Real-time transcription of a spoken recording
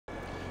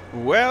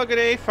Well, good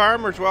day,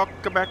 farmers.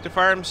 Welcome back to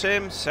Farm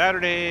Sim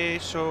Saturday.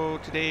 So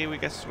today, we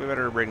guess we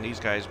better bring these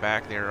guys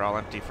back. They're all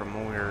empty from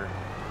when we were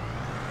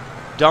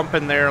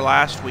dumping there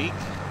last week.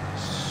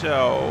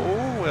 So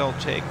we'll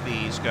take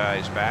these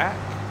guys back.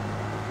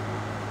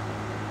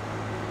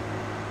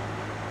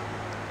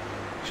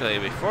 Actually,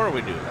 before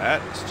we do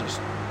that, let's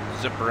just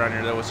zip around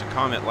here. There was a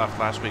comment left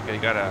last week. I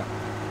gotta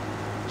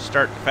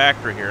start the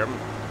factory here.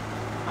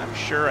 I'm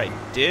sure I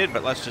did,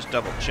 but let's just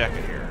double check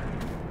it here.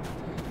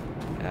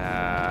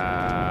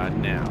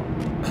 Now,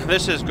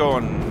 this is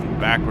going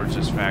backwards,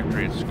 this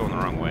factory. It's going the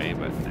wrong way,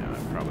 but now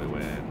it probably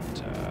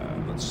went,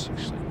 let's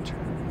actually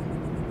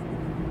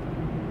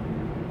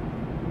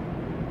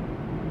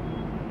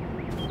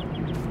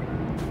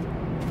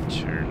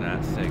turn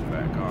that thing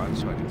back on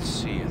so I can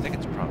see. I think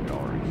it's probably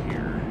all right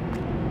here.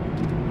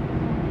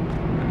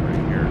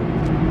 Right here.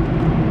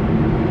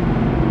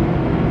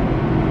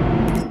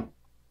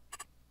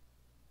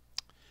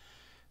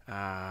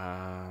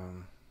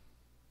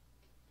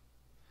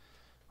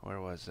 Where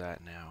was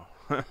that now?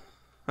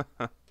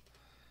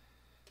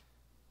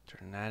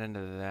 Turn that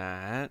into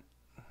that.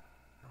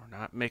 We're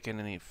not making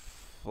any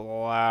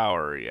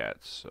flour yet,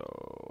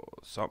 so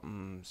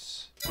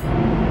something's...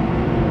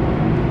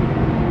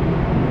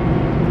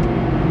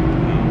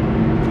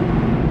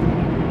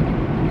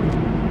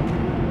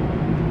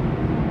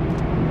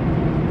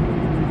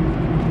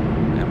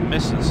 I'm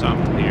missing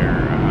something here.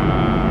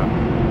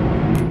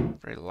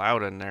 Very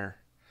loud in there.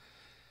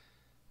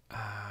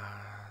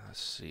 Let's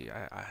see.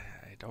 I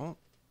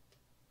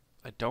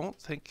don't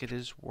think it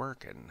is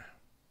working.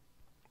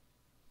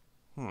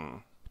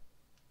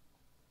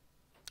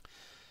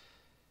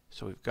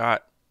 So we've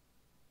got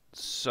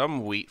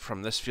some wheat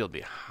from this field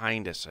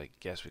behind us, I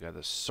guess. We got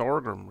the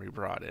sorghum we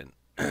brought in.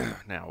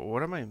 Now,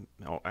 what am I...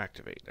 Oh,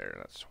 activate there.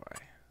 That's why.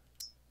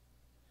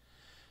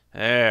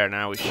 There,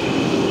 now we should...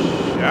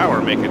 Yeah,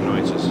 we're making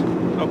noises.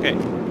 Okay.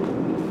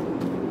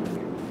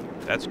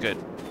 That's good.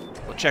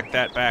 We'll check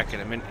that back in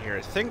a minute here.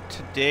 I think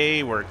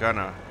today we're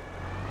gonna...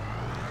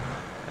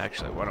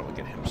 Actually, why don't we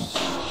get him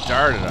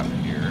started up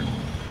here?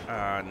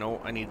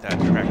 No, I need that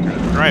tractor to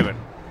drive it.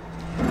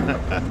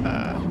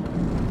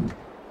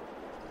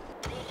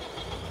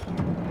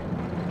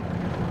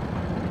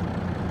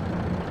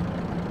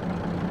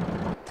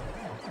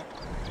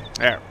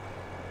 There.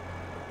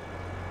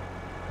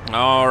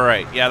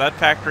 Alright, yeah, that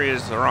factory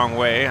is the wrong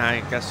way.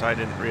 I guess I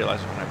didn't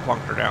realize when I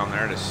plunked her down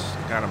there. Just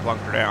kind of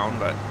plunked her down,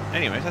 but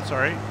anyways, that's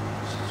alright.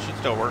 Should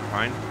still work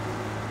fine.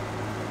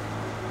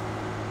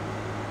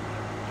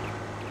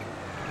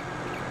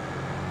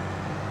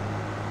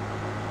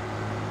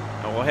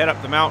 Now we'll head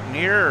up the mountain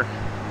here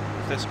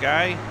with this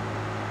guy.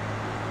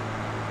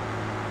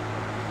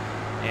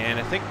 And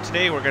I think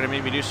today we're going to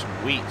maybe do some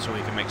wheat so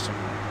we can make some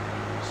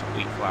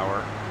wheat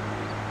flour.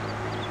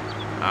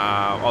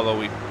 Although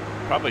we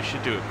probably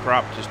should do a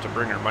crop just to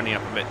bring our money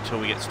up a bit until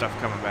we get stuff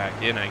coming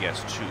back in, I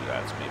guess, too.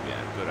 That's maybe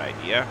a good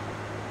idea.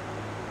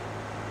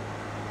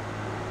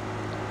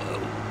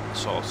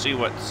 So I'll see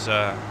what's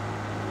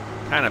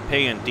kind of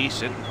paying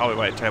decent. And probably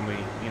by the time we,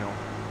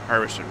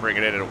 harvest and bring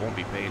it in, it won't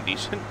be paying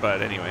decent.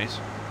 But anyways.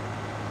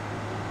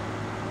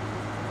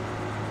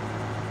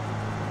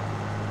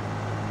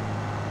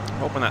 I'm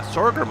hoping that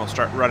sorghum will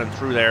start running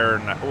through there.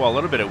 And, well, a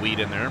little bit of wheat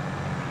in there.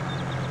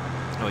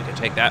 And we can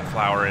take that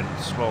flour and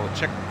we'll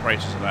check the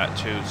prices of that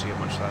too. See how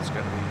much that's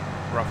going to be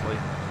roughly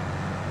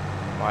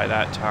by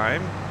that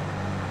time.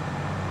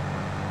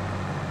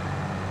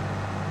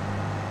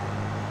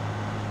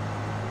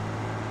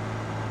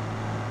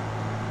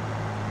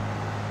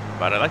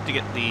 But I'd like to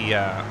get the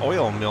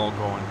oil mill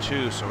going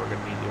too, so we're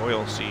going to need the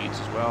oil seeds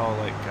as well,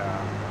 like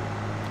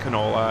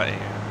canola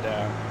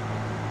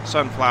and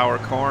sunflower,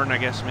 corn, I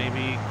guess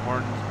maybe.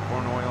 Corn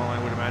oil, I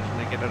would imagine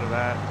they get out of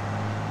that.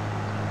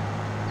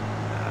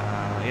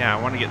 Yeah,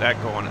 I want to get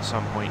that going at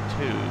some point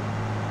too.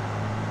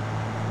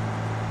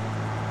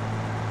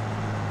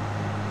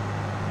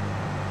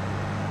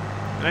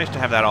 Nice to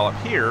have that all up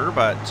here,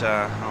 but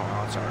oh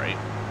well, it's all right.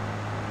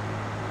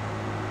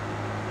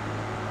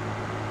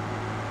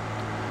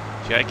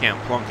 See, I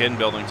can't plunk in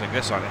buildings like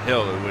this on a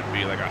hill. It would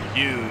be like a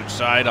huge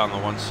side on the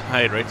one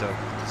side, right?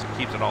 Because it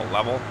keeps it all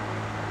level.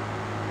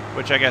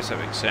 Which I guess that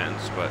makes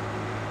sense, but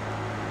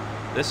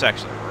this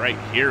actually right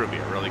here would be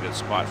a really good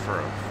spot for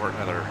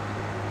another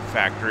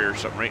factory or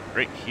something.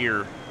 Right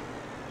here.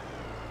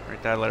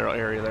 Right that little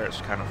area there is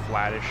kind of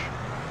flattish.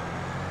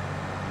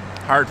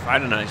 Hard to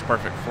find a nice,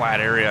 perfect flat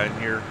area in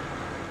here.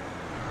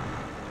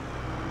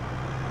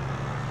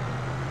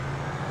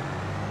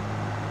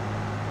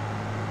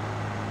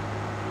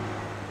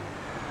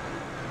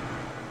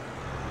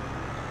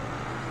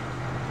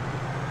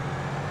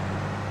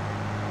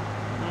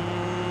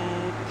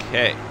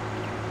 Okay.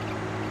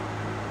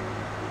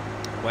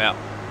 Well,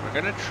 we're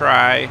gonna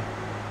try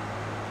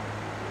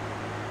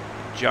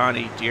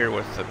Johnny Deere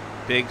with the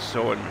big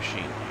sewing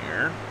machine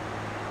here.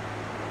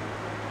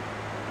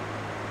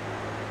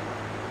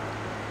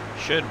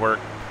 Should work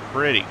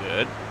pretty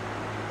good.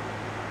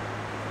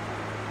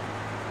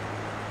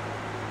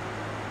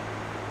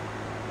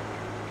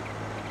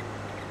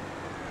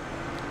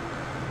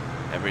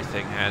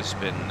 Everything has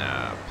been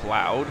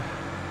plowed.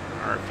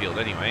 Our field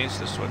anyways.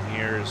 This one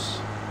here is...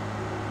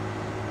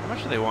 How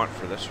much do they want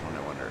for this one,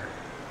 I wonder?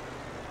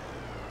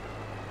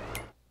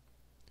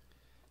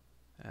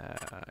 I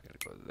gotta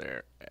go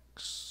there.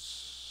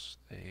 X.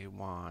 They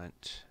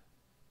want...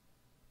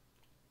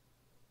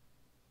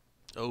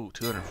 Oh,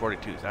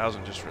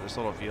 242,000 just for this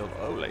little field.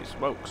 Holy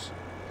smokes.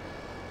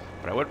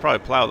 But I would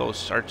probably plow those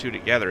R2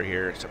 together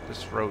here, except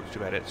this road's too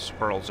bad it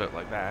spirals out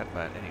like that,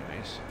 but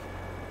anyways.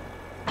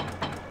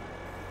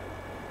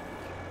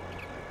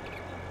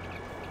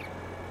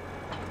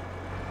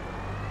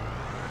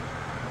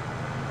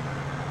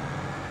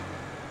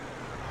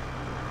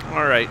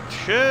 Alright,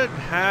 should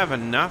have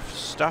enough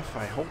stuff,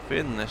 I hope,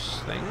 in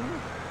this thing.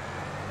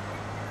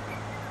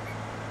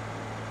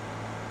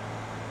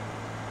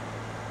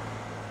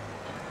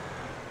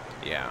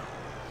 Yeah.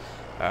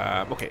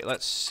 Okay,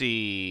 let's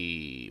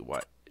see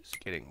what is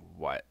getting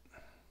what.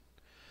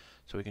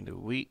 So we can do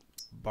wheat,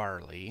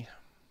 barley,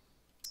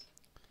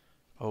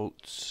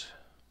 oats.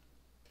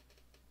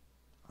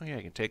 Oh yeah,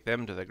 I can take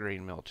them to the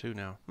grain mill too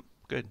now.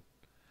 Good.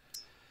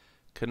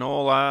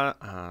 Canola,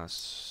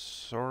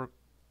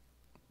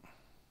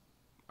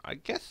 I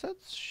guess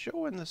that's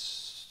showing the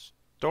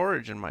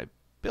storage in my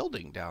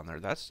building down there.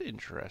 That's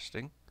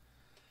interesting.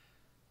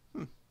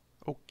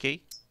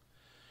 Okay.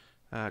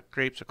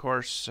 Grapes, of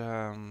course.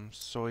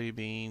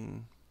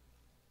 Soybean.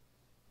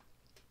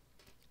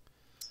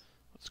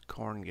 What's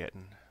corn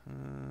getting?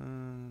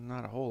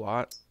 Not a whole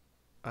lot.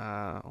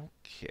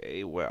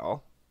 Okay,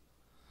 well.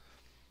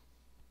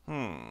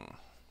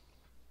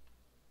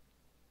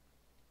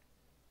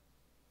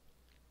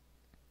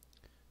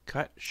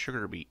 Cut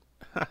sugar beet.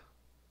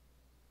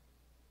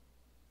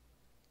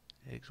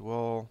 Eggs,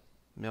 wool,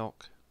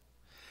 milk.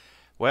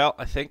 Well,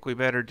 I think we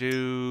better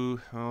do...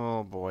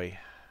 Oh, boy.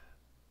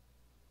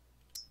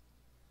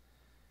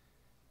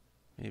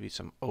 Maybe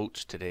some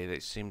oats today. They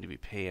seem to be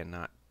paying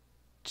not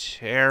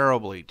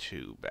terribly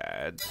too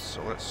bad.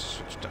 So let's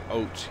switch to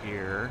oats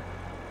here.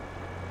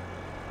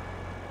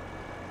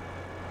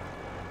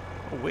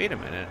 Oh, wait a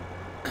minute.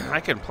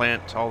 I can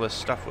plant all this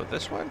stuff with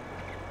this one.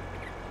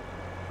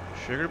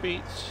 Sugar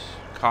beets,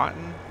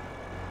 cotton,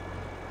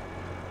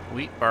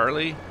 wheat,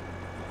 barley,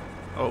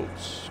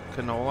 oats,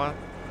 canola,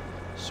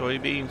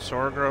 soybean,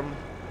 sorghum.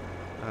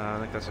 I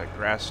think that's like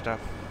grass stuff.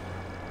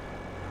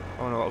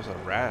 Oh no, that was a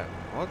rat.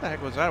 What the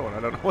heck was that one? I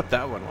don't know what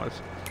that one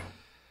was.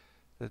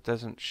 That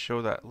doesn't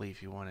show that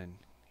leafy one in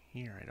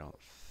here, I don't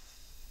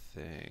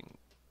think.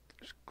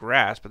 There's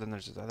grass, but then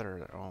there's this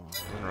other... Oh, it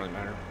doesn't really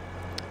matter.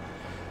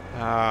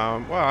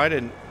 Well, I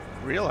didn't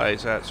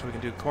realize that, so we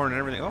can do corn and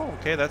everything. Oh,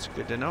 okay, that's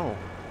good to know.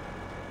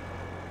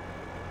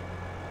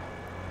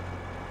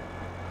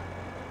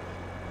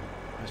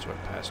 I just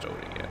went past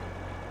oat again.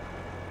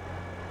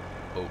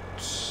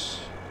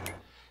 Oats.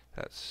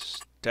 That's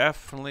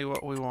definitely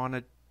what we want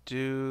to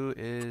do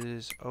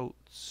is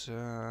oats.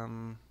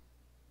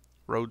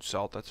 Road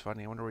salt, that's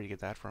funny. I wonder where you get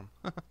that from.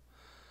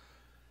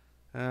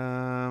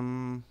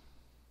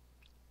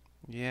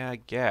 Yeah, I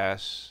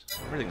guess.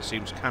 Everything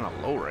seems kind of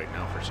low right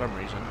now for some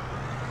reason.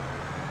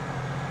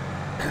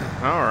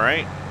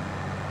 Alright.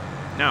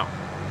 Now,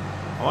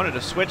 I wanted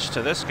to switch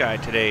to this guy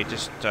today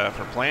just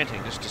for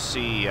planting, just to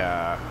see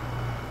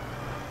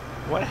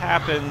what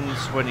happens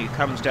when he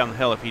comes down the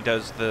hill if he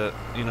does the,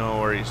 you know,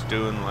 where he's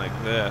doing like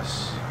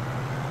this.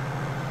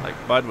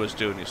 Like Bud was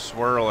doing, he's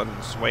swirling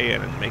and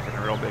swaying and making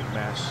a real big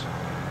mess.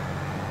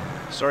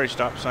 Sorry,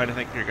 stop sign, I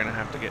think you're going to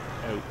have to get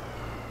out.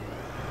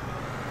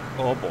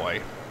 Oh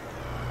boy.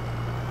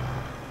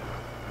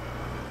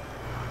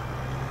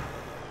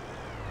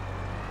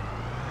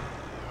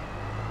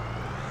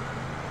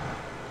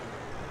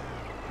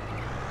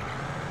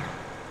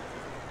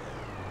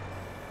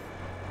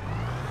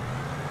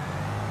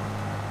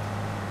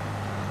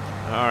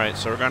 Alright,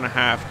 so we're going to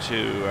have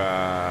to,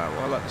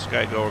 well, let this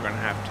guy go. We're going to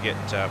have to get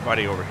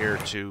Buddy over here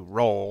to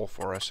roll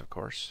for us, of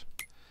course.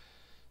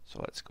 So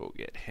let's go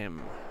get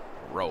him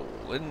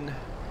rolling.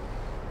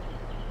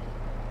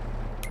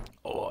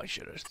 Oh, I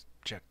should have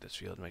checked this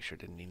field to make sure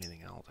it didn't need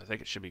anything else. I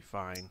think it should be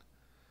fine.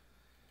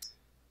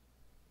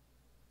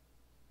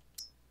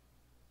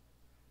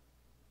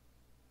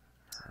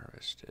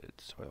 Harvested,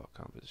 soil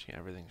composition,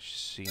 everything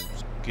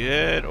seems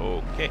good.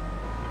 Okay.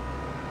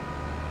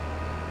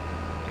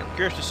 I'm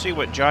curious to see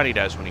what Johnny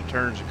does when he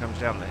turns and comes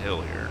down the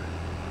hill here.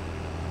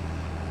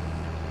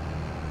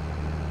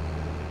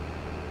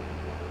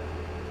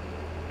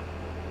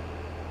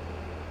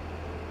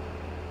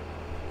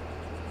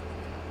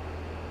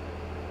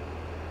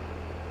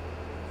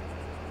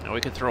 Now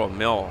we could throw a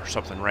mill or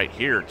something right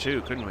here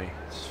too, couldn't we?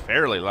 It's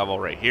fairly level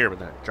right here, but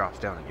then it drops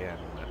down again.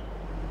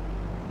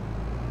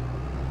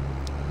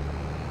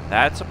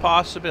 That's a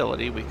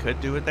possibility. We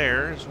could do it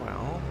there as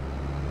well.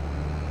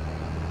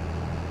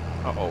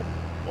 Uh-oh.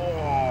 Oh,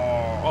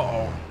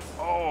 uh-oh.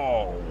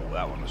 Oh,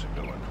 that one was a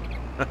good one.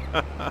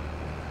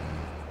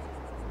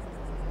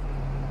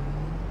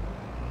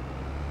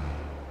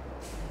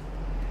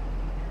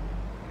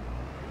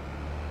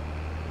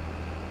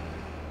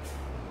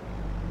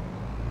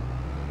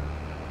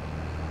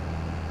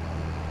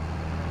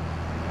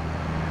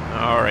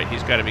 Alright,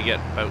 he's got to be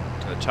getting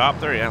about to the top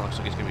there. Yeah, looks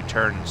like he's going to be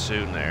turning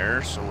soon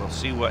there. So we'll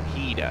see what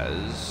he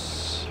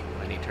does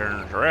when he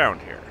turns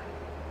around here.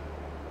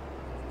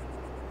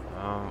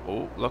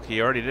 Oh, look,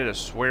 he already did a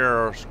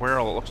swirl,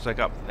 it looks like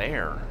up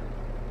there.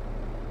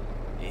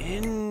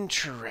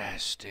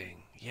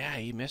 Interesting. Yeah,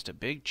 he missed a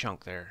big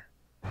chunk there.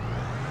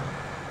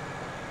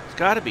 It's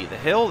got to be the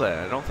hill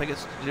then. I don't think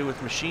it's to do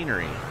with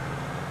machinery.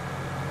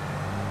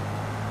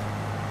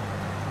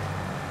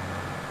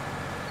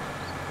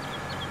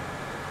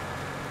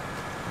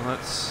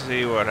 Let's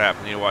see what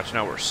happens. You watch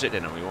now, we're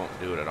sitting and we won't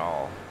do it at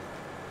all.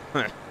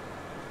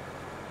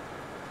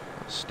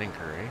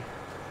 Stinker, eh?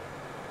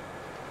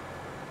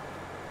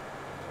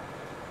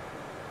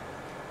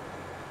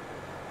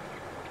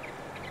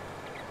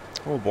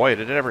 Oh boy,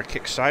 did it ever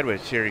kick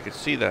sideways here. You could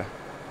see the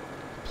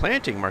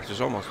planting marks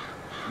is almost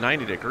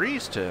 90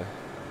 degrees to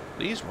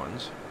these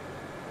ones.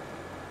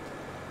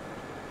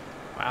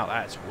 Wow,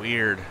 that's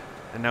weird.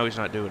 And now he's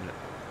not doing it.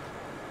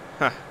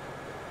 Huh.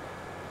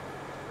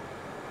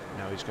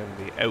 Now he's going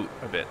to be out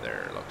a bit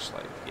there, it looks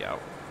like. Yeah.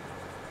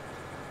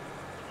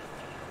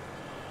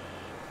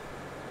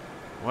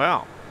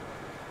 Well,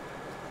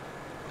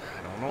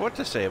 I don't know what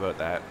to say about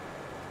that.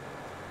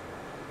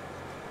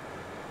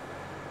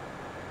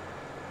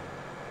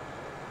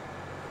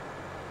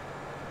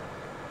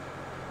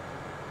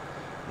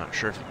 Not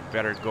sure if you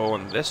better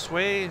going this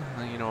way,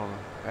 you know,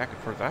 back and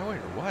forth that way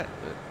or what,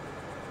 but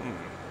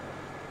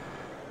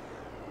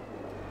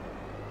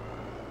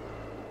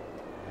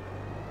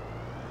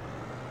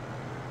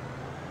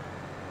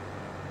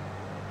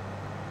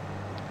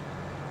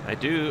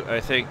I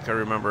think I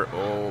remember,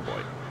 oh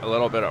boy, a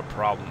little bit of a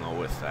problem though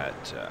with that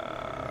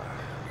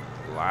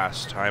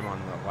last time on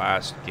the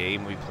last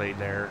game we played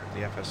there,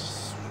 the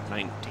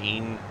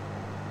FS19.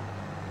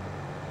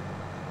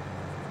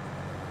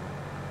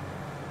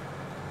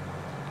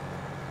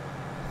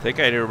 I think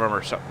I do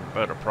remember something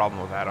about a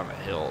problem with that on the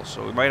hill,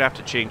 so we might have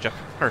to change up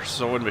our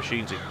sewing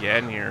machines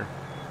again here.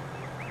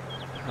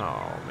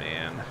 Oh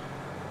man.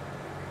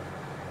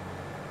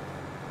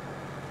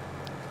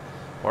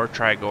 Or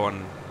try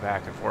going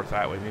back and forth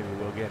that way. Maybe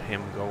we'll get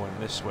him going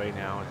this way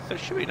now. There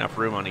should be enough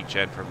room on each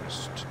end for him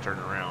to turn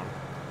around.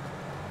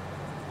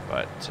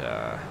 But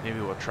maybe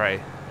we'll try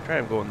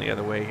him going the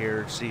other way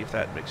here, see if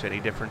that makes any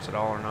difference at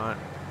all or not.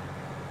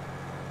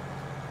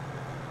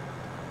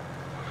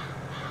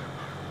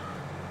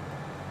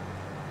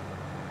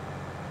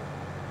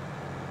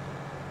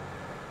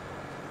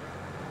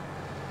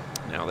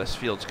 Now this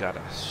field's got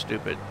a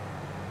stupid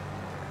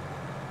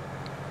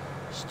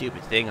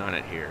thing on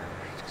it here.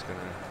 It's gonna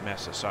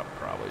mess us up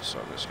probably, so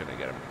I'm just gonna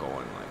get him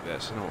going like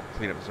this, and then we'll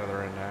clean up his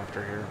other end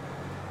after here.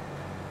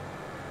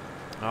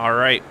 All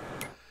right,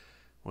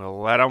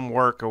 we'll let him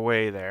work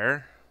away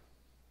there.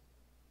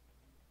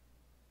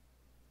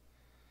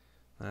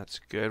 That's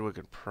good. We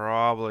could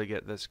probably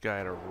get this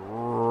guy to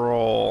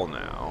roll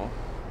now.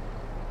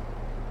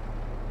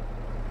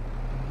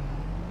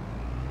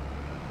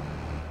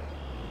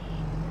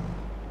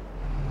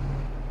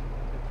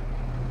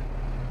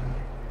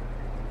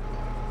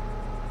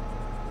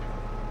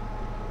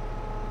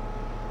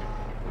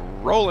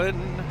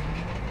 Rolling.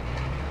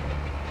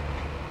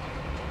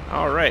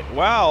 All right,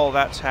 while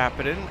that's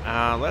happening,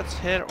 let's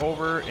head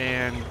over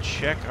and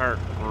check our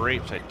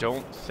grapes. I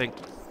don't think,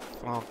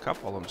 well, a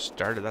couple of them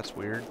started. That's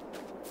weird.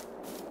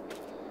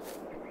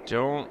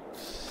 Don't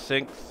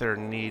think they're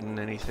needing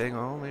anything.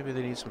 Oh, maybe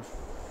they need some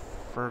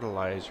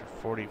fertilizer.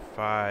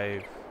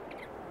 45.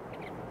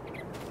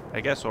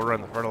 I guess we'll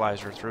run the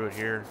fertilizer through it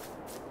here.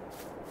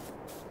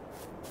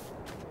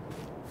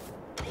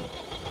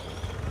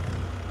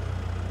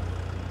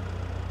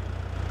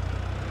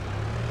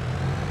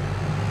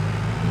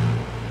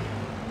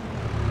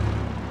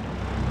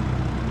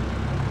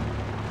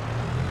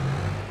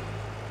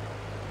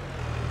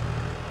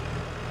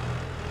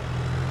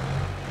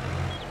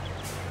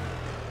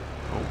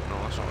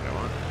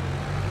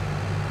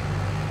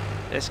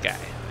 This guy.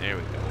 There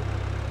we go.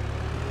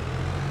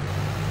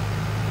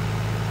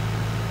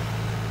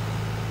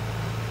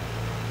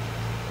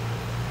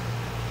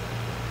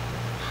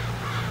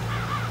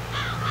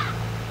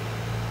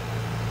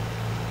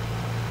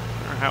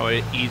 I wonder how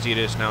easy it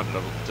is now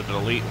to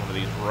delete one of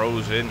these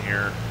rows in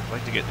here. I'd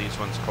like to get these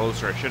ones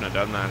closer. I shouldn't have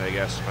done that, I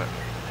guess, but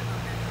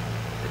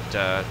it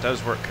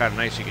does work kind of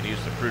nice. You can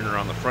use the pruner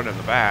on the front and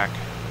the back.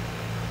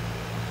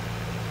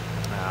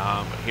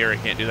 But here I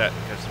can't do that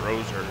because the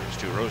rows are, these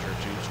two rows are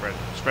too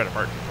spread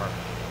apart too far.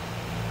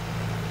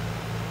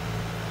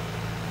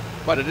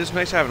 But it is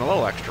nice having a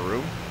little extra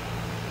room.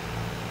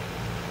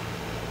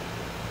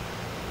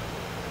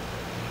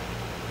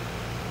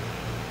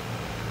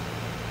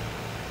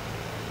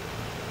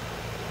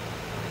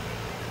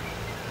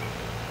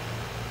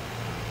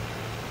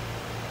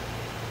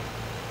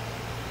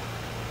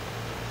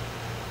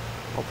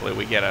 Hopefully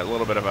we get a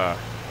little bit of a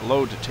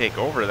load to take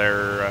over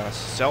there,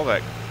 sell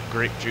that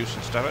grape juice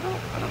and stuff.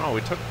 I don't know.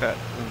 We took that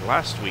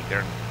last week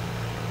there.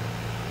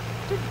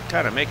 Didn't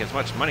kind of make as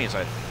much money as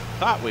I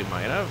thought we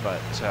might have,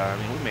 but I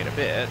mean, we made a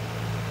bit.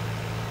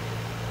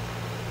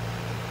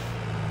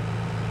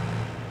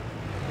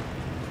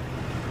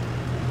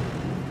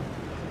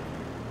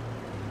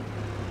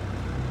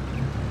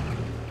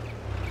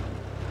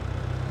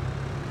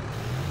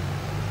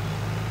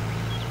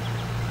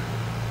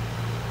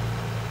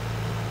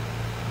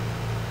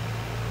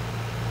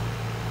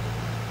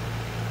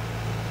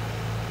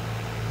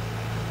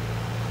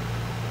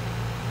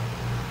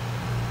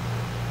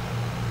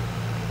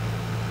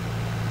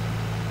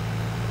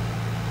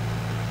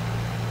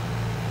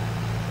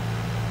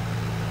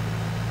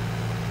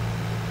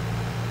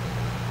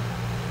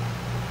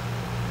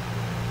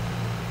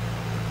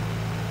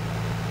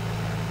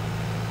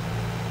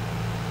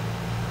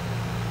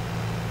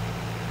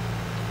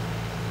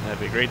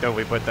 be great though if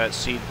we put that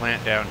seed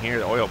plant down here,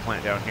 the oil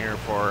plant down here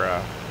for,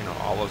 you know,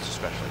 olives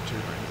especially too,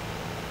 right?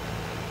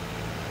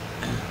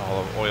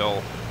 Olive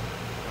oil.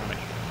 I make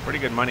pretty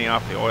good money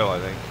off the oil, I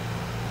think.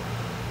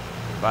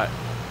 But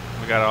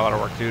we got a lot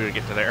of work to do to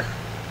get to there.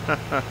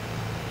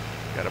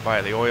 Got to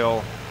buy the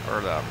oil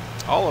or the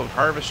olive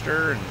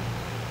harvester and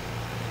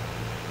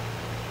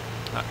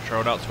not sure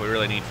what else we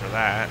really need for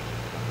that.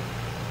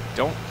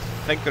 Don't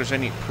think there's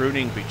any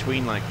pruning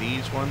between like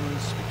these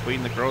ones,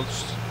 between the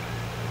growths,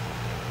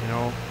 you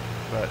know,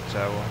 but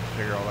we'll have to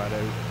figure all that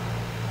out.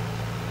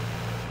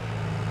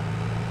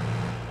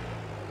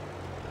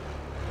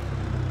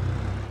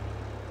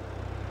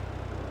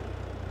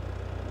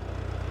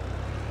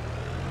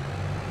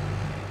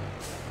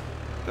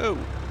 Oh.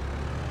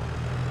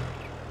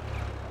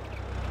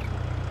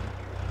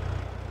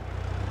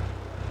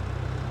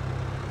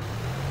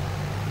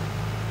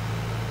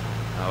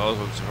 Now those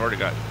ones have already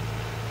got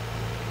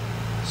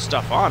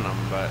stuff on them,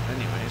 but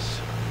anyways.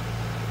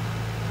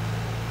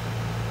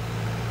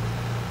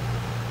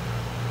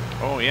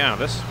 Oh yeah,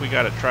 this we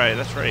gotta try.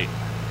 That's right.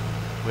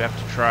 We have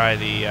to try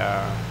the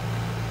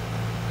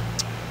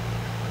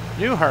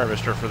new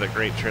harvester for the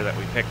grapes here that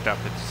we picked up.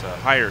 It's a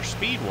higher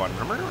speed one.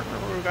 Remember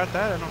we got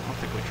that? I don't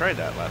think we tried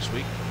that last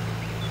week.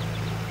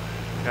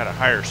 We got a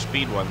higher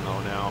speed one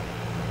though now.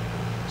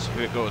 See if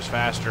it goes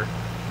faster.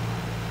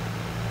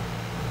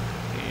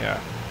 Yeah.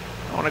 I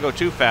don't want to go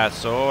too fast,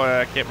 so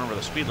I can't remember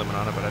the speed limit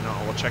on it, but I know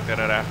we'll check that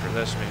out after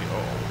this. Maybe.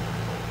 Oh.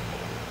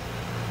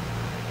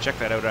 Check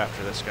that out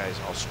after this guy's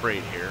all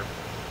sprayed here.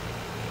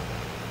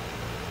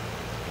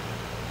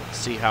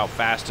 See how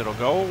fast it'll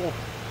go.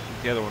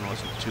 The other one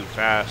wasn't too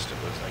fast. It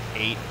was like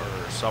 8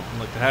 or something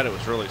like that. It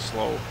was really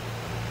slow.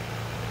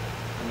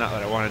 And not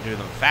that I want to do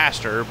them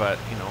faster, but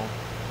you know,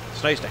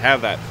 it's nice to have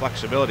that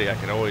flexibility. I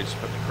could always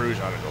put the cruise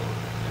on and go, you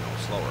know,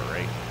 slower,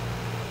 right?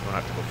 You don't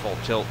have to go full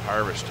tilt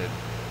harvested.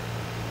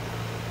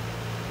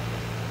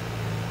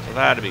 So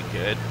that'd be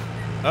good.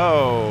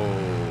 Oh,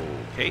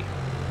 okay.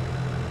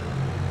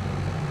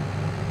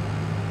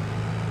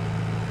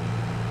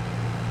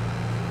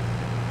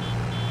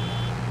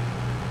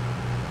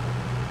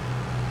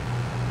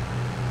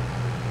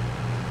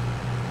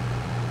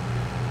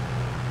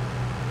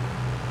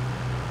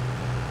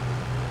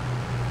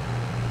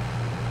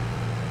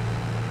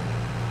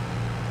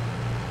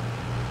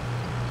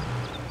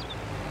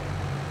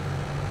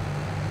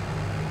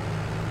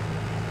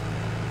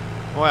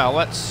 Well,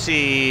 let's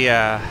see,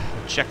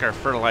 check our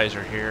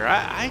fertilizer here.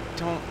 I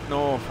don't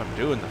know if I'm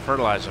doing the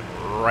fertilizer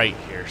right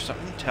here.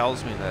 Something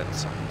tells me that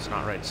something's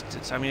not right.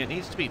 I mean, it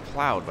needs to be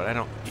plowed, but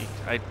I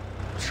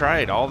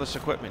tried all this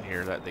equipment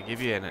here that they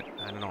give you, and I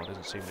don't know, it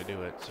doesn't seem to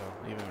do it. So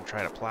even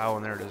try to plow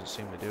in there, it doesn't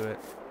seem to do it.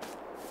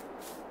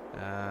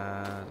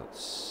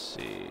 Let's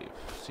see.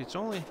 See, it's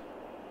only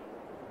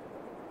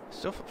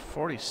still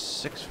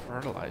 46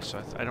 fertilized,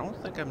 so I don't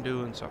think I'm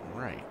doing something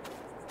right.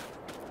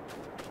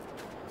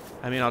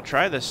 I mean, I'll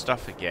try this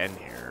stuff again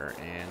here,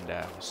 and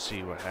we'll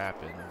see what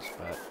happens,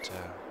 but,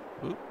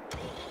 oop.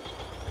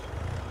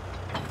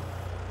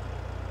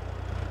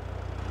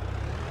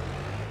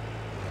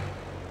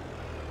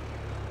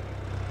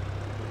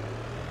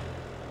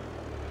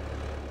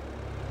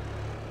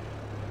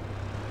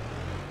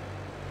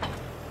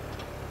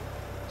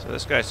 So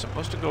this guy's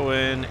supposed to go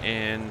in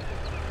and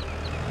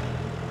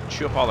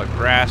chew up all the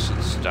grass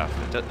and stuff.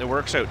 It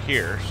works out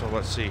here, so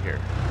let's see here.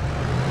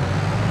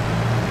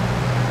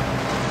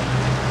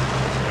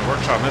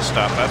 Works on this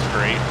stuff, that's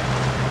great.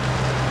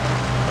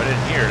 But in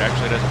here, it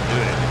actually doesn't do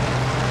anything.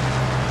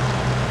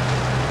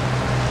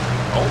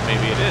 Oh,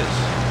 maybe it is.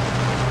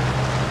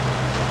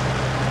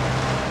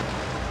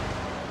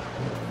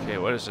 Okay,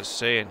 what does this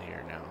say in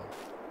here now?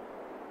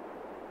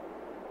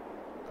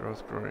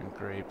 Growth growing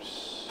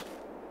grapes.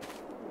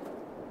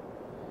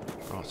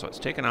 Oh, so it's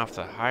taken off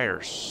the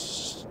higher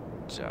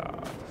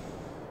stuff.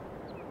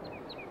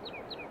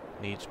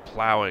 Needs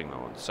plowing,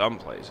 though. In some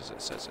places,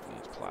 it says it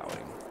needs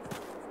plowing.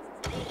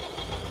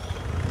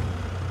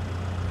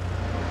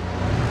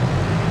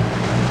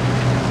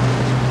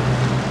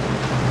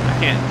 I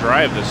can't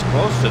drive this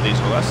close to these,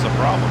 well, that's the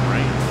problem,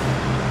 right?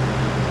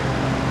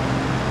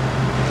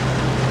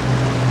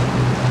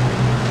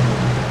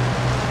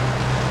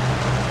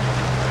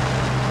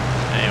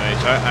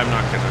 Anyways, I'm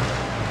not going to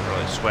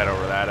really sweat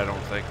over that, I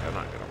don't think. I'm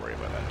not going to worry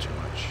about that too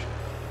much.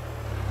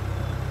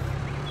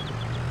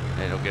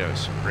 It'll give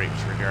us some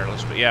grapes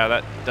regardless. But yeah,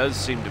 that does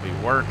seem to be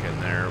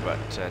working there. But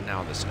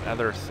now this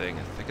other thing,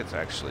 I think it's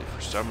actually, for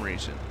some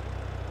reason,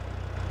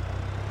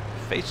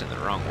 facing the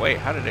wrong way.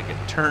 How did it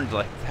get turned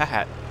like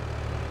that?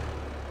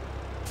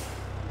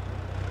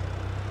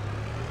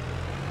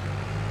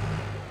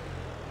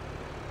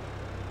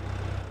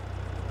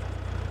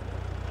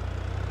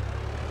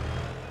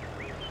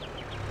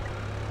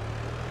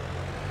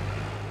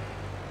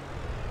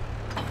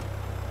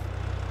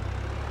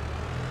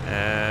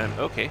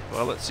 Okay,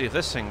 well, let's see if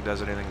this thing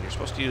does anything. You're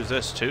supposed to use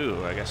this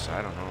too, I guess.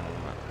 I don't know.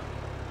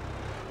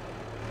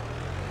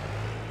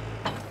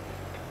 I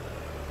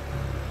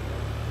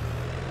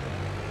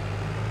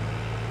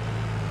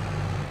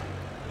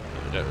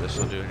doubt this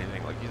will do anything.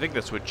 think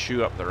this would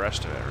chew up the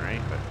rest of it,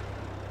 right? But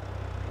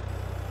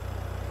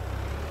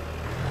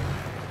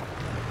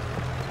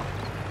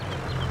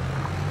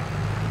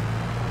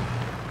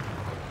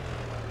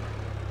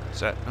is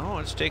that? No,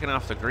 it's taking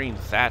off the green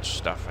thatch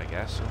stuff, I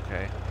guess.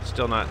 Okay.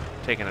 Still not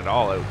taking it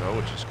all out, though,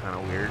 which is kind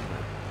of weird.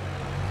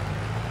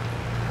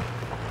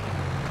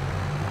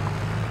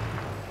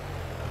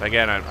 But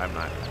again, I'm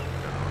not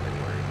really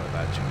worried about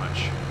that too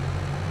much.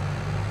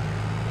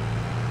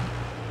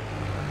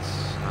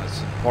 That's not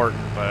as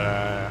important,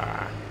 but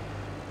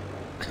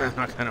I'm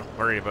not going to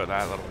worry about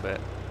that a little bit.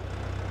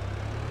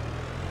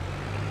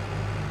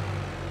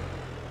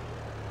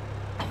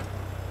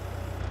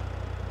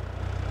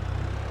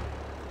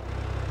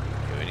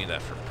 Okay, we need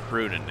that for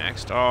pruning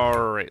next.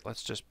 Alright,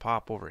 let's just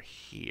pop over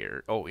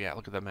here. Oh, yeah,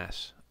 look at the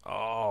mess.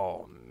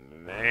 Oh,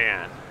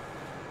 man.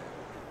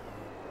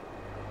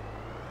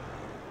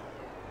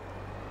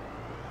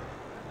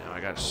 I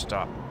gotta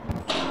stop.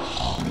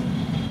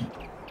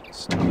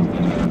 Stop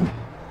that.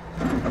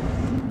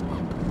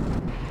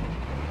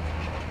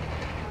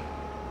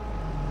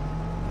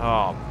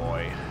 Oh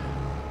boy.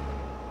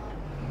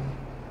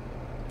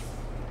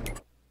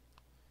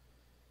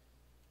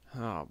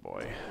 Oh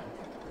boy.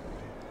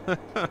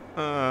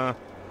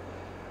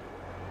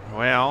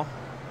 Well.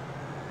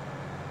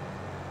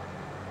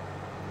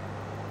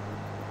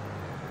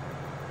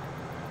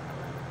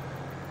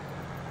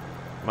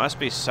 Must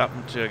be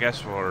something to, I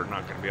guess we're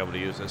not going to be able to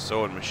use this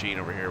sewing machine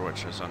over here,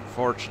 which is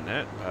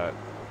unfortunate, but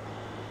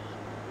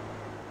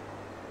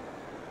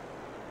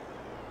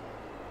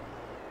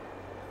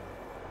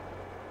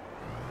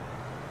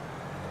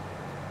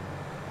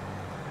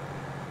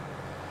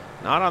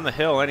not on the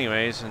hill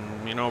anyways,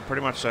 and you know,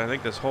 pretty much I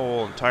think this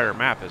whole entire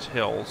map is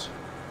hills.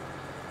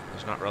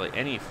 There's not really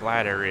any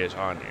flat areas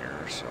on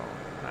here, so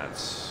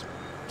that's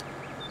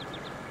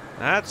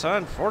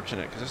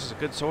unfortunate, because this is a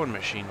good sewing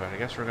machine, but I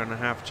guess we're going to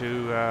have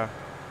to...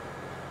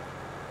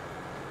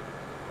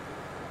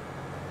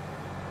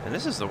 And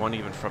this is the one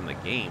even from the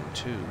game,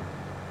 too.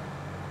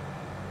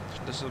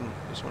 This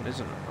one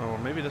isn't... Oh,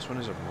 maybe this one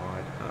is a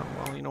mod.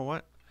 Well, you know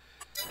what?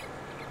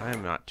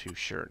 I'm not too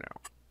sure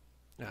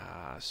now.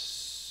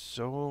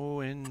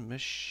 Sewing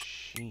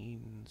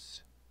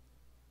machines...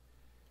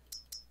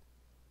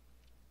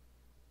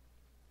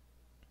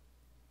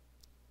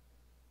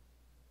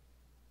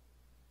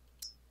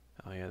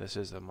 Oh yeah, this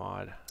is the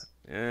mod.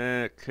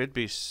 It could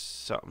be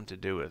something to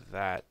do with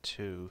that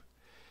too.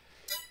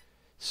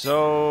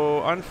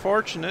 So,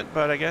 unfortunate,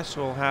 but I guess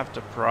we'll have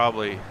to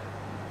probably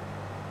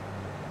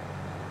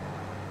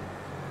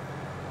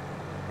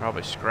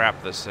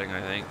scrap this thing,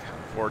 I think,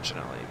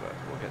 unfortunately, but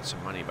we'll get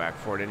some money back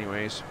for it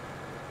anyways.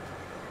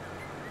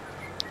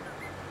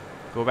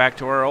 Go back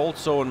to our old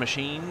sewing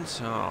machines.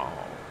 Oh,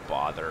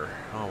 bother.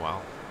 Oh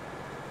well.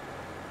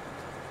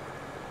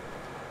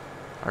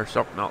 Or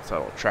something else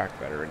that'll track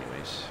better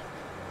anyways.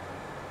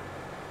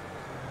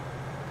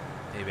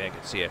 Maybe I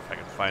could see if I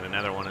can find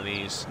another one of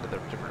these, another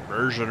different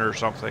version or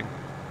something.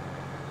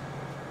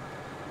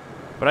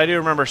 But I do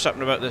remember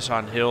something about this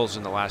on hills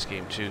in the last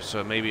game too,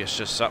 so maybe it's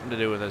just something to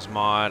do with this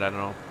mod. I don't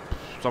know.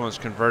 Someone's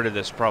converted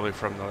this probably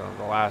from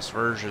the last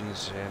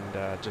versions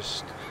and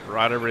just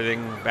brought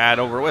everything bad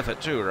over with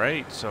it too,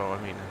 right? So, I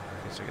mean,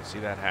 I guess I could see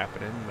that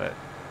happening, but...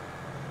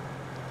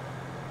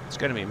 It's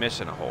going to be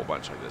missing a whole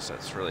bunch like this.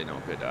 That's really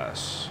no good to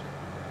us.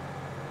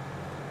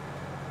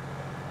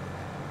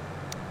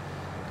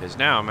 Because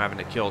now I'm having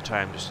to kill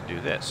time just to do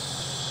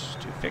this,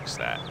 to fix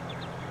that.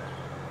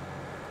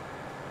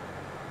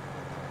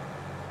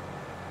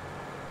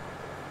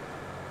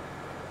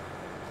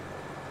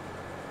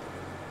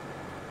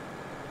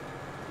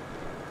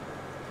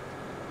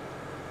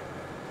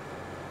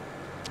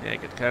 Yeah, you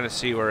could kind of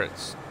see where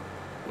it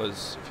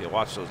was, if you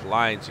watch those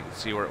lines, you can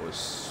see where it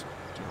was,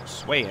 you know,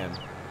 swaying.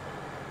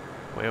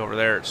 Way over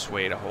there, it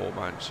swayed a whole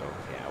bunch, so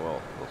yeah,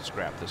 we'll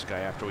scrap this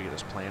guy after we get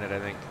this planted, I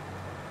think.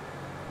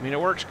 I mean,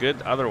 it works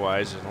good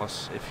otherwise,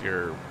 unless if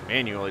you're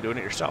manually doing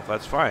it yourself,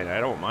 that's fine.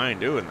 I don't mind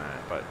doing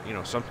that, but, you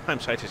know,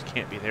 sometimes I just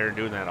can't be there and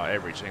doing that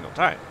every single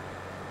time.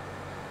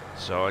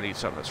 So I need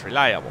something that's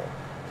reliable.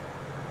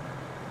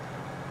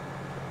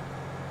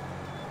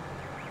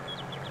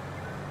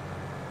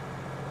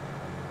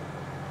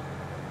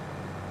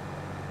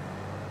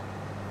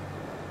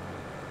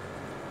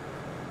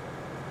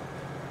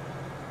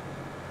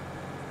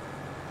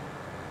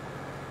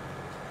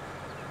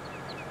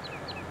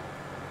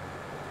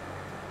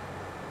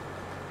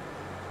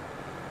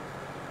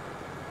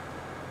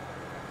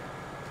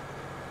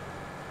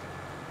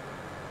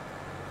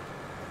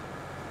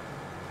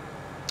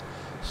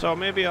 So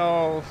maybe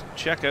I'll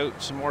check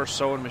out some more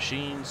sewing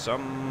machines,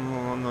 some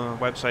on the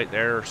website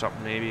there or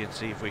something maybe, and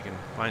see if we can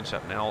find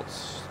something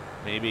else.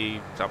 Maybe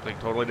something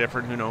totally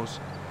different, who knows.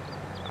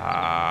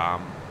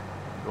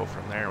 Go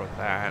from there with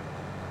that.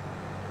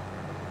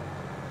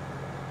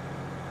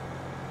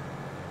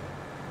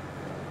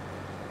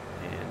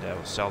 And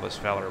we'll sell this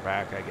feller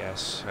back, I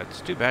guess.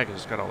 It's too bad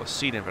because it's got all the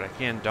seed in it, but I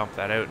can dump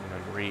that out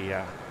and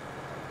then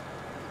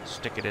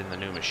stick it in the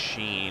new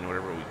machine,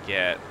 whatever we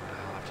get.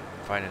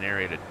 Find an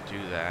area to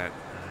do that.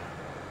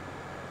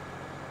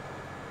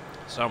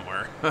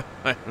 somewhere.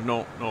 I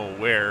don't know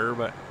where,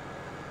 but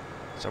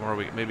somewhere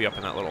maybe up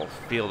in that little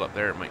field up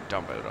there. It might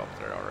dump out up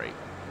there. All right.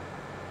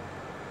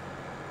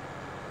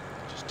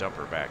 Just dump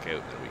her back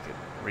out, then we could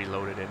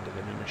reload it into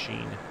the new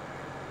machine.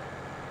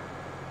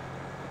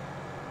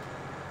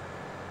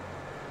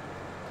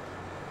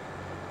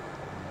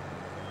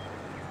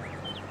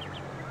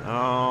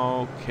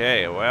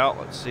 Okay, well,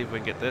 let's see if we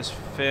can get this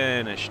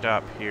finished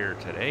up here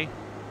today.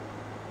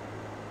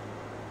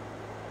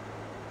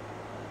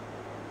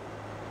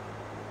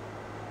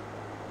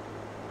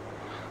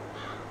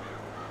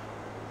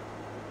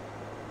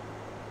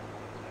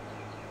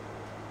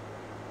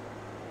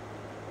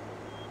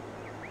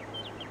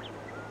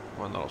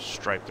 One little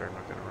stripe there I'm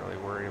not going to really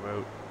worry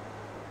about.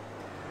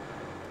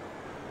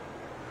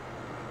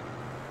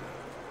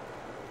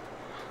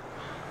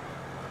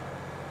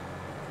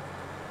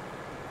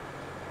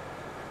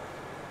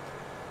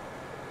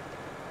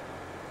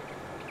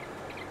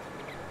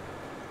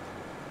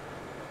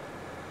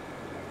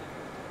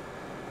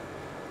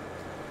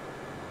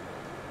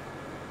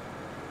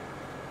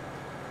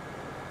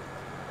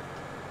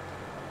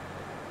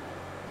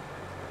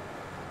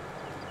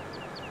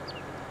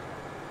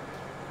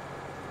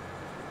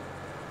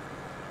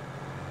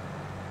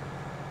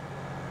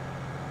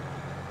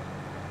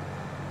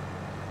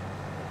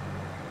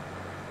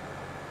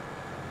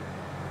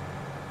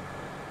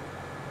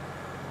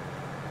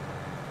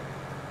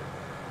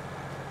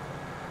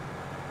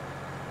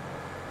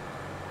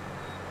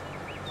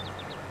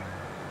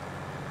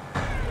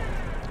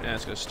 Yeah,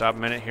 it's going to stop a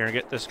minute here and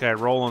get this guy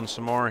rolling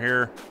some more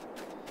here.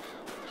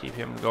 Keep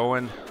him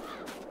going.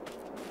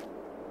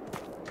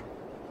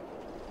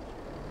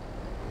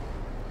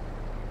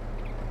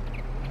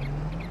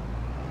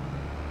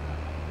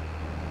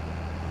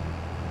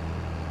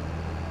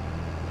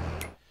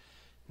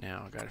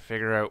 Now, I've got to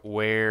figure out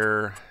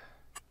where...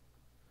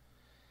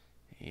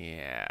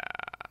 Yeah.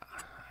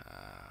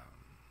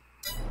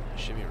 It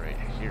should be right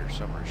here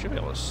somewhere. Should be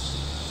able to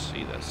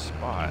see the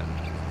spot.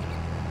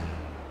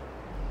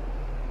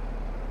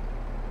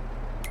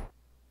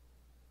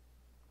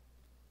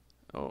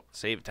 Oh,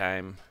 save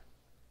time.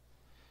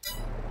 I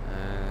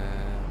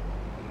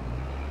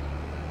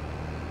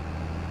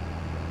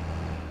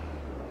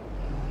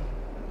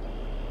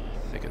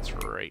think it's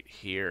right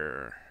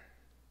here.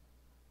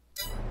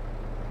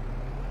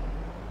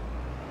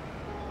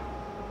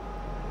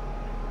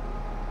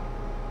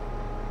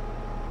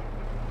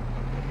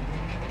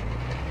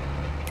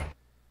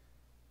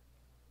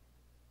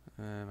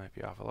 Might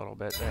be off a little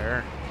bit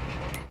there.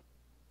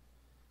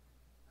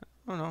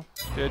 Oh no,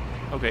 it's good.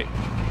 Okay.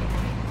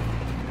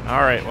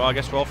 Alright, well I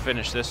guess we'll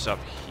finish this up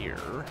here.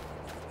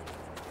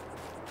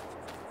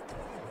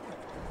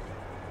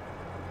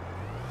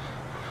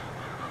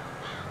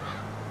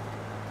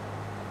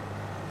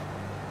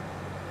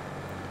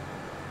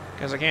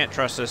 Because I can't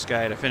trust this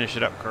guy to finish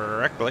it up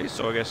correctly,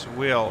 so I guess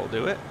we'll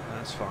do it.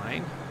 That's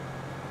fine.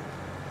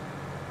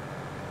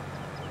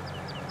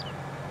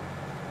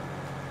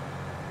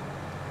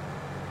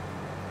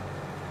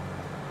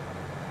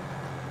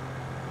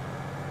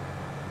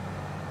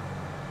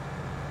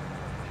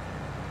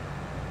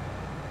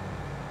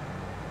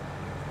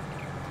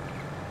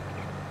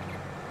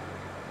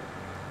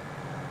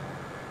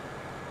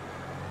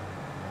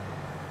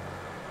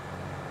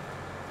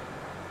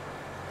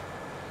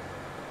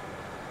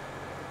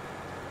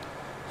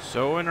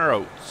 Sowing our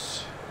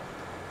oats.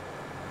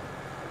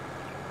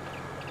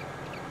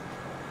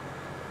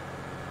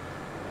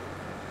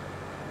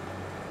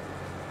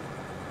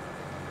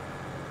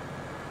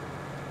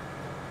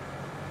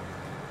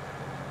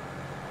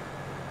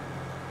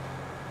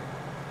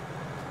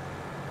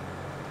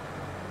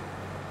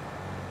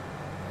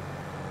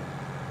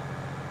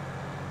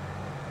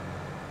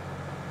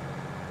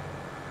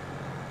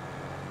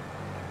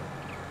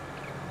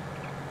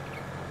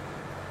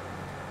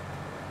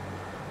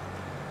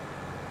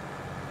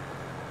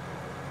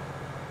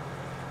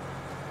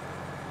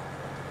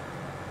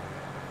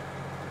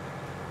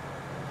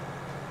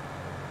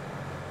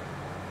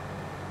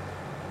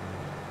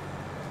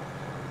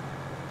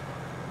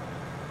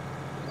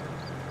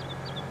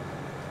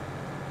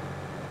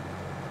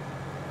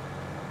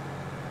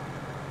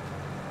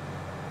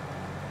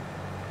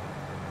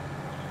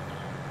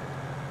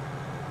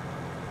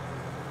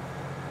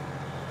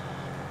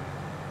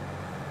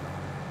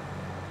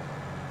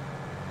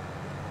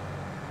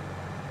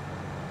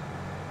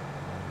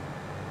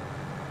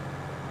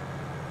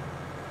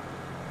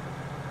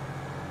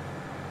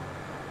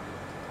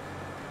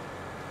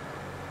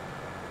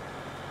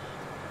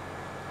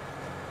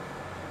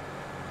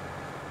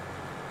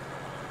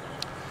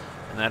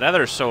 And that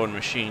other sewing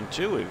machine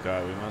too we've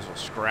got, we might as well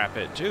scrap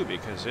it too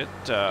because it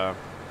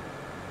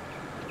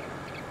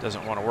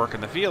doesn't want to work in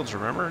the fields,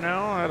 remember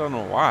now? I don't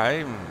know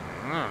why.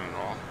 I don't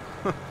know.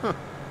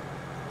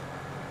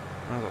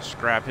 Might as well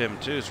scrap him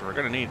too, so we're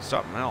going to need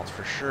something else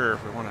for sure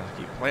if we want to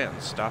keep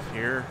planting stuff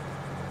here.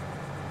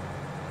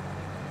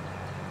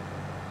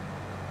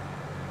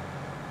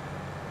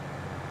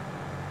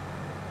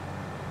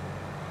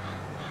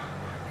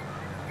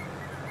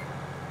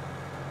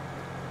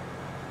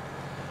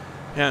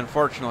 Yeah,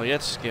 unfortunately,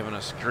 it's given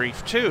us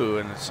grief too,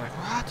 and it's like,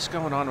 what's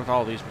going on with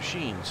all these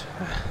machines?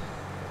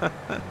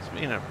 It's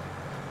been a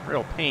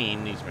real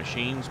pain, these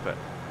machines, but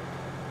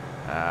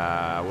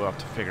we'll have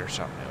to figure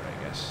something out,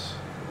 I guess.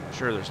 I'm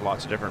sure there's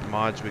lots of different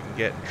mods we can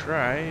get and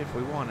try if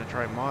we want to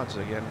try mods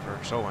again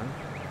for sewing.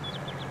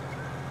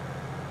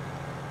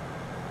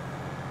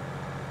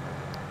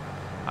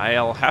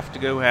 I'll have to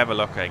go have a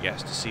look, I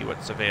guess, to see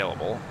what's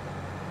available.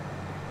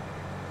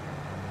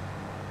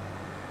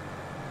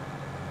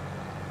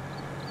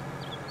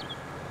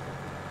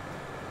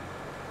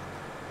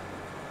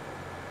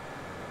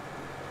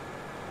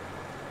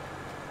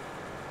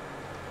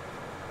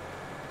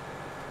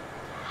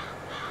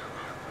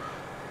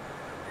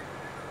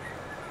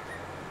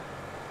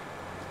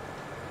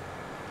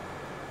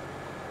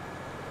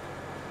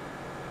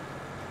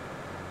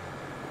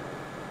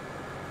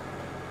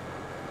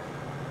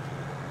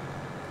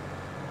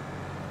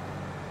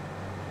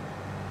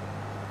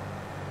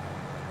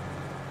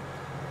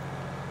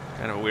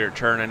 Kind of a weird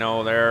turn, I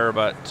know, there,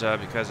 but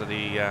because of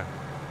the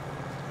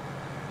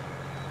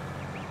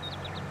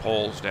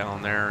poles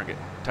down there, getting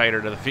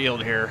tighter to the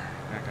field here,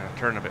 I kind of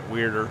turn a bit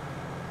weirder.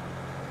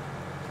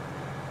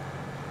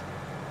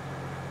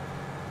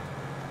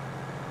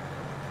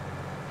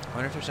 I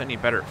wonder if there's any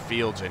better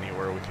fields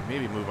anywhere we can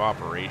maybe move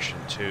operation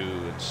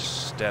to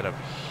instead of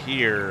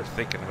here.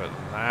 Thinking about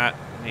that,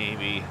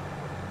 maybe.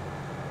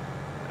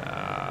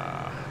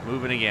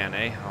 Moving again,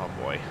 eh? Oh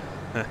boy.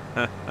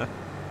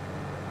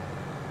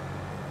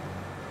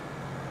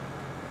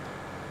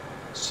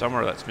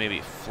 Somewhere that's maybe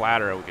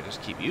flatter, we could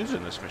just keep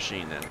using this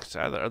machine then, because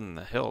other than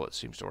the hill, it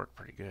seems to work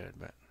pretty good.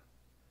 But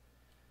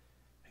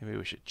maybe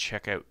we should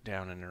check out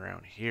down and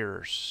around here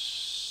or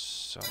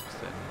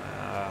something.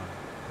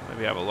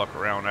 Maybe have a look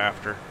around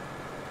after.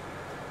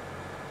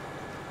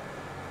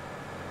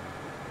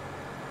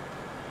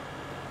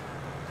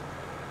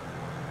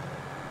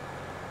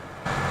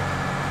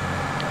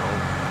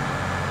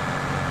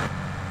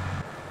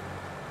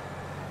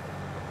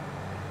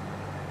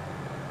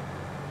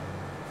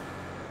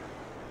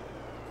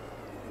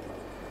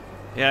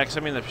 Yeah, because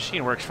I mean the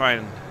machine works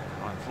fine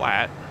on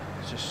flat.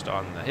 It's just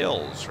on the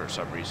hills for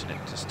some reason it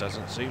just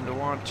doesn't seem to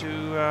want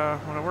to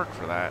work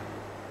for that.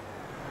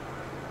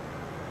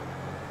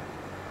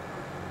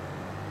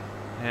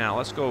 Now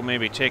let's go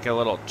maybe take a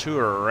little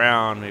tour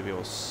around. Maybe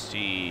we'll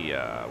see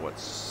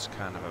what's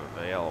kind of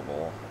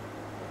available.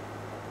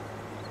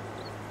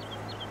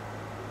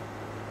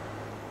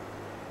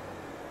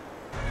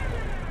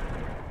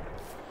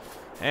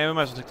 And we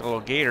might as well take the little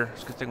gator.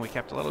 It's a good thing we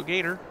kept the little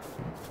gator.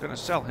 It's gonna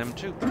sell him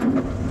too.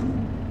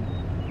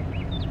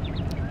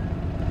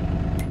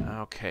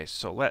 Okay,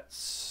 so let's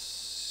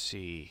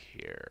see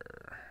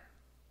here.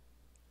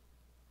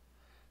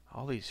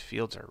 All these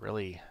fields are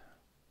really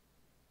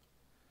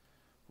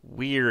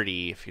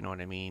weirdy, if you know what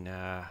I mean.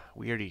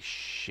 Weirdy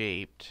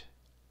shaped.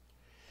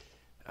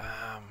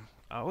 I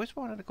always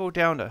wanted to go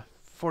down to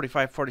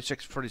 45,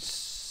 46,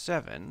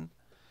 47.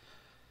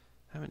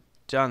 Haven't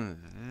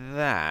done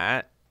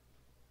that.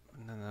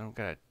 And then I'm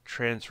going to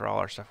transfer all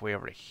our stuff way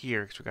over to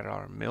here because we got all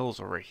our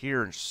mills over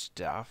here and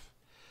stuff.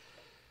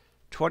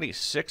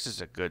 26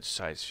 is a good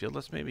size field.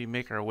 Let's maybe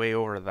make our way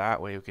over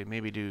that way. We could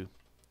maybe do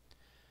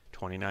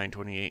 29,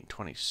 28, and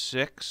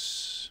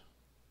 26.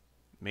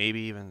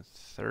 Maybe even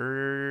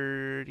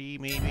 30,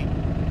 maybe.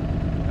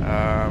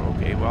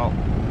 Okay, well,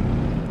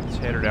 let's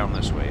head her down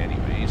this way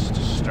anyways to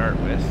start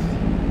with.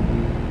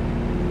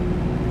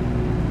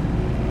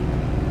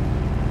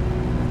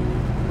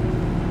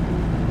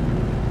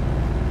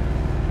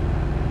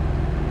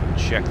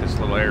 Check this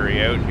little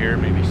area out here,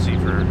 maybe see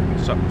for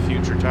some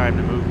future time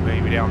to move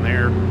maybe down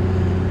there.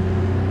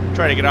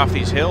 Try to get off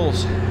these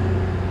hills.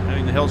 I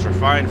mean, the hills are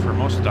fine for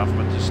most stuff,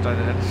 but just I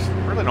just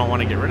really don't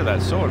want to get rid of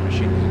that sewing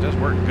machine. It does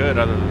work good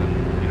other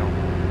than, you know,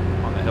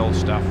 on the hill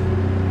stuff.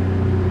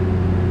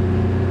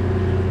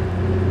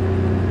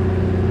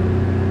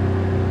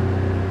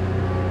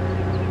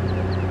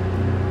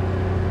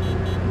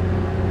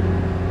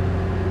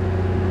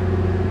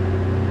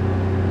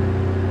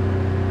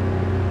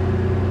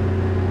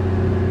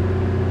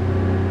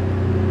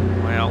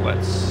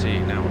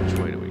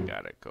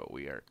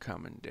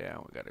 Coming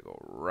down, we got to go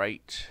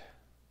right,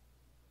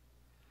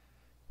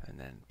 and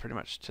then pretty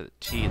much to the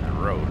T in the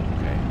road.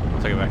 Okay, I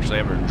don't think I've actually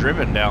ever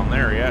driven down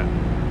there yet.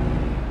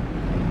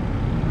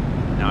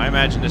 Now I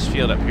imagine this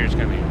field up here is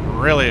going to be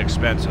really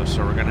expensive,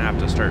 so we're going to have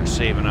to start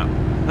saving up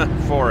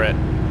for it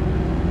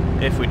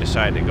if we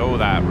decide to go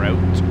that route.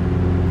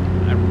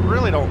 I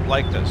really don't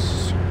like the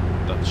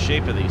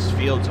shape of these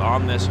fields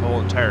on this whole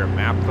entire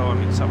map, though. I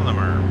mean, some of them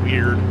are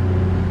weird.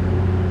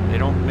 They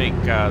don't make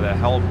the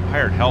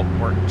hired help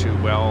work too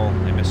well.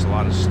 They miss a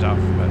lot of stuff,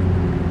 but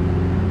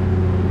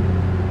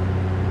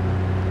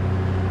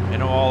you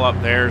know, all up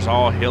there is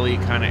all hilly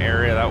kind of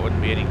area. That wouldn't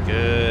be any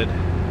good.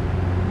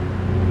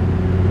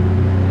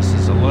 This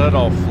is a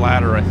little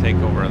flatter, I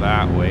think, over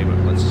that way, but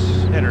let's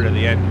head her to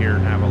the end here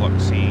and have a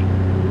look-see.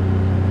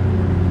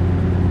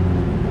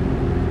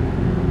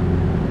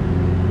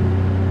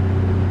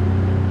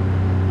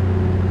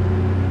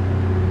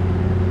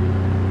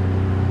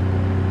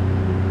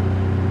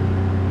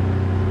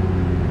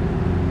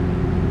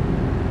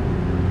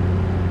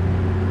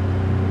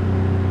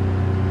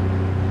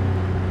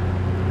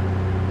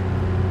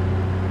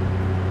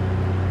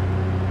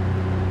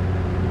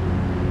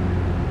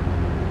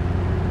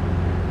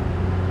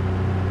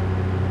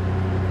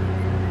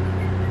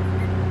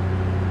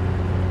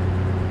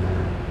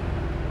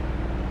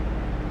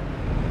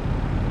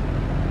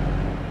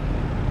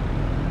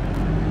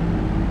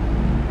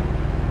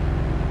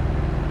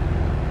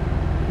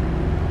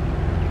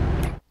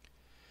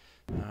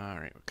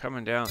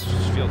 coming down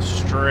this field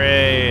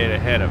straight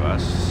ahead of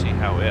us. See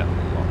how it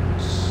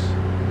looks.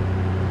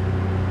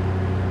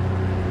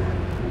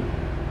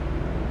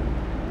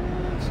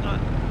 It's not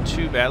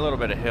too bad. A little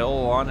bit of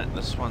hill on it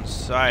this one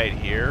side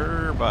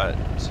here, but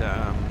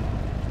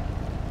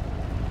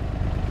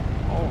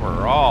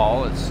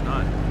overall it's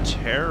not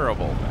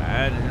terrible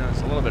bad. You know,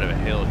 it's a little bit of a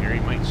hill here.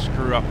 You might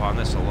screw up on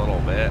this a little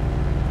bit.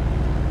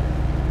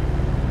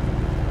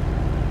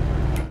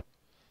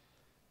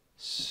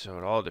 So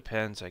it all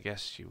depends. I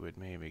guess you would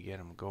maybe get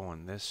them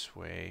going this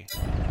way.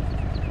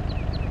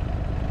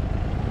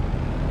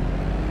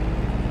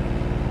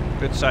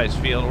 Good sized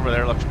field over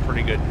there, looks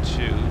pretty good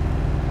too.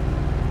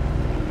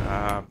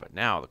 But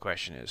now the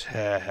question is,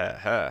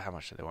 how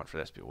much do they want for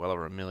this? Be well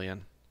over $1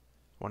 million.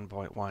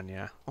 1.1,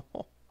 yeah.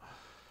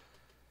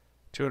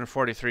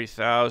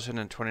 243,000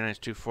 and 29 is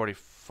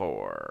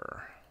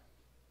 244.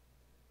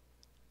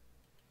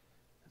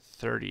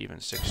 30 even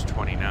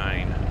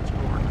 629. Let's go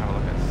over and have a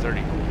look at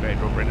 30. Oh, guy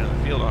drove right into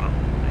the field on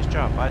him. Nice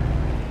job, bud.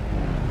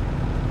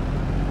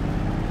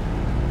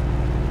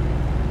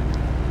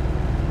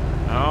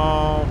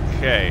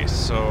 Okay,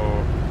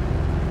 so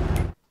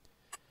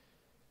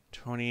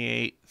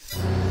 28,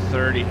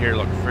 30 here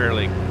look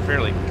fairly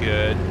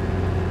good.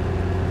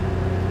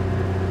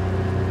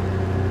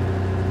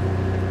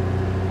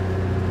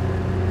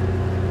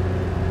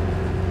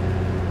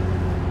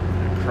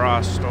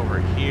 Crossed over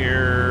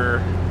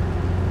here.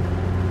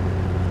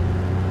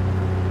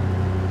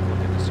 Look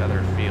at this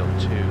other field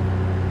too.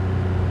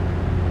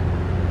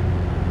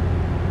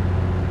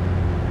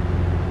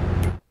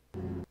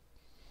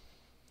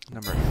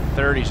 Number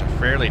 30 is a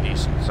fairly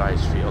decent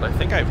sized field. I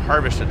think I've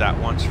harvested that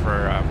once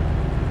for a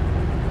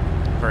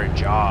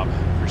job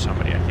for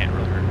somebody. I can't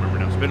really remember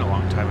now. It's been a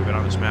long time. I've been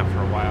on this map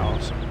for a while.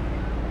 So.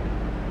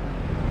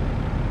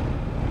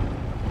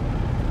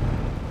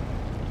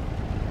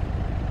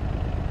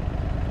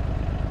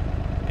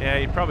 Yeah,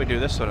 you'd probably do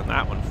this one and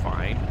that one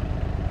fine.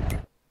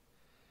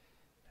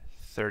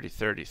 30,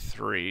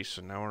 33.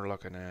 So now we're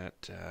looking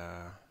at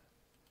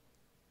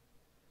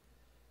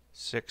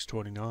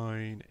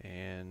 629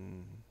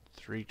 and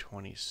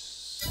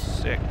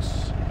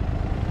 326.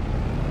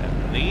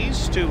 And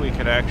these two we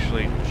could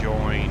actually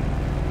join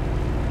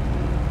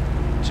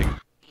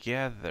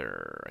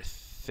together. I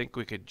think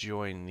we could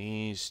join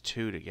these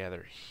two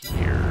together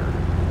here.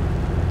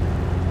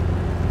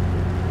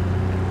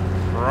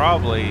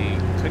 Probably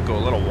could go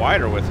a little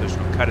wider with this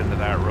one, cut into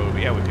that road.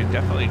 But yeah, we could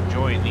definitely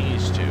join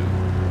these two.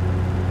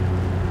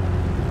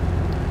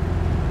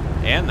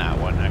 And that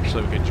one.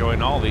 Actually, we could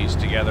join all these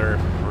together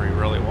if we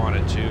really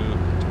wanted to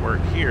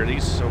work here.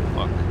 These don't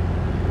look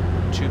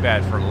too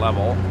bad for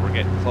level. We're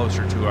getting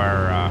closer to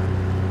our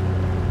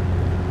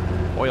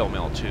oil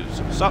mill too,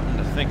 so something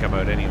to think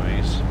about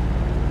anyways.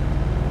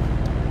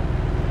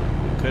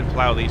 We could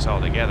plow these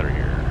all together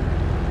here.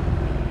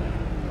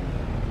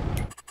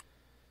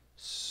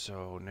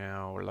 So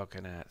now we're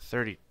looking at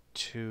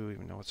 32,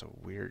 even though it's a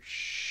weird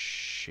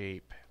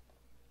shape.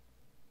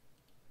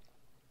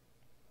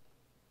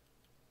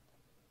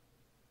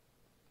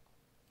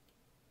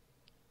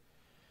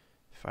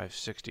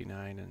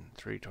 $569 and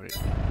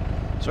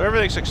 $320. So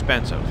everything's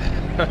expensive.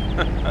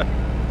 I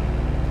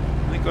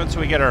think once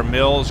we get our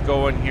mills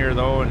going here,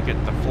 though, and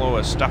get the flow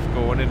of stuff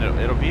going in,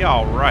 it'll be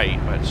all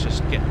right. But it's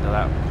just getting to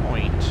that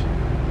point.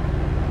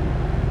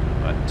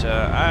 But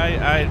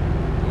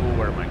oh,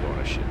 where am I going?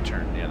 I should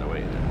turn the other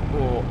way.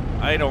 Oh,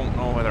 I don't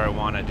know whether I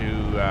want to do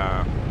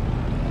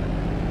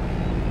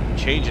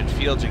changing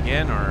fields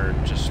again or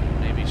just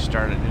maybe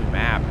start a new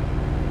map.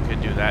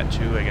 Could do that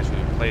too. I guess we've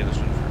been playing this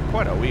one for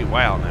quite a wee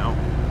while now.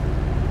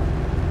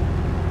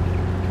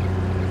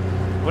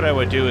 What I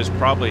would do is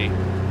probably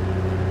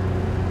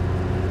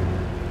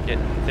get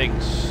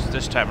things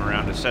this time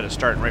around, instead of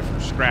starting right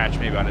from scratch,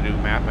 maybe on a new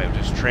map, I would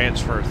just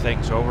transfer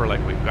things over like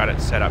we've got it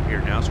set up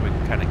here now, so we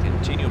can kind of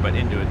continue, but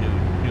into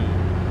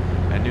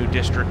a new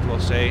district,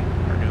 we'll say,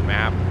 or new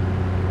map.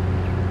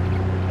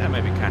 That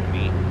might be kind of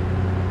neat.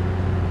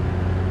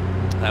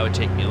 That would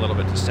take me a little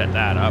bit to set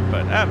that up,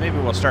 but maybe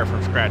we'll start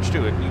from scratch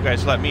too. And you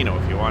guys let me know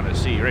if you want to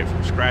see right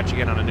from scratch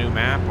again on a new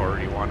map, or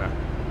you want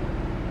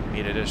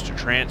me to just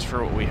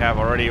transfer what we have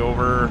already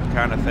over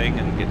kind of thing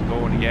and get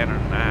going again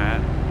on that.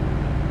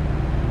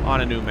 On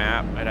a new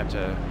map, I'd have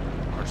to,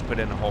 of course, put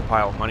in a whole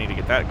pile of money to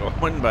get that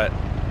going, but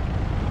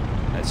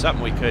that's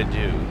something we could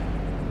do.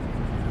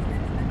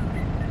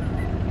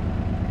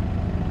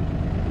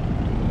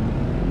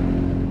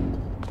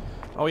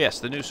 Oh yes,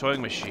 the new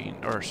sowing machine,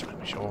 or sowing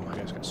machine, oh my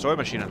gosh, sowing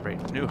machine on the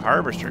new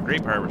harvester,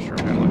 grape harvester, we're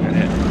gonna look at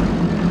it.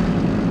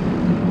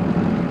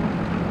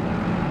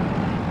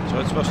 So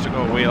it's supposed to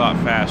go away a lot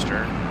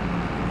faster.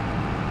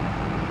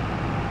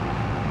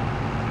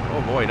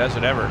 Oh boy, does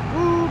it ever.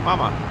 Woo,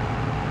 mama.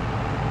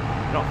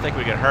 I don't think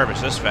we could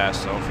harvest this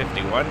fast though,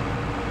 51.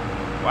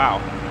 Wow.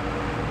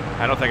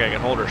 I don't think I can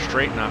hold her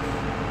straight enough.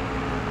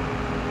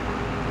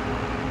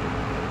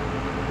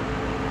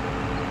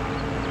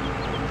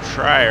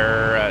 Try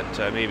her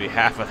at maybe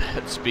half of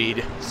that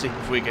speed. See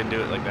if we can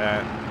do it like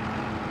that.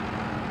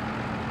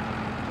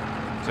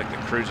 So like the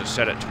cruise is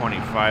set at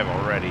 25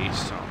 already,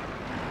 so.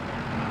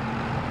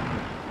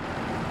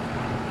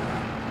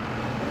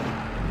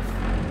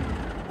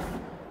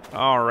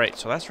 Alright,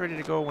 so that's ready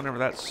to go whenever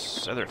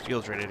that other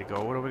field's ready to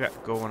go. What do we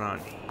got going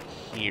on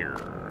here?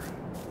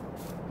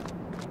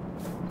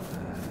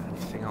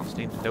 Anything else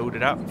need to load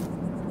it up?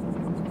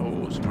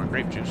 Oh, some more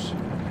grape juice.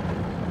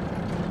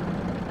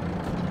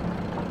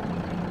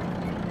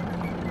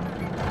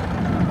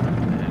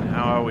 And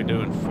how are we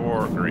doing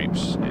for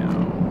grapes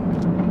now?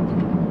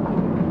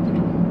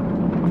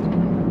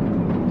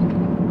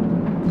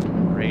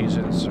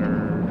 Raisins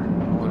are...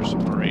 Oh, there's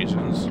some more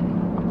raisins.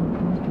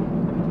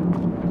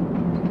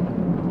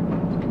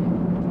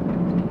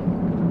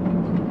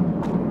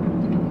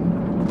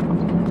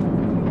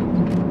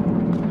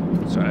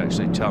 So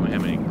actually tell me how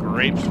many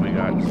grapes we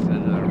got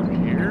over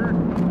here.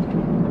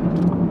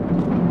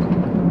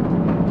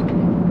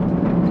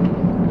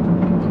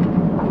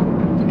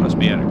 Must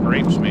be out of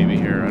grapes maybe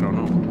here, I don't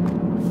know.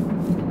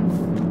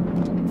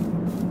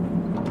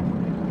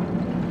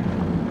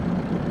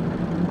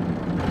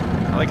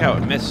 I like how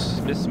it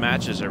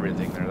mismatches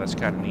everything there. That's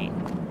kind of neat.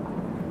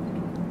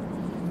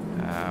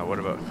 What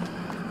about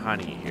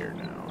honey here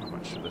now? How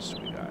much of this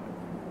we got?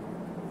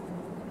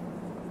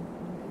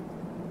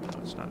 Oh,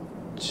 it's not.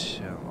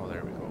 Oh,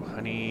 there we go.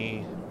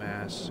 Honey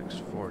mass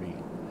 640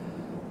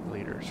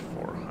 liters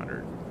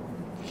 400.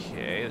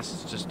 Okay, this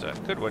is just a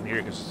good one here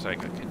because it's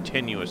like a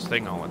continuous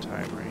thing all the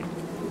time, right?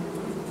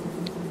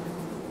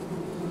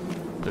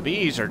 The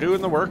bees are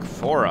doing the work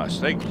for us.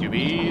 Thank you,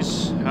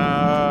 bees.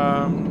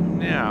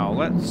 Now,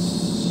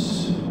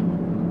 let's...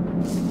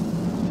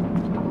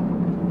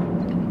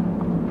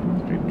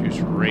 Grape juice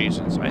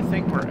raisins. I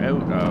think we're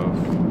out of...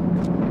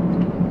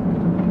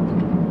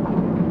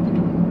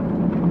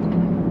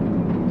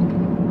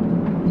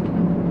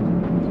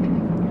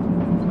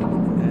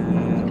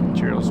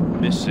 materials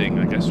missing.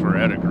 I guess we're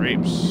out of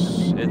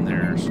grapes in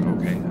there. So,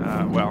 okay,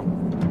 well...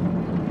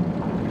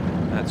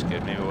 That's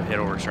good. Maybe we'll head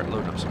over and start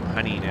loading up some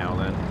honey now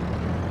then.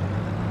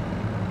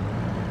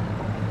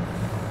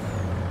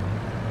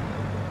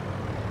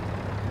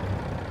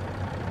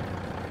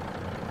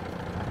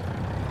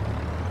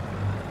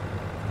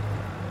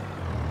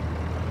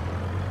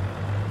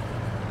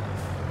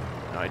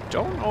 Now, I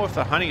don't know if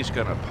the honey's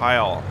going to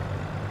pile.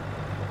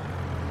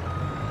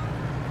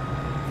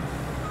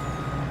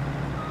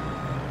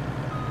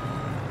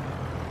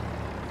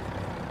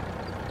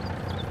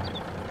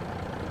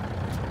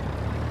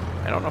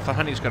 I don't know if the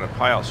honey's going to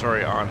pile,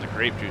 sorry, on the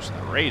grape juice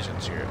and the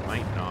raisins here. It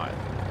might not.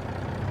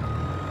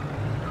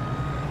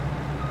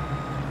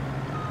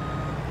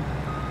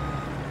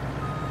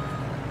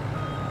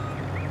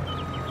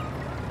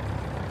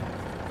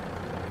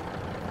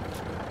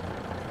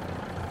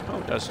 Oh,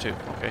 it does too.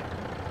 Okay.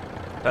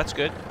 That's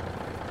good.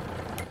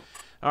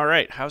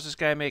 Alright, how's this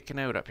guy making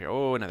out up here?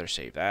 Oh, another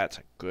save. That's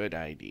a good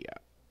idea.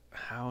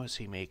 How is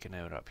he making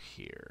out up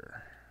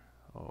here?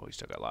 Oh, he's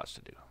still got lots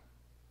to do.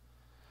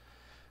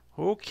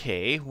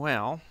 Okay,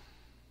 well,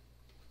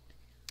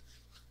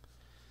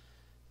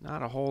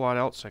 not a whole lot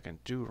else I can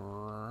do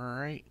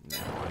right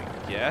now,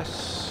 I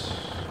guess.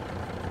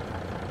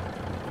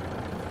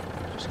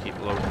 Just keep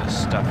loading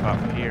this stuff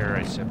up here,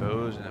 I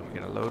suppose, and if we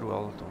get a load,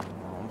 well,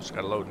 almost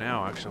got a load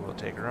now, actually, we'll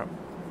take her up.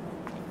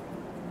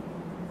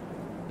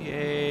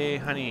 Yay,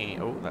 honey.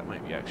 Oh, that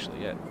might be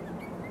actually it.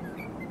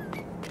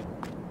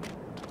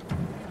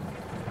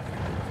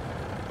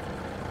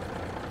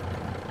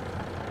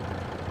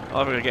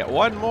 Well, we're gonna get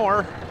one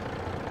more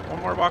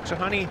box of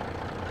honey.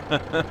 Oh,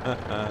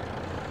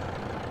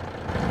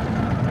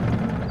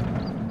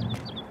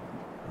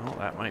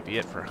 that might be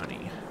it for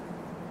honey.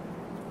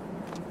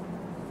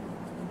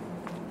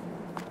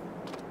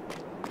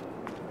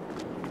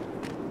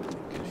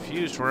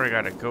 Confused where I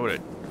gotta go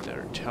to.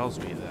 That tells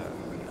me the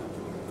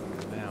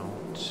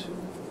amount.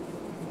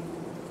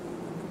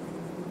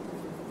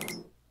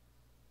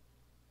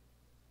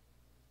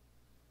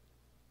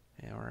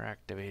 Yeah, we're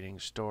activating,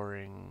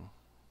 storing.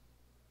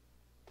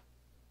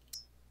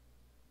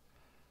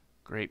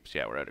 Grapes,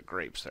 yeah, we're out of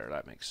grapes there.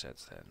 That makes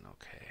sense then.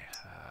 Okay.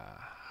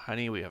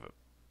 Honey, we have a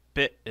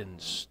bit in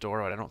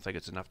store, but I don't think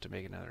it's enough to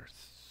make another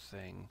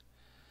thing.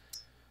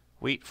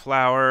 Wheat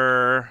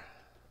flour.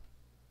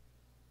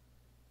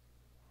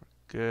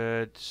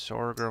 Good.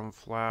 Sorghum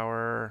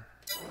flour.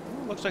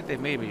 Ooh, looks like they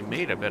maybe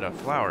made a bit of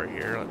flour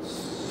here. Let's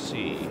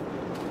see.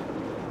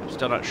 I'm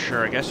still not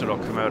sure. I guess it'll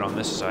come out on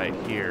this side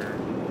here.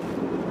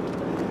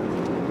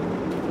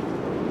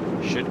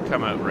 Should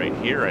come out right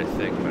here, I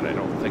think, but I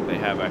don't think they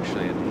have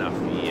actually enough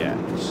yet.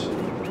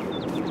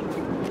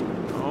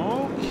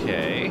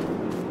 Okay.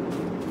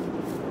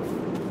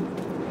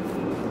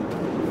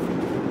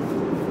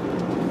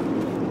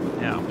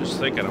 Now, I'm just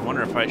thinking, I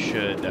wonder if I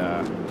should,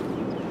 oh,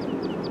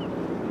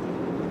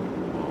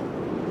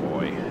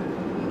 boy.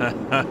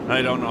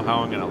 I don't know how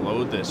I'm going to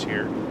load this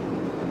here.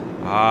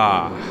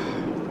 I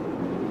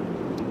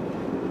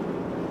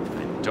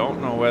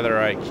don't know whether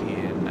I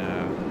can,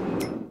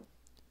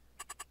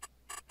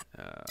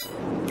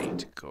 need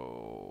to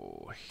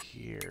go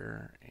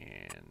here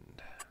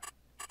and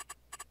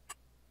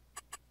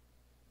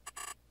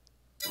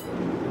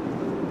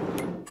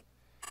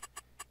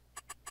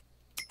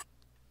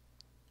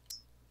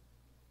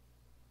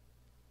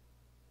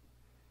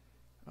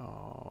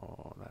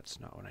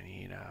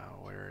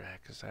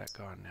is that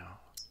gone now?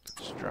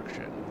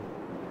 Construction.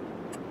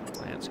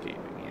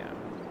 Landscaping, yeah.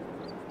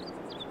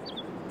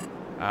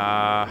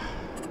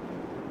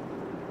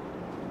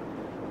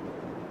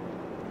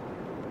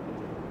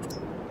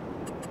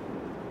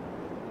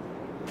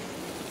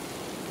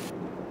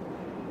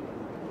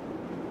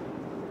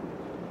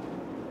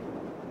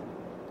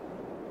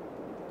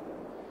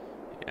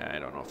 Yeah, I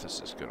don't know if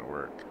this is gonna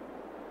work.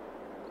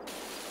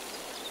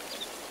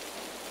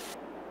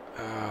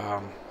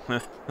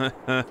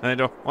 I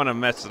don't want to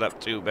mess it up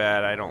too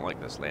bad. I don't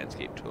like this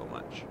landscape tool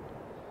much.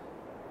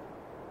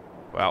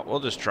 Well, we'll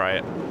just try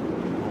it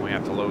when we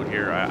have to load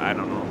here. I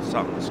don't know.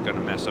 Something's going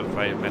to mess up if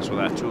I mess with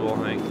that tool,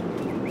 I think.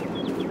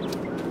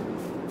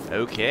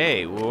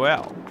 Okay,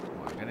 well.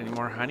 Got any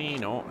more honey?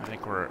 No, I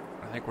think we're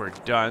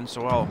done.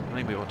 So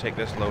maybe we'll take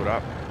this load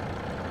up.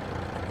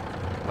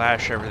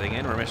 Lash everything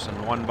in. We're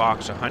missing 1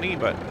 box of honey,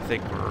 but I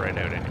think we're right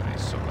out anyway,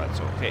 so that's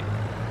okay.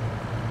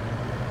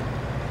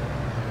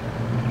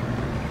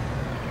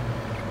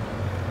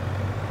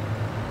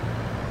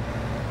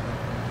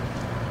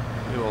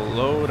 We'll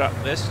load up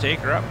this, take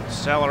her up,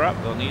 sell her up.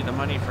 They'll need the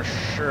money for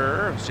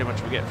sure. See how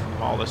much we get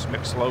from all this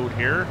mixed load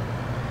here.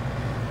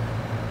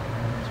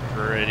 It's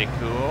pretty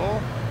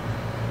cool.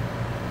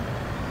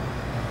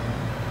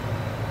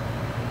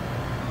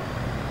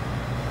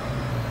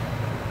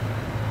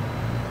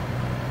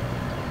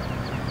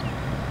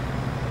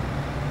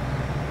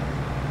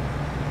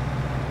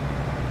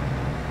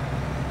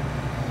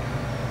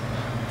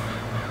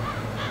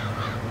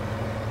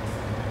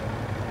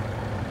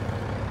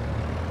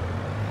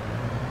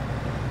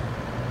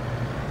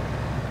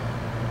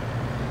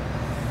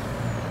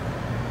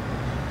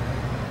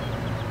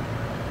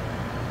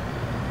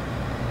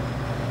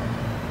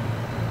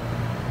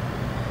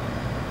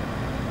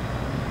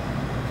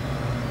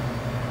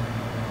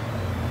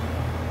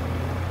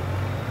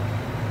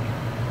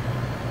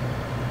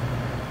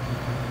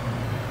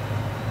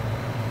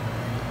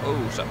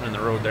 Oh, something in the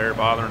road there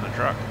bothering the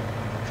truck.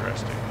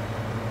 Interesting.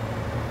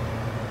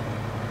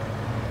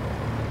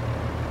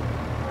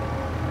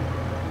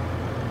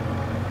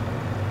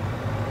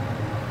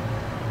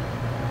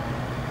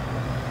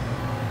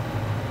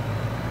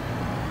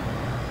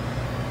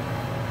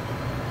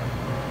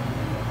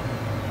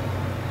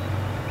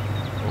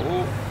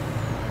 Oh,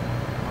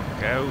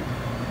 look out.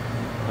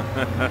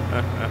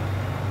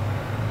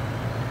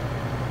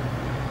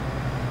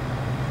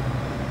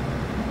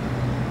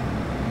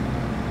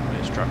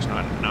 Truck's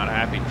not a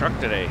happy truck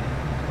today,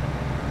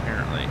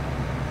 apparently.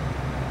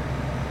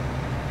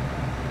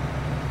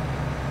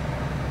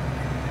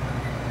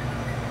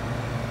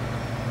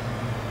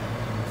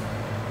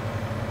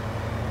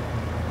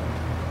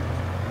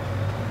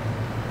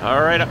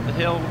 All right, up the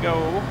hill we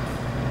go.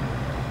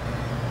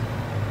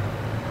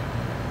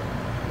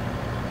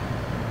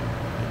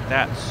 Get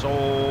that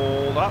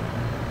sold up.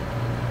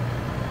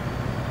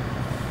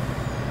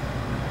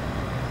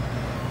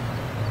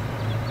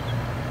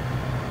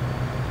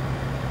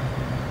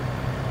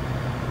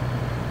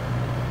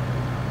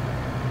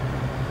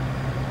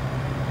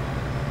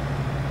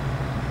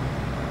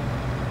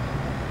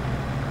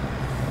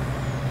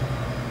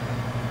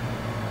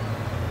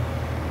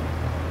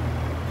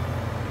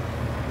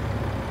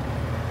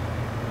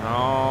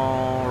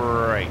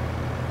 Alright,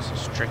 this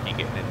is tricky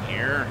getting in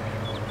here.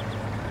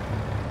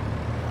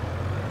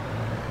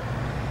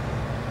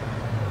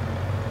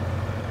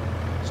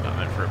 It's not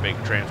meant for a big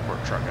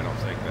transport truck, I don't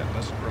think. That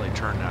doesn't really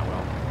turn that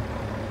well.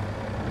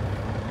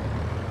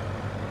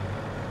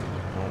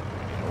 Oh,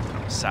 get over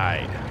on the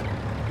side.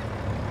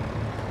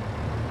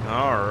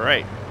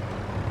 Alright.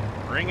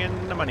 Bring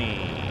in the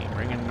money.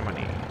 Bring in the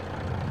money.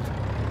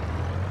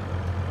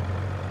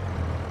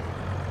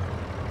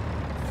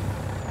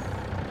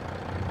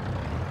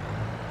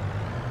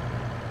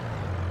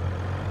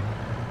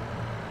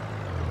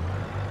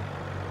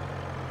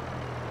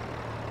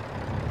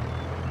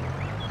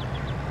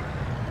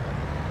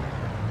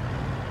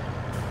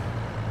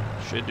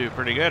 Should do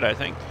pretty good, I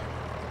think.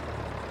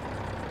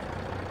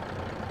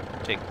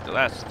 Take the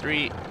last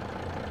 3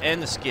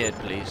 and the skid,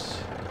 please.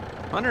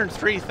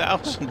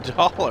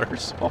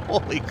 $103,000.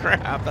 Holy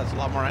crap, that's a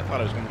lot more than I thought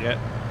I was going to get.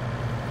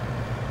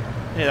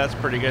 Hey, that's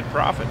pretty good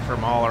profit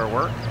from all our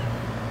work.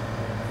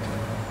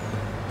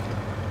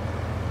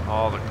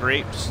 All the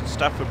grapes and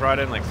stuff we brought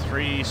in, like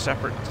 3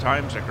 separate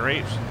times of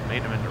grapes, and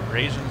made them into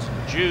raisins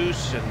and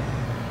juice, and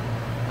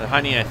the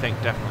honey I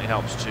think definitely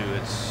helps too.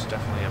 It's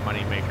definitely a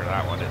money maker,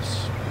 that one.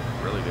 It's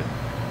really good.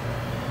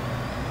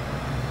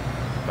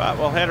 But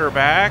we'll head her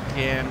back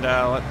and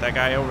let that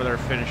guy over there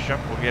finish up.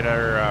 We'll get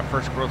our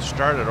first growth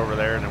started over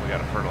there, and then we got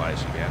to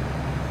fertilize again.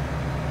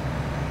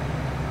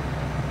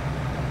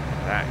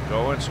 Get that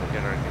going, so we'll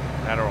get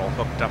that all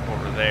hooked up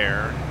over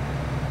there.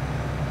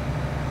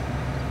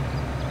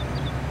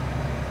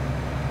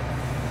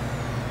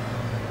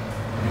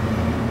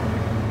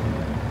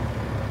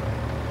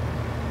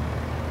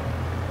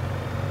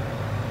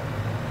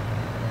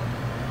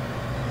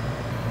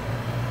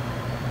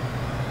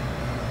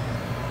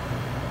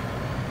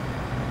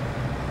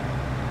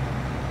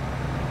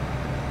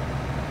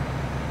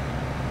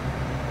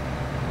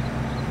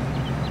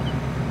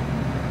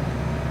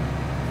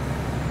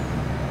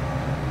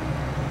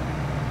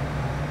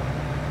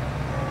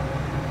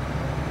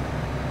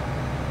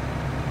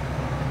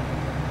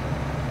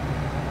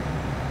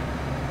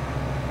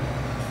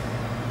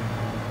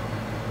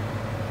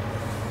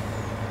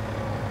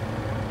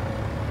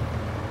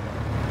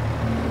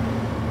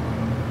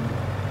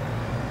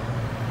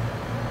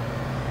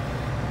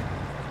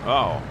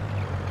 Oh.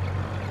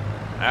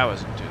 That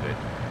wasn't too good.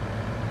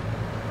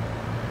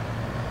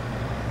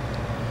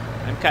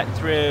 I'm cutting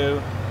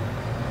through.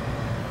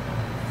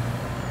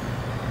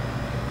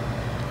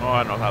 Oh,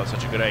 I don't know if that was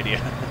such a good idea.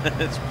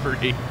 It's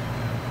pretty...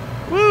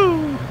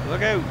 Woo!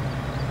 Look out!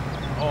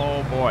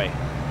 Oh, boy.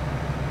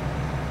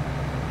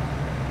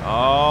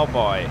 Oh,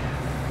 boy.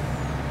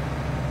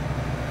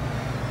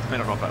 I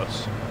don't know if that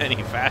was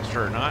any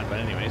faster or not,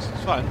 but anyways,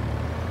 it's fun.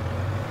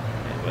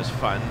 It was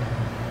fun.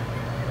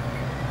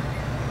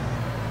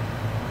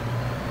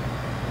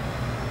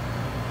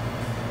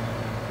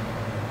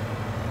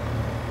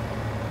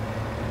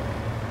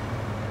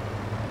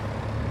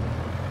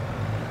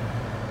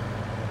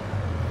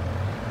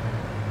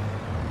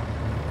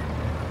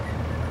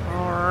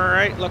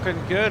 Alright, looking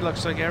good.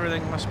 Looks like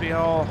everything must be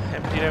all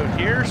emptied out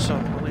here, so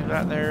we'll leave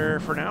that there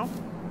for now.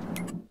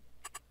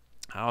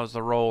 How's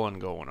the rolling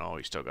going? Oh,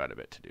 he's still got a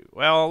bit to do.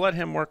 Well, I'll let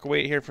him work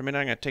away here for a minute.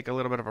 I'm going to take a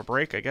little bit of a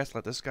break, I guess.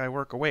 Let this guy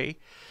work away.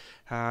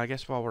 I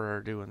guess while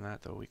we're doing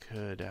that, though, we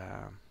could...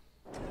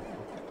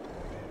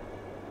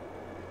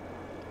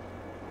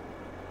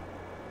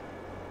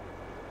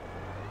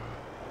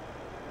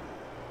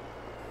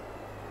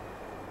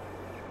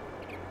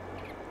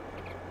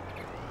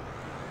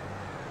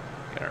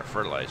 get our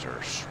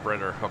fertilizer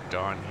spreader hooked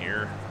on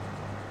here.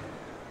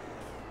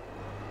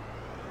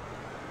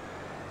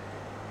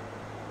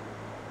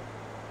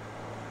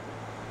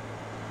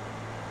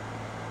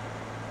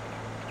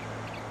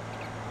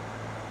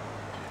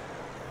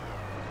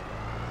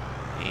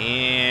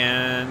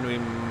 And we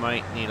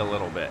might need a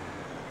little bit.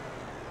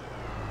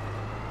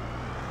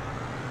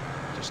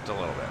 Just a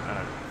little bit. I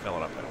don't fill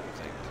it up, I don't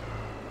think.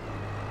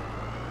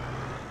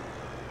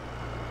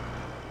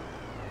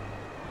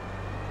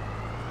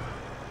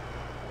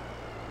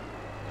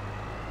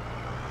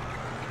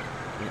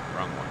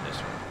 Wrong one, this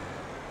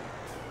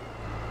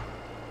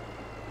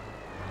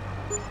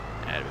one.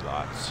 Added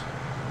lots.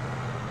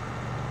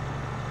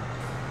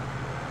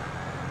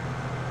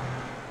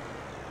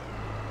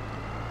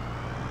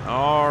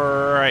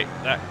 Alright,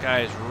 that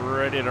guy's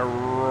ready to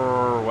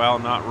roar. Well,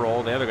 not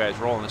roll. The other guy's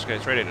rolling. This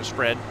guy's ready to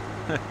spread.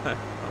 I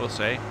will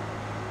say.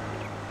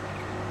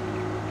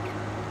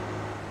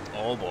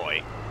 Oh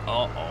boy.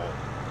 Uh-oh.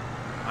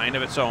 Mind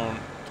of its own.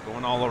 It's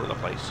going all over the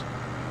place.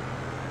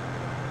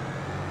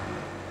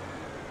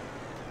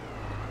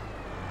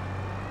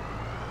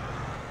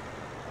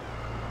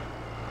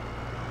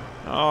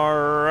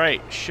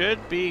 Alright,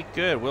 should be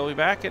good. We'll be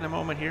back in a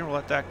moment here. We'll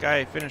let that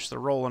guy finish the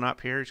rolling up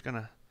here. He's going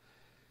to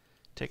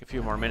take a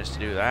few more minutes to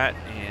do that,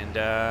 and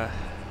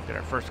get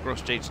our first growth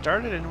stage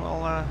started, and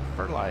we'll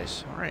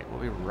fertilize. Alright,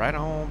 we'll be right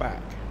on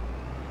back.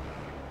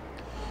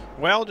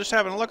 Well, just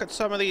having a look at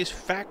some of these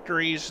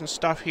factories and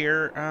stuff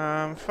here.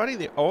 Funny,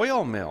 the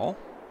oil mill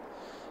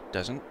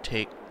doesn't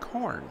take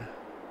corn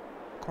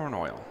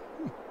oil.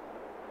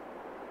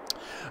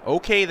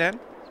 Okay then.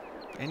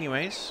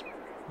 Anyways,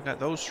 we got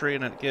those three,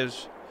 and it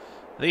gives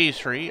these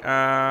three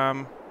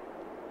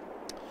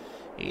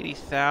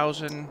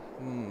 80,000.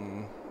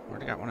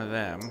 Already got one of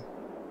them.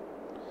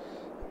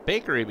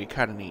 Bakery would be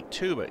kind of neat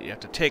too, but you have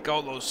to take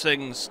all those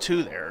things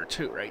to there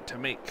too, right, to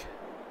make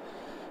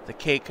the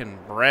cake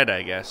and bread,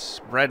 I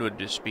guess. Bread would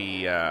just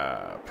be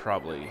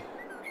probably...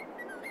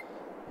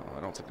 Well,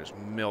 I don't think there's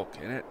milk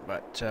in it,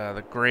 but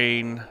the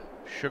grain,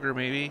 sugar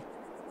maybe,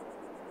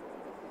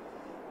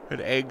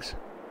 and eggs.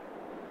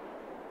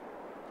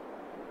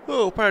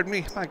 Oh, pardon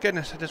me. My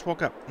goodness, I just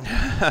woke up.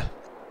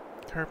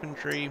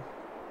 Carpentry,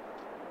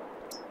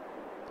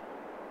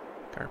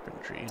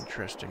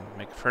 interesting.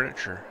 Make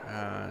furniture.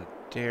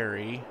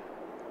 Dairy.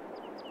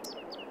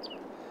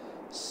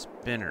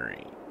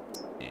 Spinnery.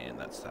 And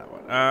that's that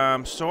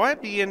one. So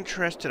I'd be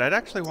interested. I'd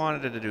actually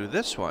wanted to do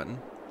this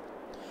one.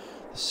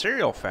 The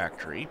cereal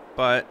factory,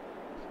 but...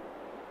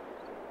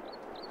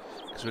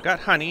 because we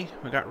got honey,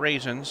 we got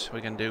raisins we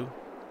can do.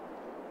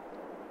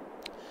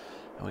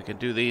 And we can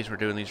do these. We're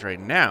doing these right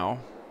now.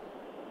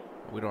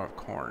 We don't have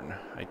corn.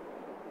 I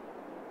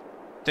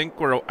think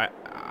we're...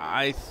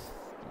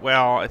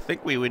 Well, I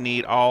think we would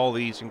need all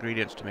these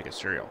ingredients to make a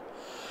cereal.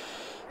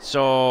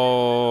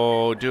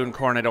 So, doing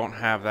corn, I don't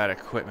have that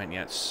equipment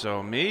yet.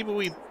 So, maybe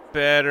we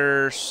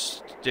better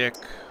stick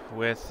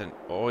with an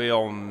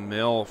oil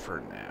mill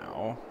for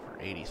now. For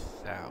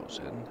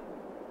 80,000.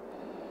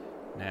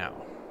 Now.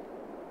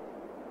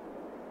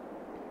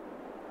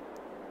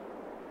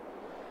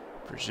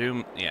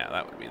 Presume, yeah,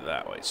 that would be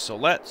that way. So,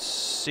 let's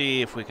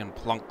see if we can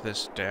plunk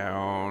this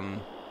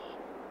down.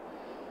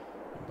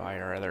 Buy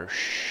our other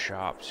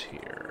shops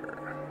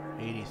here.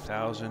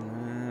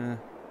 80,000.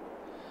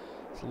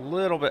 It's a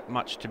little bit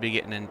much to be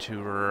getting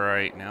into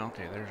right now.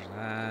 Okay, there's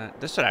that.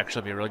 This would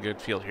actually be a really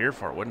good field here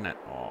for it, wouldn't it?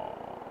 Oh,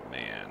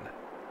 man.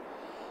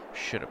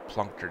 Should have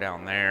plunked her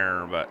down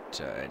there, but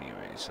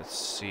anyways, let's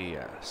see.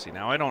 See,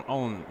 now I don't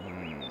own...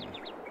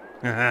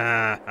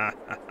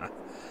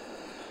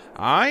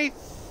 I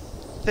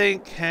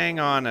think... Hang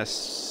on a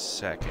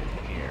second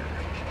here.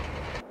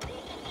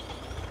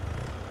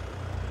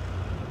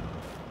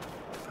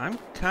 I'm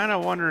kind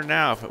of wondering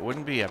now if it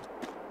wouldn't be a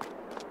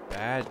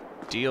bad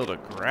deal to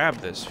grab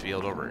this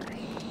field over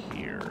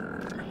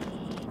here.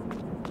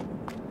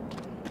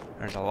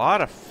 There's a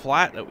lot of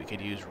flat that we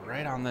could use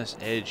right on this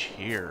edge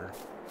here.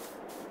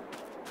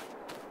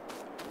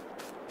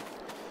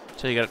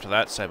 Until you get up to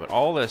that side, but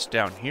all this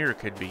down here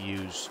could be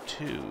used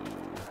too.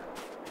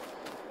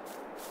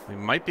 We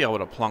might be able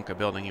to plunk a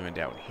building even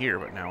down here,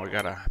 but now we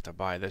have to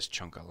buy this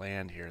chunk of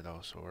land here though,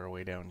 so we're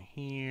way down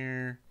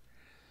here.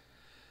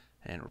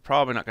 And we're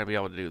probably not going to be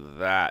able to do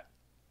that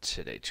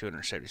today.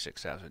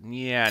 276,000.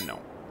 Yeah, no.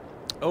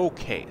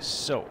 Okay,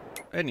 so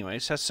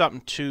anyways, that's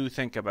something to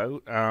think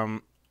about.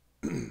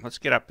 Let's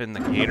get up in the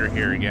gator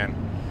here again,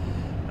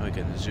 and we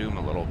can zoom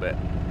a little bit.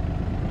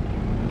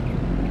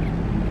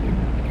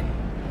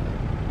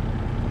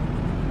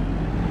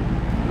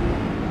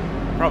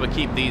 Probably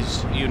keep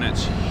these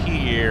units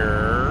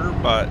here,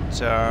 but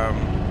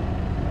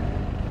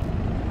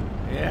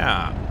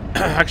yeah.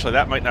 Actually,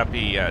 that might not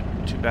be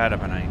too bad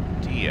of an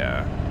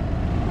idea.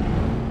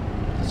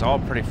 It's all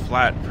pretty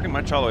flat, pretty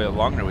much all the way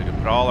along there. We could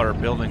put all our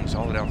buildings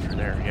all the way down through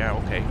there. Yeah,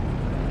 okay.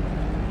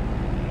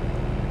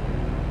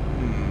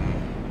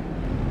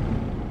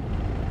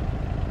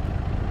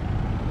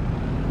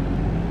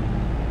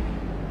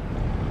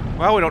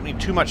 Well, we don't need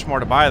too much more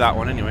to buy that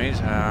one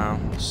anyways.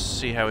 We'll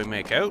see how we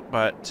make out,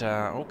 but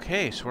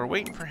okay, so we're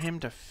waiting for him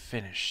to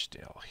finish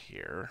still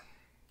here.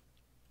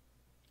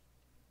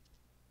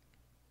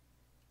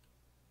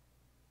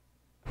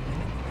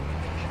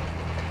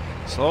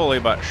 Slowly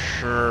but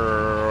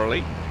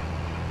surely.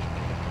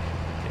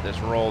 Get this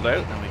rolled out,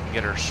 and then we can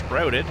get her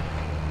sprouted.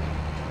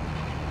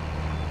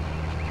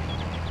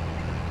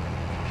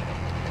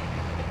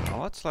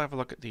 Now let's have a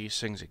look at these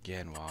things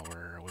again while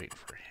we're waiting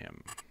for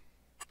him.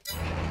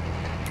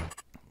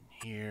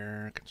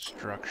 Here,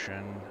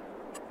 construction,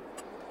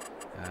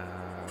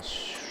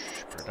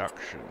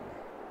 production.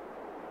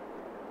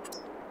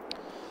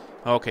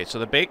 Okay, so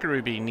the bakery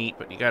would be neat,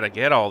 but you gotta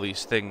get all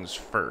these things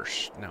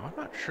first. Now, I'm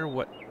not sure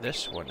what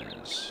this one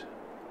is.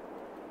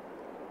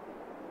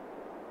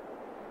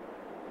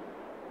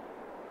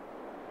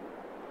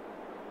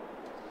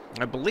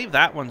 I believe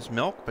that one's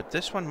milk, but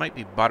this one might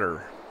be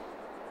butter.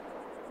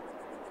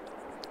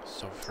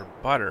 So for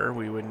butter,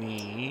 we would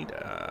need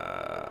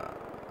a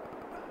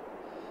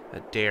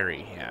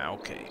dairy. Yeah,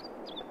 okay.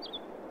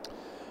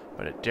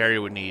 But a dairy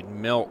would need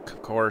milk,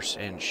 of course,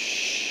 and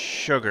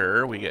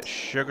sugar. We get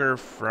sugar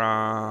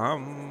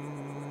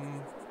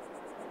from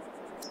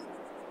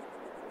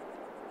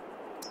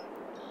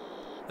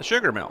the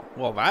sugar mill.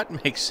 Well,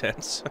 that makes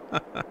sense.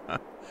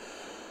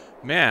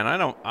 Man,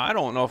 I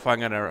don't know if I'm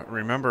gonna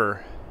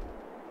remember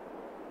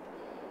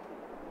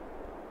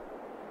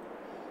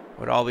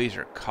what all these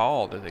are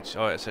called.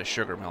 Oh, it says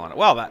sugar mill on it.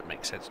 Well, that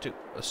makes sense too.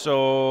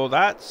 So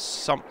that's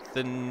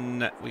something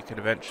that we could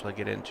eventually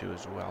get into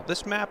as well.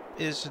 This map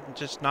is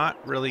just not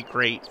really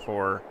great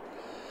for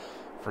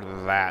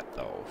that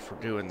though, for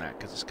doing that,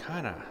 because it's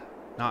kind of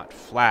not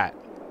flat.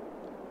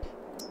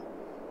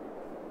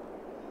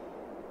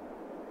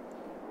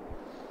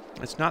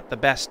 It's not the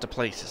best of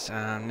places.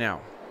 Now,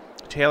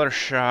 tailor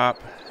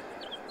shop.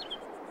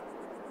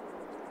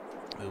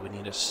 Ooh, we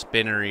need a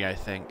spinnery, I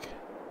think.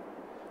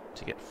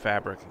 To get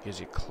fabric, it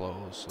gives you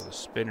clothes. So the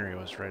spinnery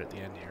was right at the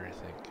end here, I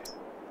think.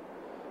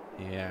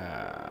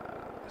 Yeah.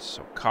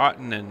 So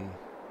cotton and...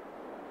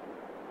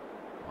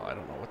 well, I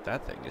don't know what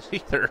that thing is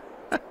either.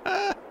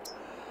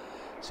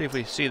 See if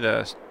we see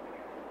the...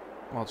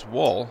 well, it's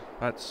wool.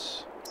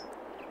 That's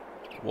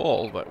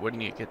wool, but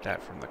wouldn't you get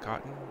that from the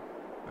cotton?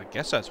 I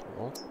guess that's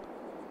wool.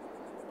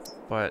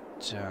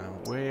 But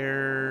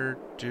where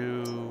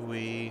do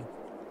we...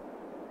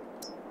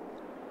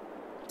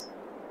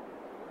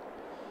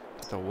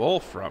 the wool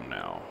from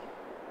now?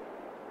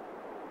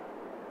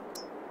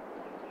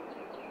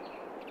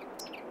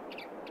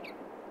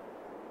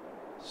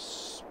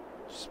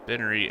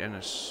 Spinnery and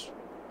a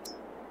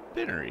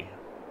spinnery.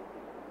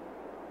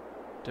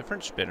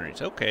 Different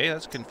spinneries. Okay,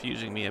 that's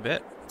confusing me a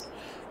bit.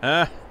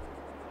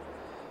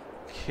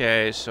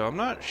 Okay, so I'm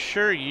not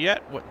sure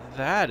yet what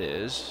that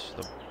is.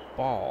 The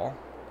ball.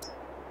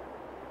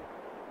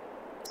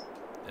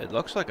 It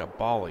looks like a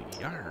ball of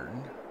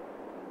yarn.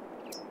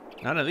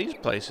 None of these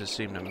places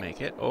seem to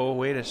make it. Oh,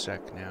 wait a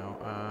sec now.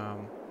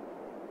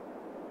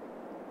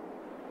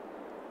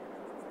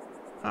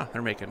 Huh,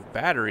 they're making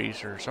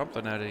batteries or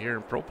something out of here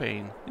in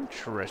propane.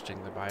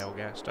 Interesting, the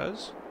biogas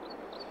does.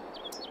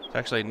 It's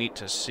actually neat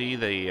to see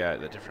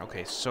the different...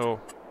 okay,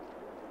 so...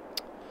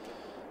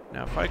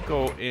 now if I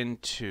go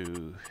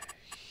into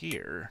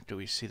here, do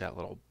we see that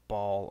little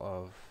ball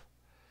of...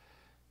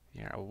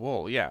 yeah,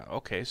 wool? Yeah,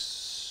 okay,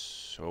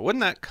 so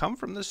wouldn't that come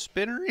from the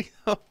spinnery?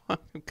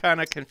 I'm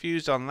kind of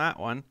confused on that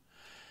one.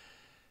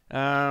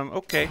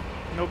 Okay,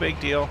 no big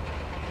deal.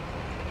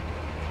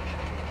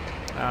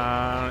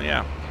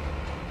 Yeah.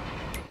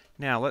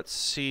 Now, let's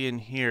see in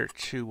here,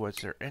 too. Was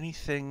there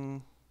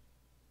anything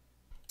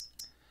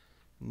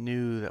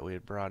new that we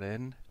had brought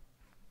in?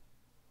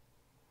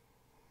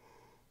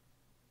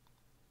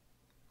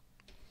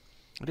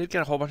 I did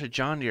get a whole bunch of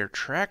John Deere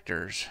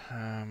tractors.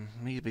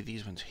 Maybe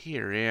these ones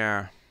here,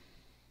 yeah.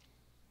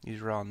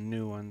 These are all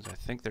new ones. I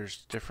think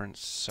there's different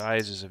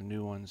sizes of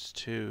new ones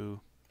too.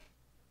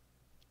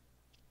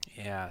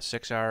 Yeah,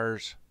 6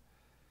 hours.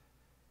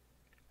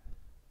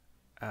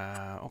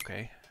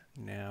 Okay.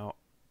 Now,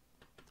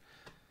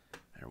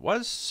 there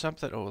was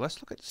something. Oh,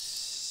 let's look at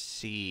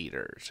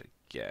cedars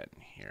again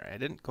here. I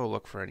didn't go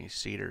look for any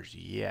cedars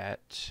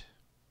yet.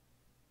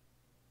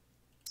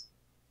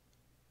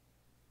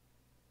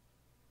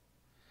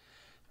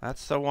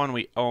 That's the one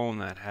we own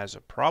that has a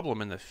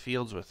problem in the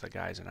fields with the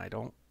guys, and I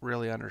don't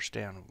really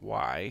understand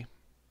why.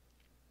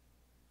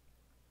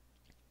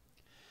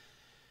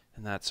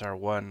 And that's our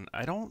one.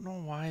 I don't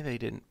know why they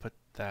didn't put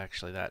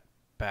actually that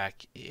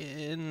back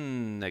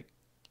in the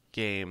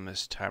game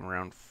this time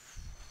around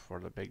for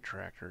the big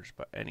tractors.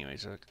 But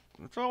anyways,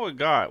 that's all we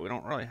got. We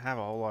don't really have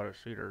a whole lot of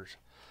cedars.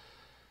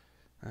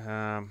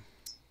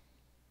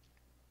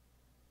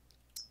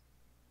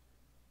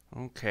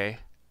 Okay.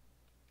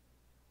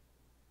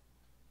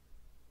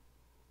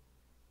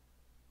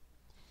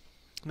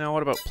 Now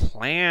what about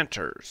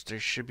planters? They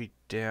should be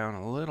down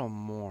a little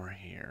more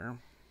here.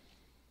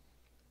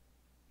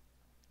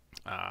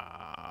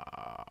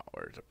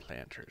 Where did the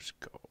planters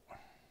go?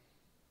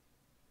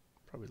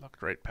 Probably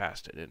looked right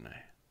past it, didn't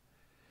I?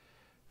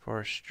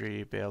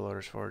 Forestry, bale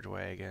loaders, forage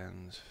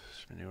wagons,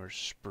 manure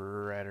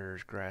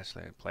spreaders,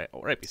 grassland plant.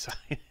 Oh, right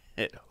beside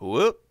it.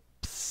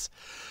 Whoops.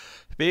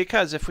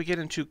 Because if we get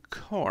into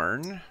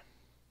corn,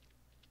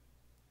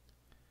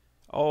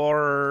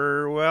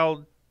 or,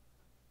 well,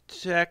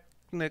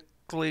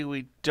 technically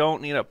we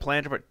don't need a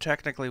planter, but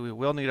technically we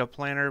will need a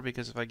planter,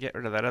 because if I get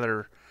rid of that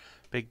other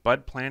big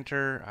bud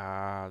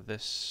planter,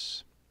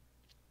 this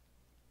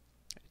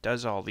it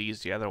does all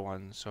these, the other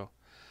ones. So,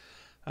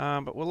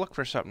 but we'll look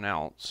for something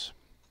else.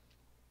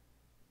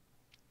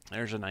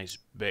 There's a nice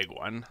big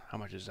one. How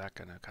much is that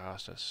going to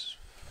cost us?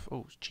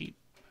 Oh, it's cheap.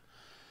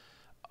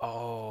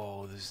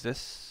 Oh, is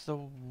this the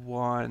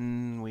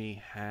one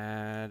we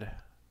had?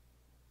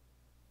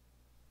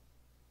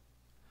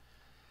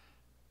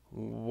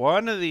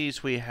 One of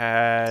these we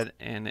had,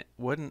 and it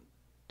wouldn't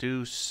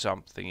do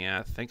something. Yeah,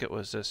 I think it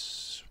was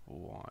this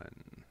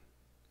one.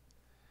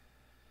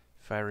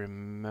 If I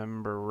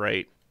remember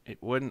right, it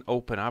wouldn't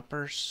open up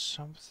or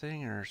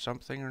something or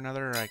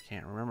another. I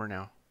can't remember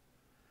now.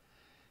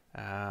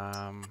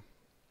 That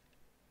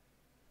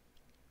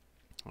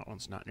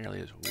one's not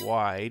nearly as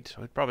wide,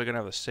 so it's probably going to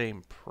have the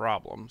same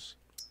problems.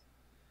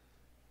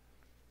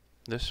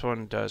 This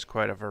one does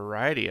quite a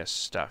variety of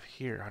stuff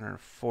here.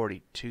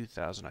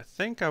 142,000. I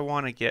think I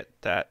want to get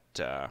that.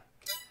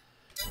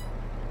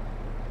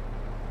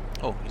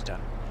 Oh, he's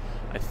done.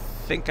 I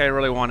think I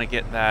really want to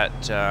get that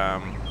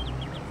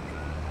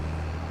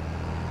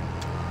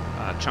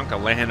chunk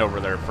of land over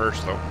there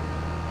first, though,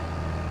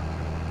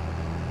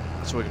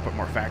 so we can put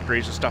more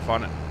factories and stuff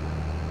on it.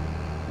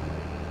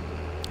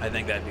 I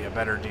think that'd be a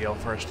better deal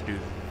for us to do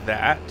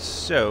that.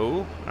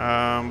 So,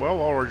 well,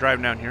 while we're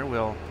driving down here,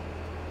 we'll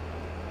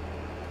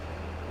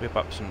whip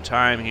up some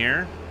time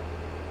here.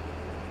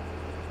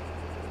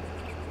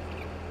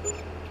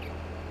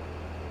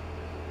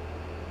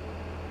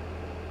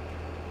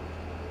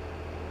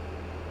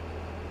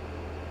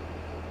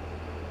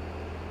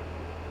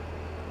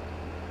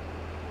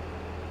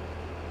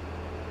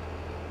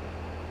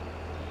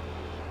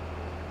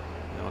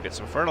 And we'll get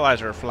some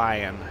fertilizer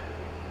flying.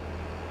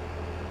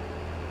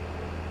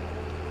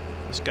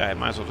 This guy,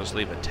 might as well just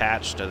leave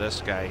attached to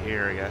this guy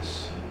here, I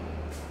guess.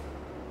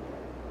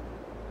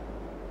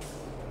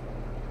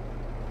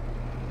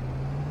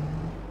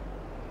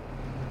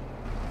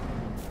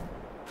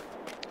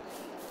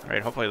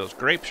 Alright, hopefully those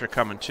grapes are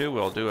coming too.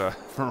 We'll do a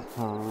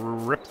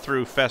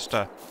rip-through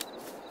festa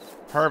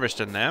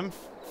harvesting them.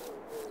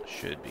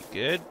 Should be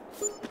good.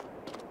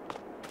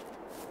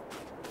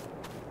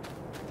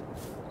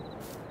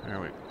 There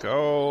we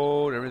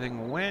go.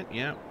 Everything went,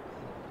 yep.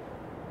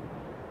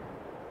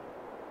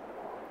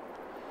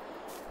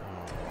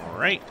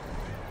 Alright.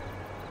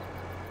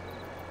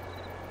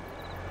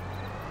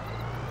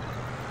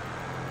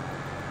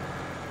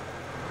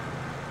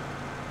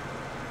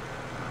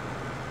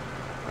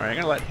 Alright, I'm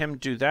going to let him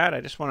do that.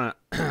 I just want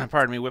to,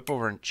 pardon me, whip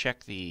over and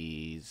check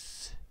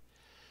these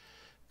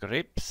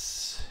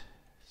grapes.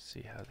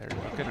 See how they're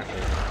looking. Are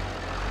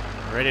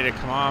they ready to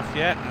come off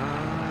yet?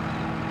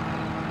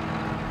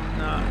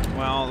 Not.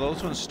 Well,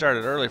 those ones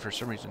started early for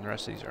some reason. The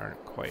rest of these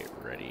aren't quite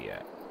ready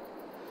yet.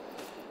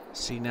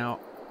 See, now,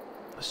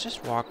 let's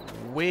just walk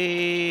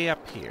way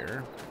up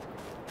here.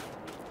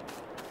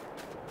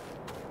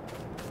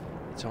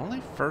 It's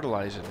only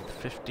fertilizing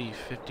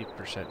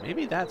 50%.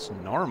 Maybe that's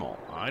normal.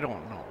 I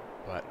don't know,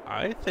 but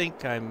I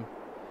think I'm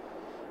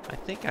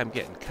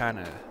getting kind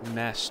of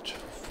messed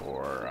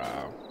for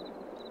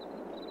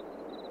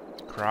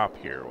crop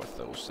here with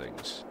those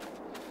things.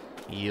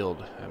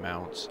 Yield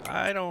amounts.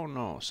 I don't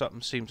know.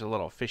 Something seems a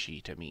little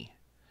fishy to me.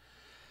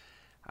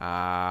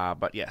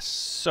 But yes.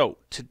 So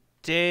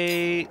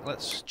today,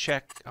 let's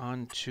check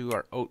onto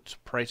our oats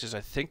prices.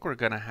 I think we're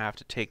gonna have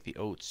to take the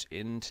oats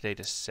in today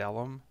to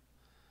sell them.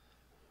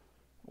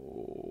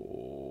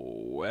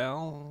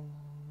 Well,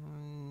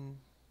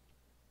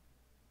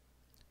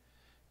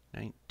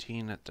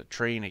 19 at the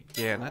train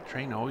again. That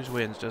train always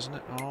wins, doesn't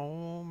it?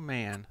 Oh,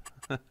 man.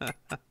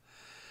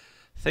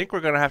 Think we're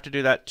going to have to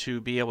do that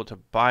to be able to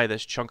buy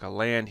this chunk of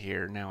land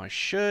here. Now, I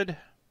should...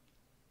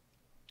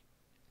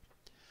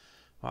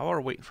 While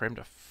we're waiting for him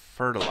to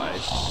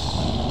fertilize...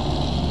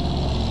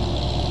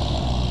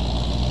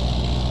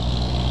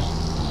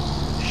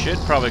 should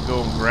probably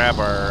go and grab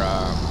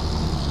our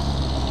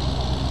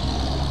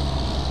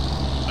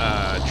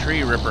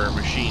tree ripper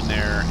machine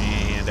there,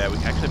 and we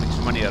can actually make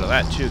some money out of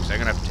that too, because I'm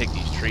gonna have to take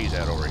these trees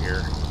out over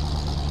here,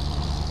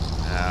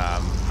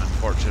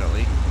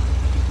 unfortunately.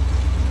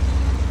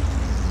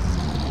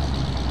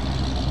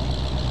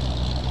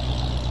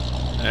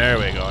 There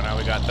we go. Now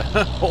we got the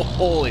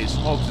holy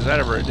smokes, is that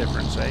ever a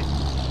difference, eh?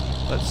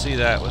 Let's see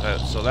that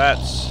without. So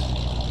that's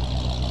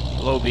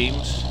low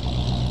beams,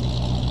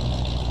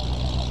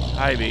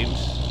 high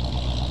beams,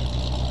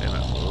 wait a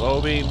minute,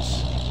 low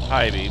beams,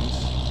 high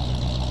beams.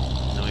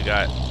 And then we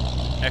got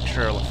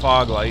extra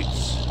fog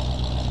lights.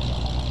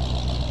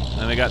 And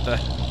then we got the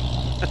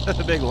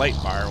the big light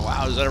bar.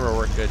 Wow, does that ever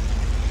work good?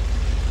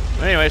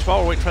 But anyways,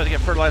 while we're waiting for it to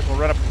get fertilized, we'll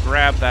run up and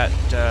grab that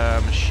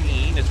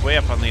machine. It's way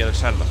up on the other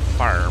side of the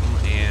farm,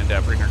 and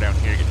bring her down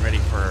here, getting ready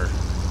for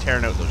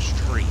tearing out those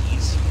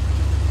trees.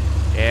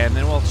 And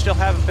then we'll still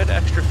have a bit of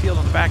extra field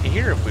on the back of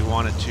here if we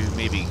wanted to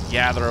maybe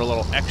gather a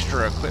little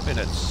extra equipment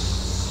at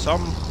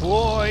some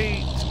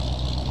point.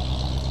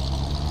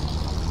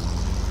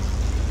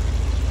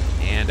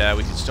 And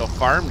we can still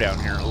farm down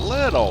here a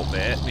little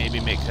bit, maybe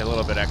make a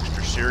little bit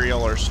extra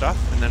cereal or stuff,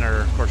 and then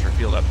of course our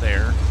field up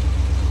there.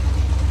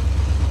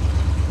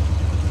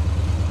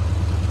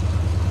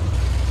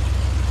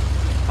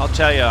 I'll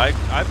tell you,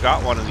 I've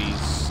got one of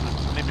these,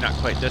 maybe not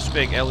quite this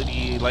big,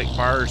 LED light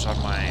bars on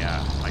my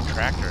my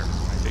tractor,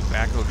 my big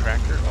backhoe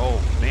tractor. Oh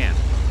man,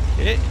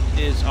 it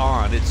is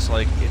on. It's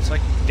like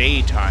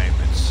daytime.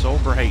 It's so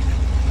bright,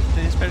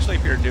 and especially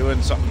if you're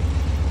doing something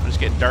when it's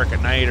getting dark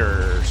at night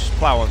or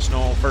plowing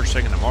snow first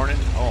thing in the morning.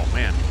 Oh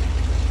man,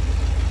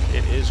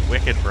 it is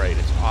wicked bright.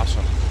 It's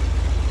awesome.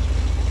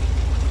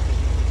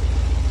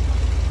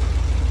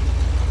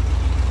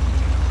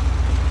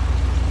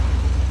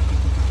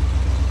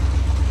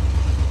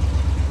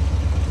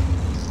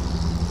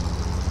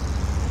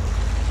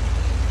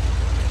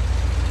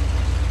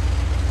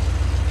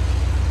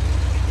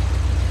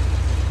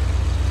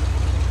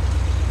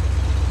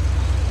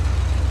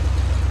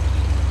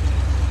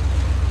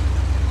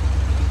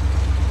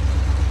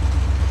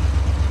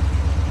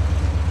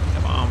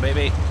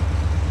 Baby,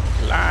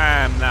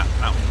 climb that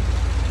mountain.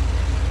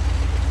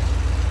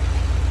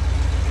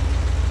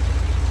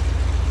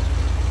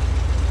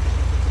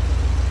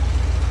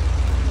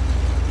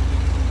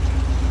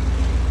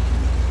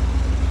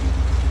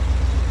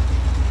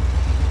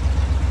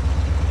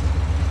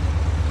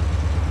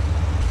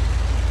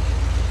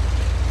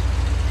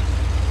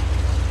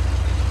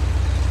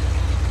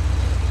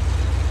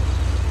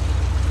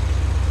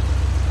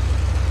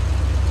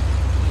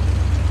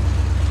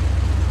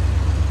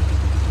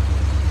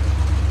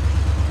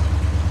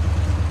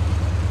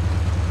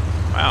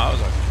 Wow,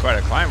 that was quite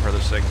a climb for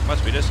this thing.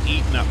 Must be just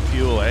eating up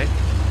fuel, eh?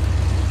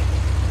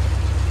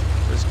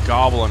 Just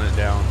gobbling it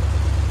down.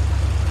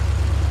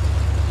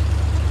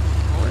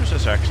 Well, where does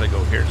this actually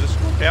go here? Does this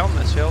go down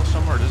this hill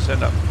somewhere, or does this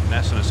end up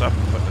messing us up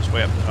and putting us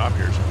way up the top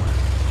here somewhere?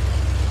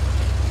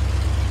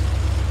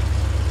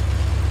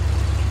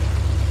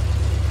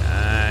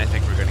 I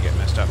think we're going to get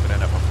messed up and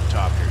end up the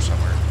top here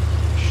somewhere.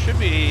 Should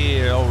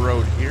be a little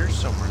road here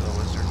somewhere,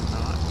 though, is there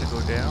not, to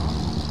go down?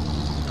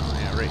 Oh,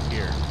 yeah, right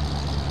here.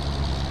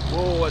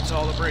 Whoa, that's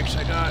all the brakes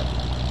I got.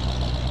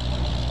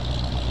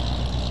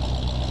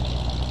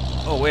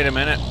 Oh, wait a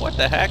minute. What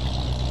the heck?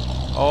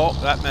 Oh,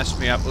 that messed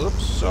me up.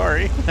 Oops,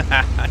 sorry.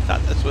 I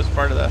thought this was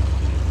part of the...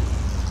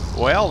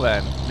 Well,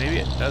 then. Maybe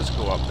it does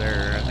go up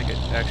there. I think it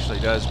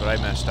actually does, but I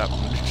messed up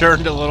and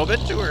turned a little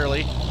bit too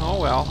early. Oh,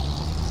 well.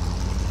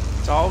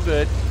 It's all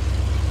good.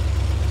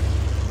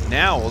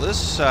 Now, will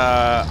this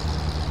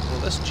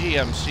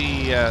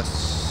GMC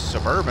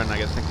Suburban,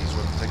 I think these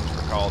were the things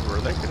were called, were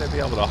they going to be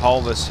able to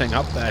haul this thing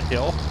up that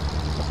hill?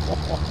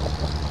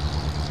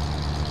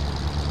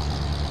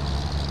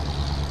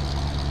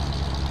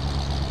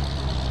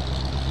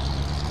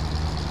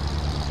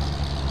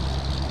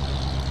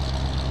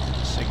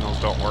 Signals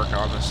don't work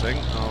on this thing.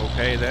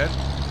 Okay then.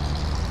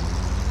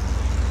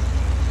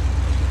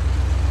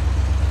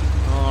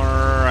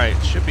 Alright,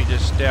 should be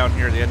just down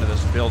here at the end of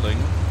this building.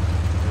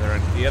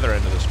 The other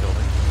end of this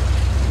building.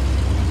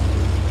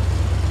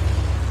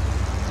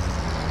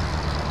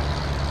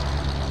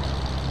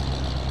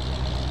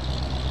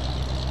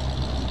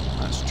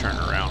 Let's turn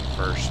around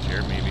first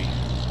here, maybe.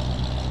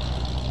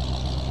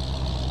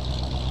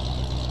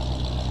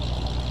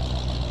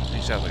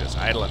 It sounds like it's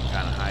idling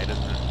kind of high,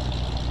 doesn't it?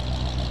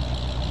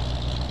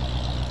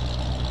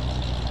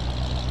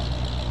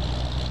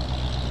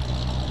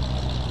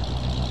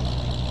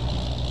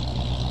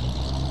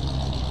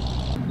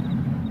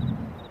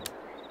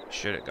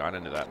 Should have gone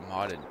into that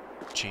modded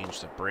change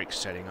the brake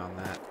setting on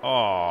that.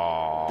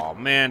 Oh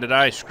man, did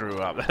I screw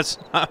up? That's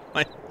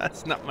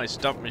not my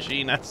stump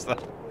machine. That's the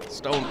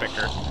stone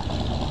picker.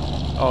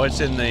 Oh, it's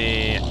in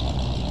the.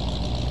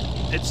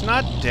 It's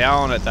not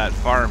down at that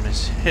farm,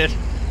 is it?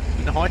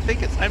 No, I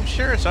think it's. I'm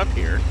sure it's up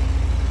here.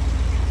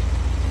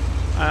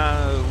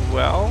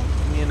 Well,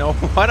 you know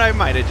what? I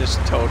might have just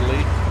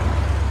totally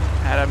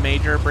had a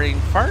major brain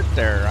fart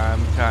there.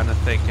 I'm kind of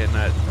thinking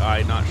that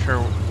I'm not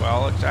sure,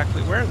 well,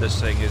 exactly where this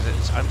thing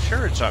is. I'm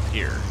sure it's up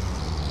here.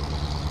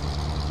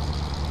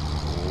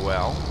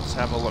 Well, let's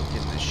have a look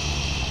in the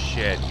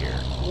shed here.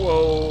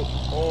 Whoa!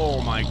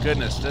 Oh my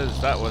goodness,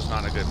 that was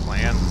not a good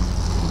plan.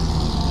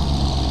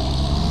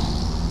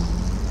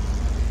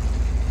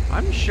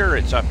 I'm sure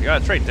it's up here. Oh,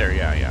 it's right there.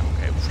 Yeah,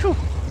 okay. Whew.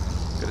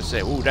 Gonna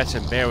say, ooh, that's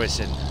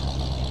embarrassing.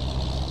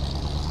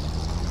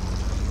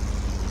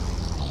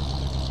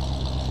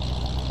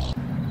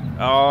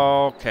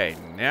 Okay,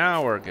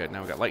 now we're good.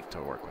 Now we got light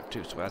to work with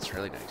too, so that's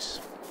really nice.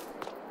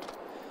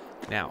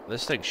 Now,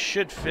 this thing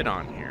should fit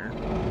on here.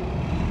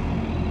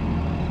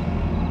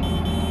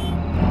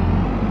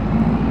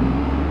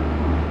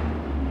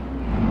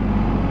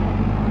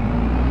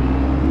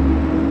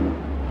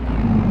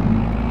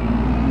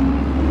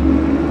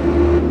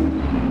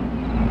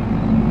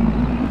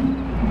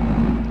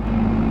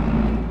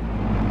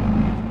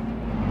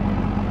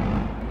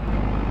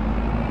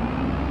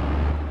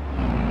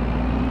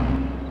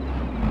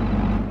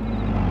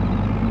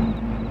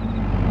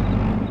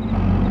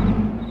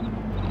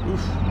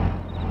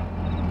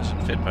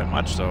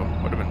 So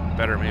would have been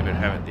better maybe to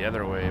have it the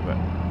other way, but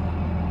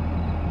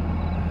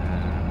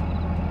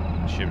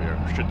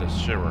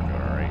this should work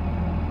out all right.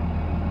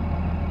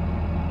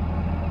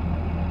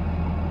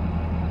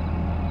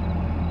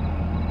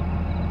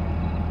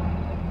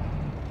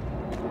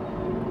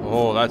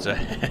 Oh, that's a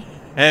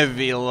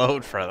heavy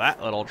load for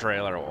that little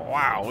trailer.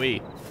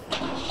 Wowee!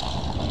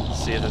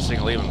 Let's see if this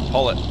thing will even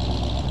pull it.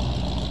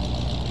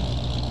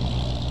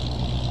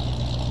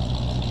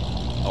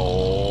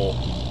 Oh.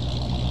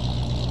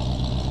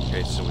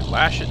 Okay, so we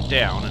lash it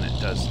down and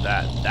it does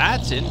that.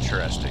 That's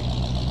interesting.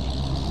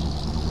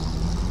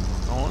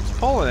 Oh, it's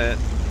pulling it.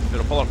 If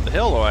it'll pull up the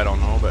hill, though, I don't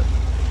know, but...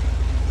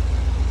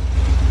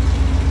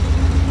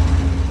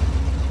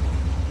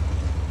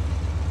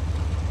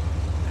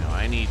 Now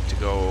I need to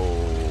go...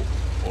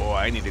 Oh,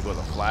 I need to go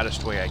the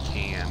flattest way I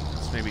can.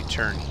 Let's maybe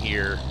turn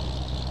here.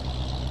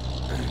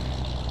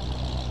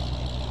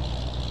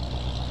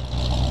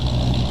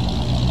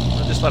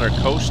 I'll just let her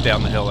coast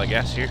down the hill, I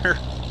guess, here.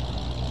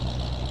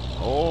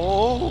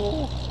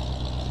 Oh!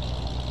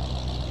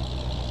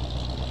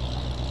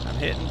 I'm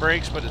hitting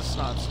brakes, but it's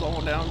not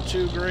slowing down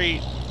too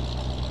great.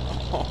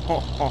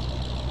 Oh.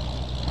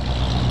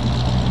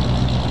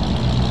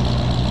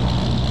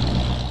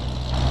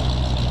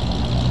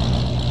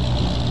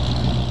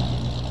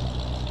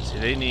 See,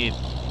 they need...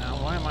 Now,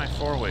 why am I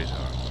four ways on?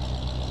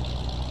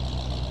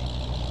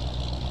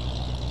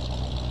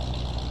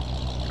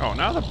 Oh,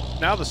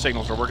 now the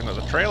signals are working that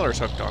the trailer's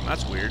hooked on.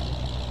 That's weird.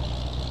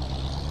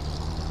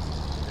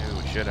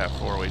 Should have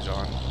four ways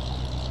on.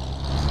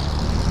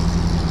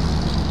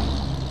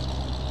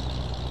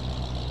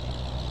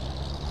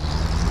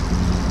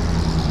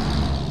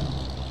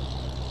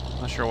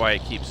 Not sure why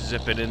it keeps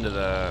zipping into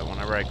the...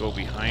 Whenever I go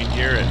behind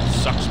here, it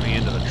sucks me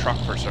into the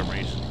truck for some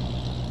reason.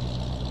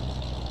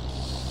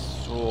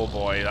 Oh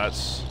boy,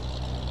 that's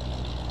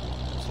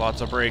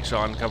lots of brakes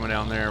on coming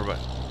down there, but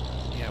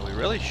yeah, we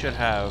really should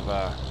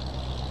have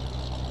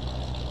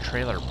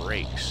trailer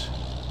brakes.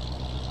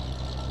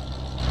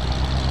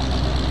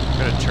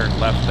 Could have turned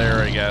left there,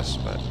 I guess,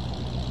 but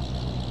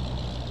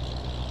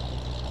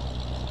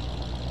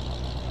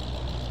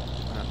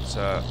that's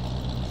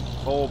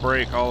full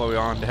brake all the way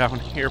on down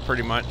here,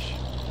 pretty much.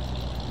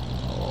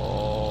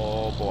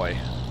 Oh boy.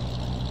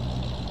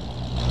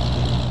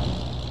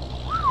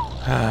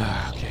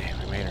 Okay,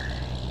 we made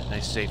her.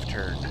 Nice safe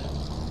turn.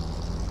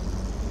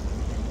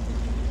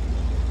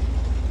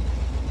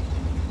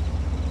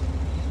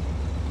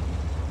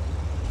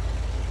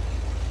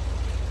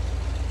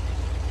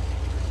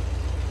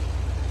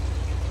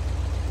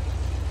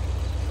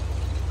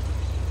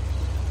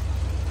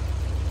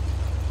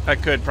 I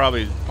could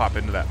probably pop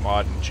into that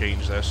mod and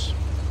change this.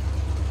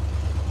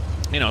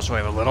 You know, so we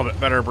have a little bit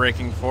better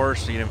braking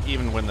force. You know,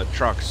 even when the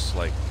truck's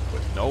like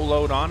with no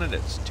load on it,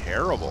 it's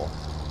terrible.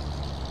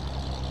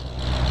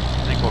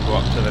 I think we'll go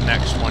up to the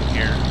next one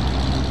here.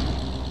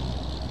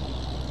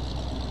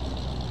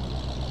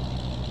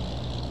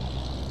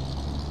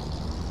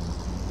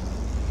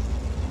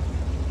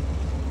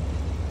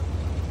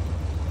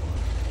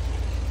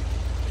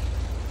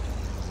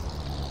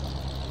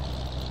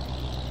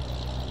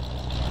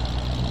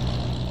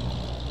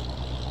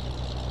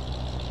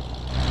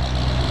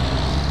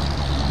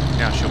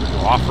 Now, should we go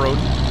off-road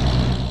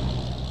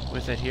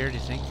with it here, do you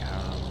think?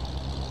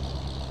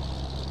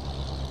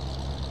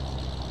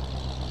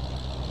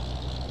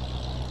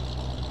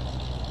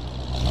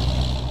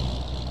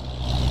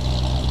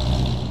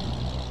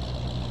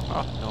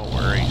 Oh, no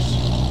worries.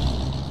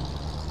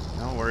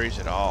 No worries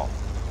at all.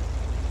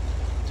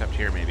 except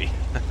here maybe.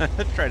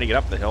 Trying to get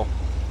up the hill.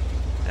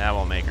 That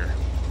won't make her.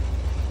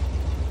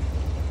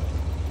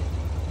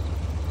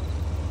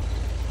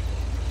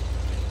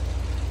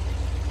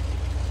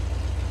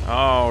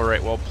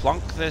 Alright, we'll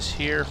plunk this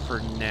here for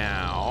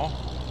now.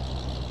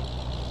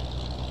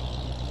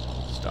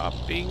 Stop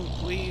being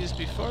pleased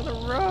before the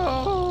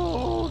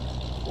road!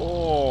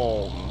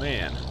 Oh,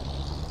 man.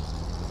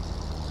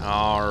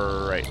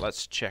 Alright,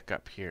 let's check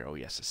up here. Oh,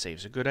 yes, the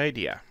save's a good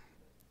idea.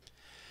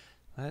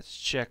 Let's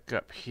check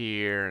up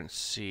here and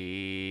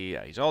see.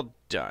 Yeah, he's all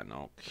done.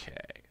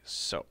 Okay,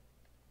 so.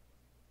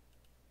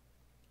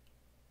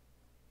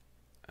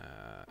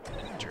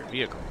 Enter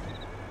vehicle.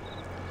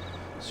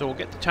 So we'll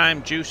get the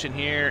time juice in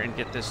here and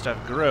get this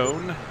stuff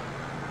grown.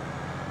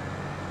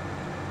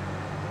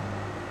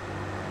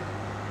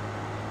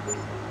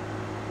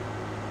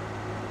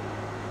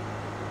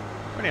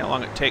 Funny how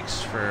long it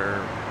takes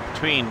for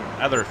between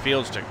other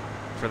fields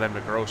for them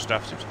to grow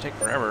stuff. Seems to take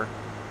forever.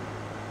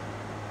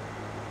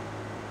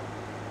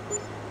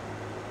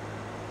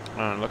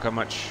 Look how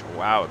much,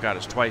 wow, it got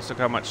us twice. Look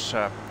how much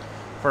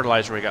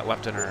fertilizer we got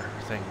left in our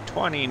thing.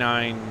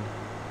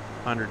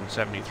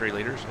 2,973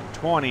 liters and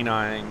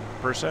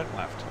 29%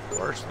 left. Of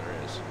course there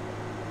is.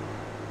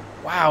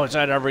 Wow, has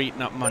that ever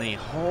eaten up money?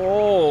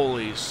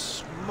 Holy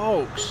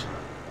smokes.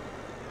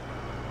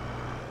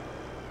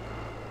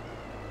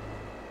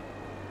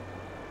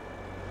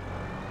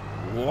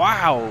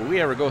 Wow,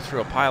 we ever go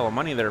through a pile of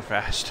money there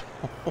fast.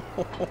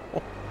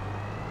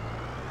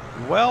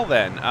 Well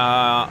then,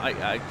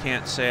 I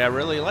can't say I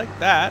really like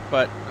that,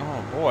 but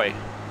oh boy.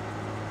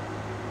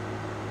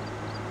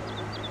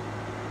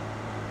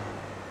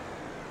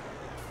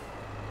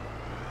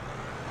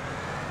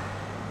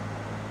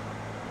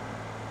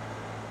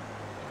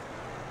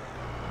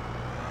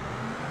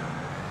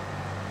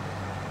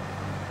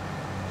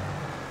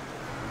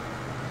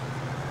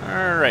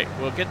 Alright,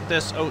 we'll get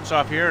this oats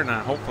off here, and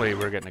hopefully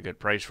we're getting a good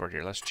price for it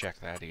here. Let's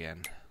check that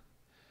again.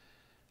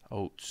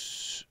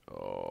 Oats,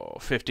 oh,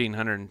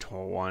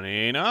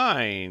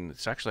 1,529.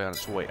 It's actually on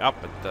its way up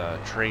at the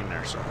train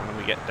there, so when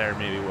we get there,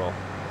 maybe we'll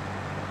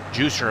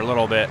juice her a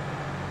little bit.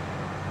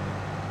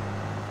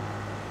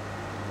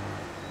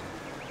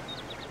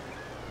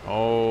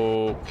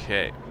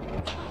 Okay.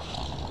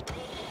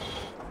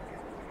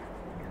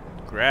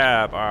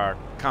 Grab our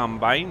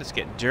combine. It's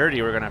getting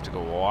dirty. We're going to have to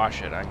go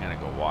wash it. I'm going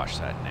to go wash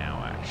that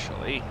now,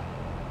 actually.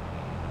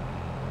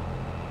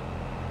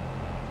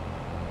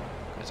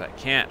 Because I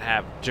can't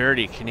have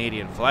dirty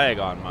Canadian flag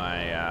on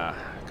my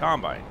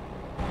combine.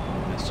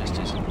 This just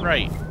isn't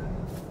right.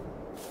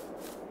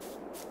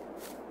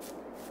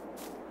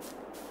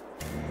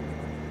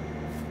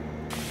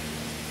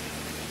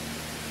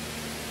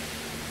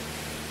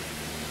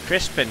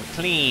 Crisp and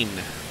clean.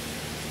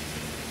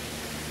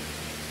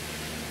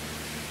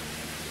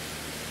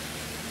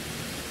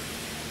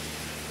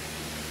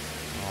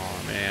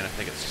 Oh man, I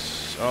think it's...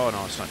 Oh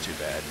no, it's not too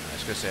bad. I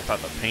was gonna say I thought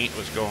the paint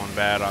was going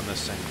bad on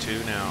this thing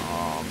too now.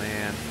 Oh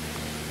man.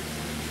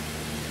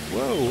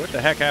 Whoa, what the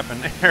heck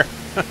happened there?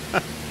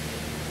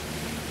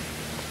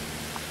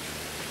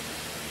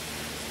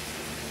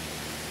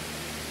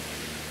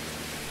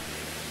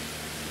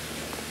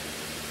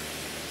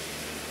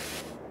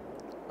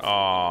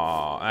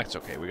 Oh, that's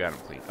okay. We got them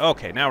clean.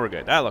 Okay, now we're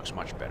good. That looks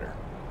much better.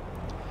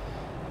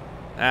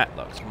 That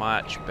looks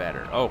much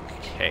better.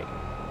 Okay.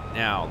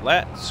 Now,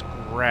 let's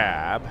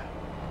grab...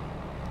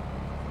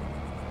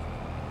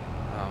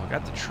 Oh, we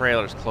got the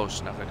trailers close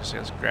enough. I can say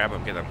let's grab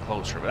them, get them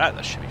closer. But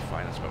that should be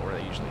fine. That's about where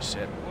they usually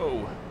sit.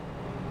 Whoa.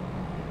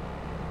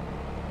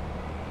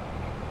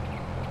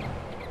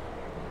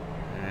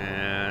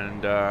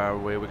 And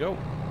away we go.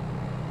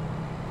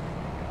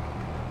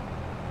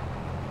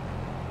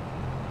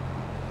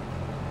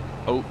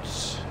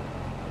 Oats.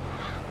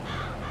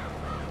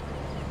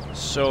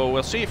 So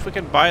we'll see if we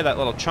can buy that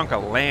little chunk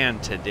of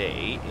land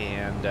today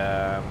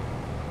and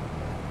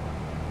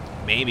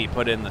maybe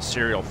put in the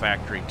cereal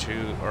factory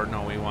too. Or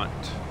no, we want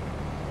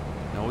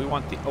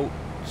the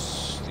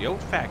oats, the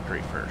oat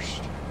factory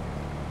first.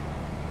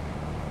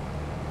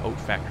 Oat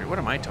factory. What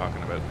am I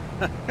talking about?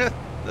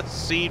 The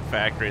seed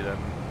factory, the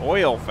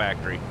oil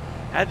factory.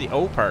 I had the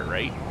O part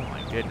right. Oh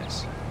my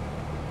goodness.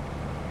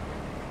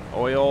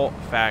 Oil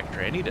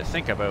factory. I need to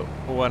think about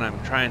what I'm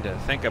trying to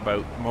think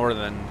about more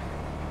than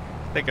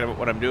thinking about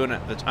what I'm doing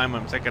at the time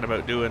I'm thinking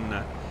about doing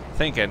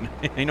thinking.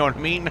 You know what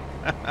I mean?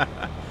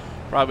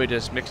 Probably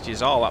just mixed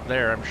these all up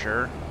there, I'm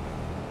sure.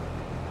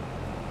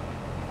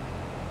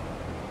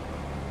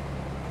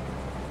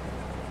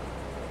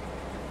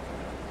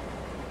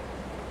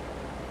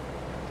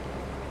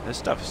 This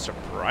stuff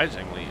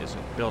surprisingly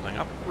isn't building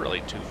up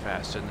really too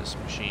fast in this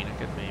machine. I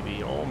could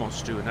maybe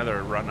almost do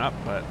another run up,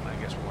 but I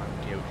guess we'll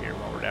empty out here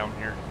while we're down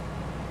here.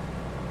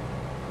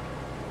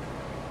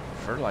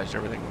 Fertilized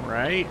everything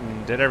right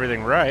and did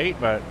everything right,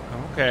 but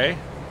okay.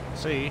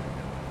 Let's see.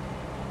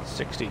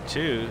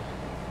 62.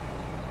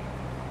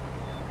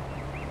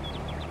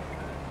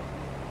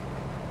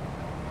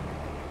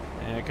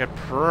 And I could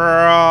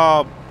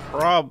oh.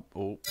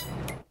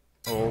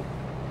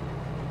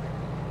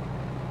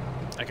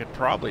 I could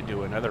probably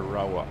do another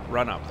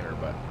run up there,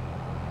 but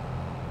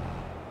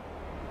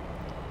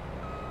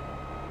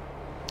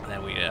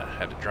then we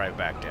have to drive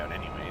back down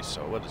anyway,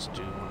 so we'll just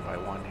do one by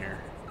one here.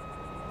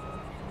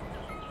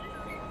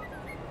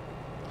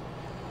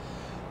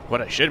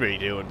 What I should be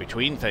doing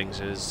between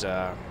things is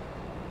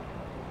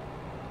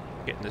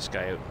getting this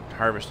guy out and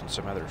harvesting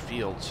some other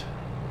fields.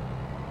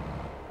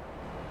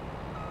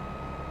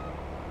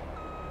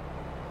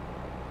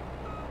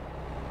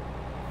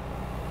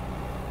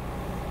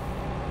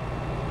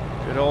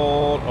 Good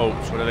old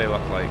oats. What do they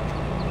look like?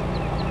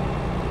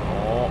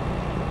 Oh,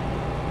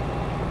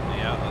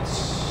 yeah,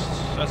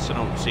 that's an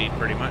oat seed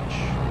pretty much.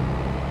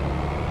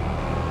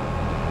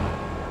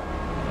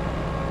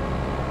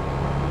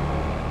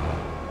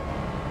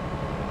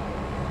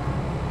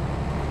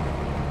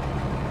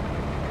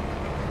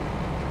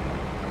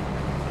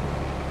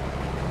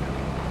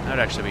 That'd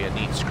actually be a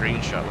neat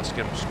screenshot. Let's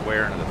get them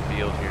square into the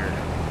field here.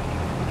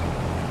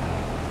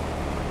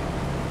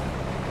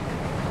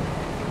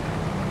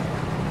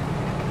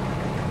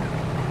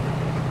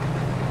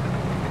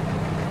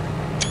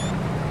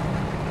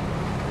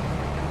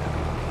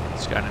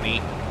 Kind of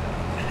neat.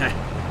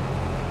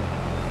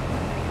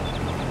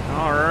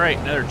 All right,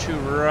 another 2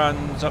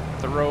 runs up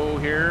the row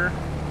here.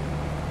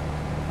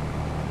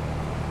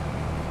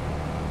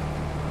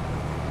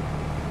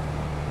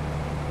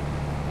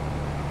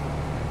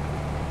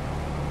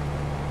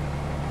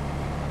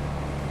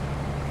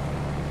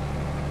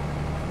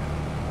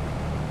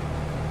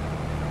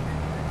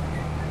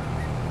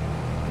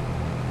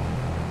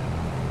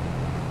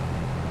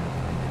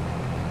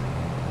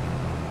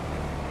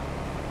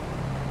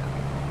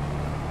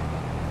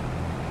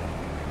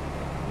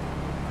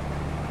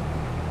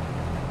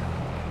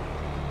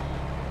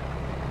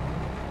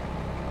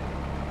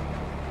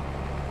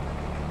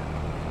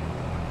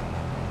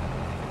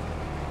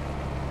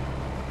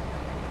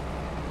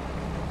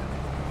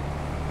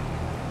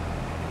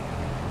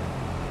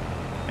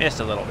 Missed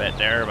a little bit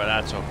there, but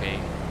that's okay.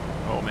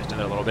 Oh, missed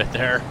another little bit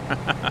there.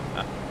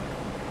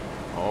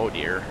 Oh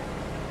dear.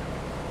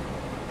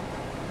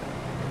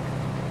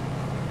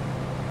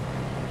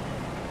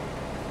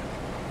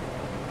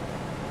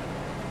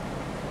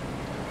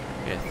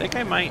 Okay, I think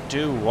I might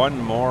do one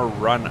more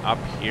run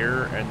up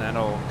here, and then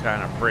I'll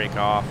kind of break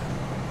off.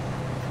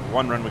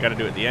 One run we got to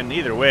do at the end.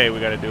 Either way, we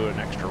got to do an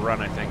extra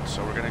run, I think.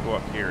 So we're gonna go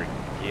up here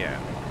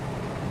again.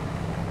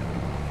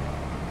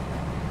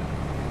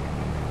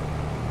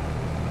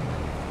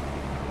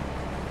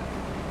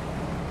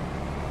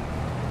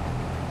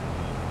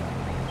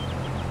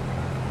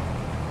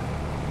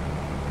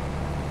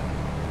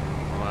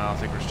 I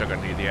think we're still going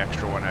to need the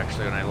extra one,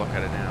 actually, when I look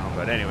at it now.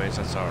 But anyways,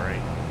 that's all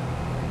right.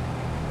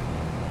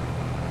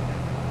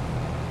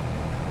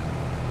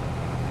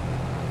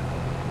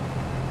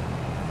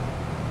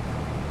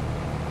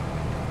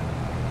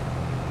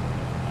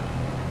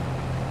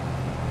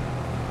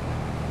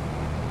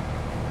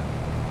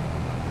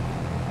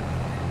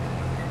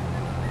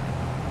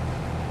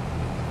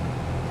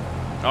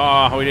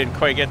 Oh, we didn't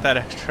quite get that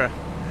extra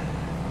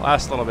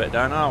last little bit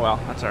done. Oh, well,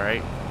 that's all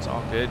right. It's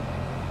all good.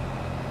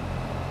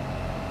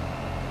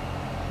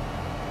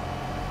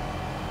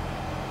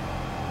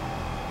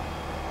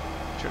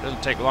 Sure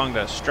doesn't take long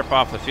to strip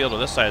off the field of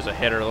this size of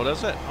header, though,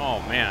 does it? Oh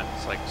man,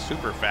 it's like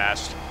super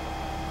fast.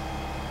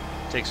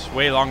 Takes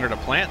way longer to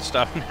plant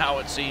stuff now,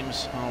 it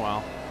seems. Oh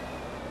well.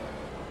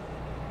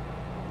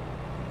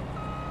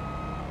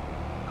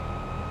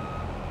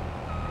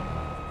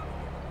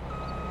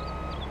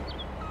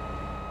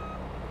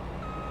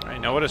 I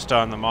noticed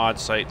on the mod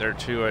site there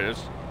too, I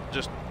was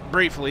just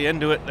briefly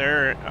into it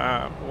there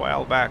a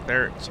while back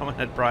there, someone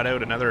had brought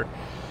out another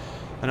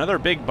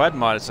big bud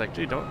mod. It's like,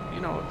 dude, don't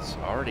you know it's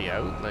already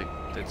out? Like,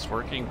 it's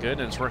working good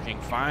and it's working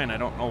fine. I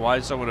don't know why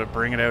someone would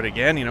bring it out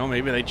again. You know,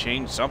 maybe they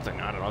changed something.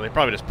 I don't know. They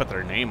probably just put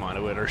their name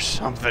onto it or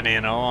something,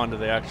 you know, onto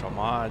the actual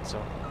mod.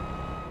 So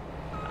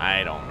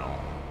I don't know.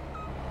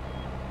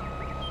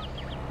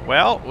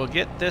 Well, we'll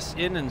get this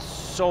in and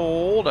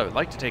sold. I would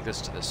like to take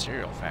this to the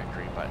cereal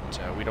factory, but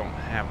we don't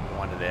have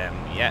one of them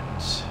yet.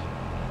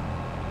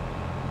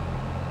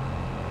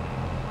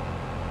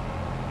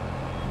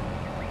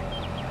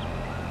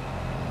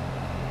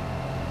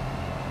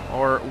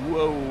 Or,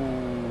 whoa.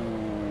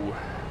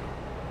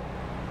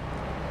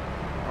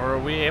 Or are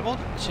we able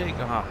to take,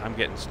 oh, I'm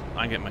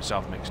getting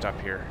myself mixed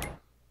up here.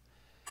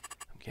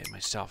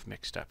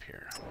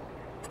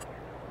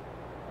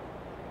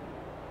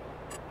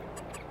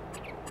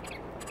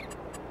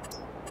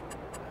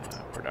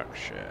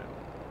 Production.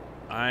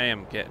 I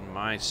am getting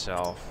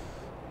myself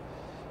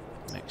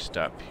mixed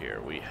up here.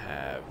 We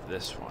have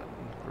this one,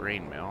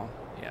 grain mill.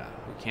 Yeah,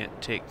 we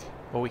can't take,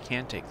 well, we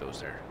can take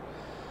those there.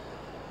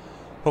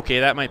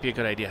 Okay, that might be a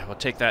good idea. We'll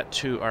take that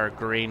to our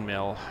grain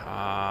mill.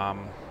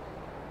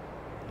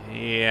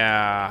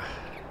 Yeah.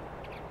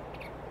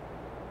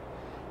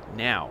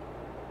 Now,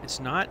 it's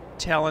not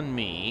telling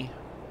me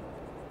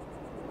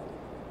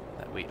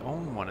that we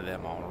own one of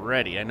them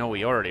already. I know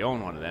we already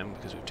own one of them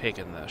because we've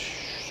taken the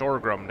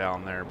sorghum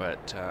down there,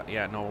 but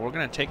yeah, no, we're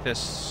going to take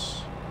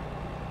this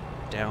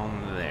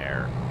down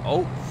there?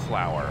 Oat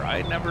flour.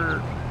 I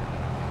never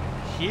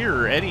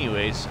hear,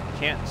 anyways.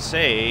 Can't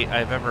say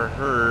I've ever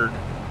heard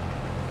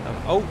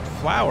of oat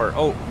flour.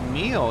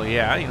 Oatmeal,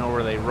 yeah, you know,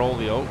 where they roll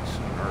the oats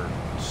or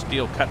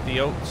steel cut the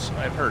oats.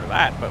 I've heard of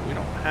that, but we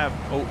don't have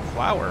oat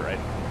flour. I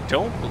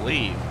don't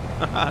believe.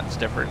 It's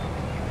different.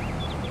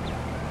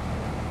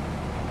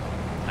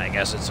 I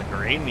guess it's a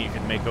grain. You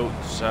can make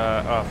oats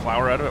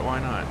flour out of it. Why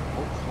not?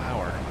 Oat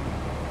flour.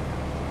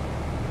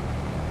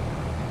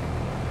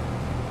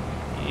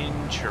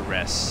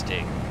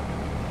 Interesting.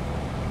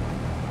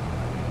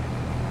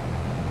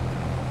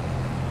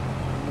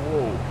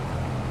 Whoa.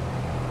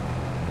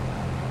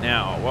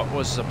 Now, what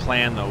was the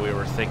plan, though? We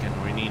were thinking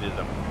we needed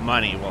the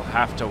money. We'll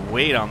have to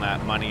wait on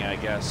that money, I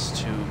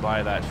guess, to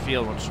buy that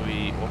field, which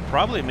we will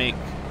probably make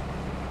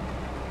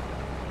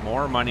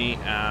more money.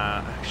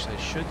 Actually, I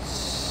should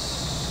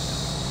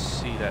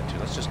see that, too.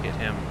 Let's just get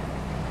him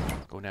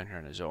going down here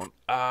on his own.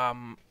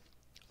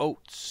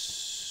 Oats.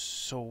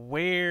 So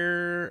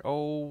where...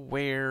 Oh,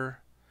 where...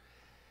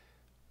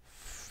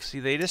 See,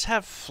 they just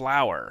have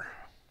flour.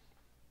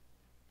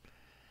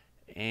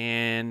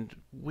 And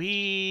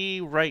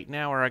we, right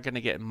now, are going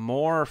to get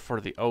more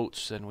for the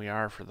oats than we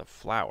are for the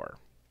flour.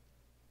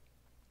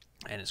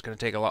 And it's going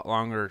to take a lot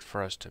longer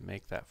for us to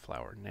make that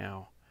flour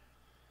now.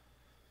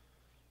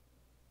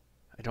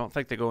 I don't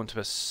think they go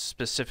into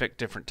specific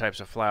different types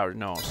of flour,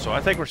 no. So I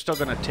think we're still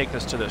going to take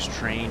this to this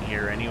train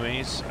here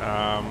anyways.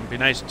 Be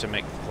nice to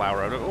make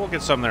flour out of it. We'll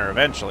get some there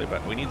eventually,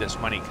 but we need this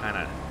money kind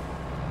of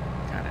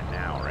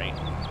now, right?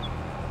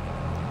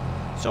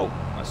 So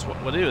that's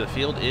what we'll do. The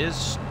field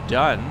is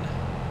done.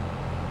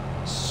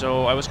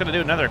 So I was going to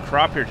do another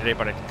crop here today,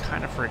 but I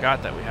kind of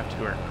forgot that we have to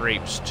do our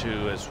grapes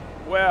too as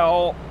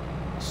well.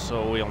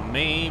 So we'll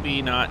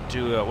maybe not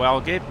do a... Well,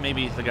 get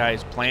maybe the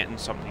guys planting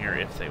something here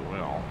if they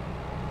will.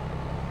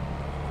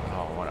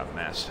 Oh, what a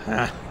mess.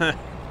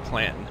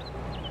 Planting.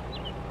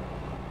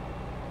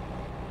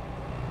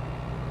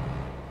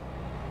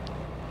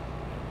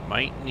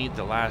 Might need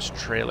the last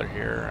trailer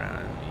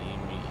here.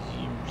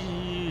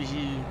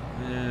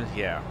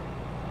 Yeah.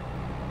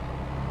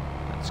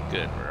 That's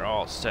good. We're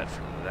all set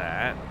for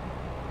that.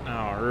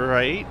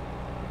 Alright.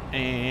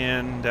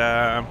 And,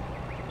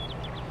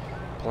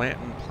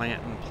 planting.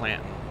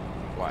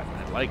 What?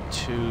 I'd like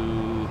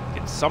to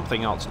get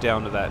something else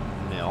down to that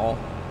mill.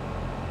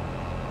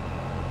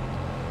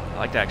 I'd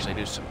like to actually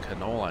do some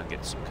canola and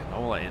get some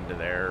canola into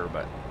there,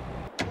 but...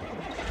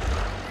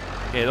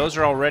 Okay, those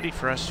are all ready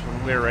for us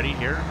when we're ready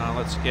here.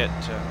 Let's get...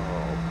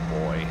 oh,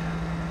 boy.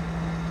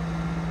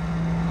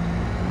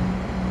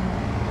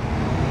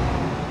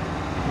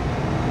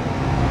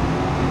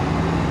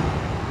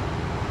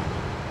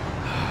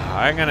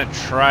 I'm going to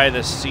try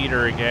the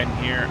seeder again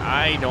here.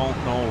 I don't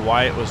know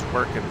why it was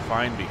working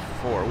fine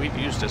before. We've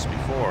used this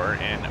before,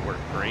 and it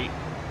worked great.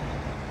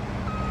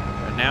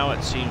 But now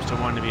it seems to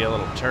want to be a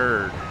little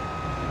turd.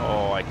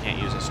 Oh, I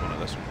can't use this one or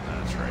this one.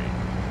 That's right.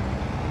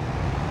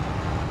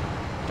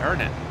 Darn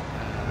it.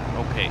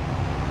 Okay.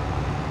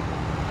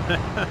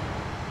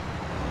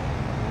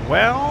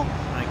 Well,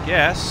 I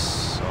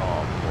guess...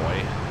 Oh,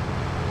 boy.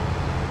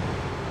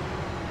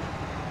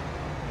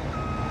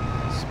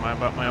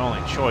 About my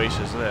only choice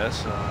is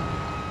this.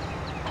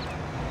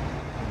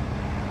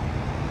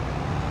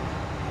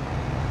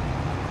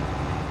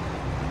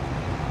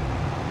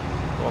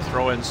 We'll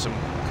throw in some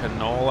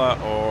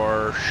canola,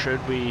 or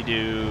should we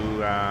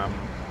do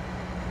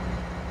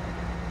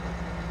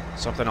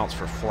something else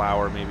for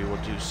flour? Maybe we'll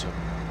do some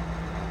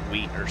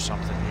wheat or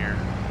something here.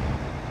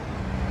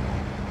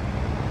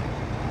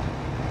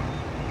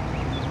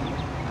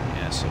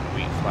 Yeah, some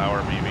wheat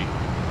flour maybe.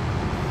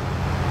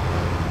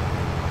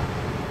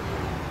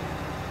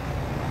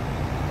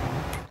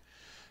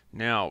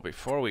 Now,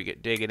 before we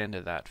get digging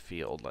into that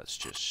field, let's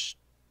just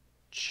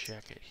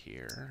check it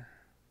here.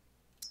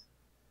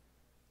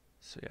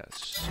 So yeah, it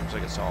seems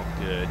like it's all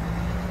good.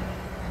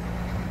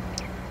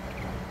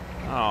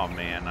 Oh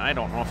man, I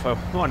don't know if I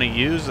want to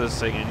use this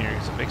thing in here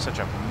because it makes such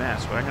a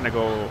mess, but I'm going to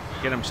go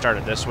get him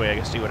started this way, I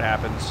guess, see what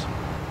happens.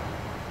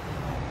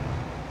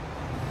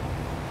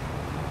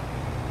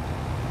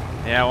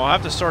 Yeah, we'll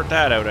have to sort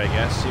that out, I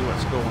guess, see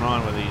what's going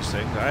on with these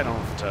things. I don't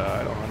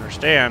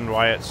understand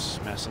why it's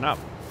messing up.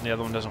 The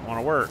other one doesn't want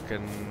to work,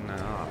 and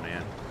oh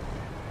man.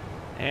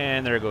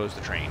 And there goes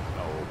the train.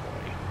 Oh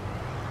boy.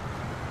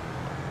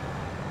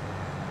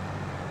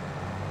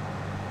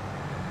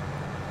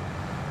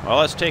 Well,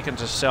 let's take him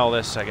to sell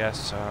this, I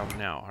guess.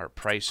 Now, our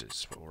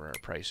prices. What were our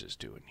prices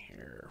doing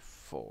here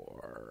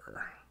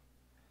for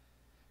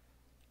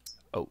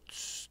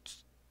oats?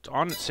 It's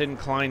on its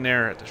incline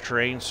there at the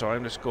train, so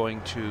I'm just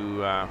going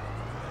to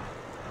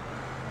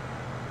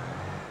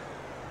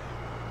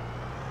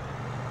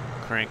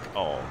crank.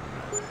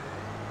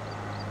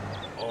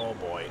 Oh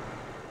boy.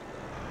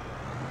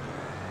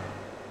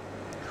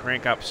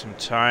 Crank up some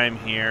time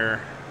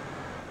here.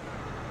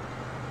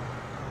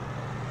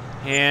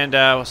 And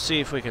we'll see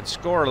if we can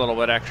score a little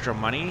bit extra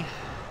money.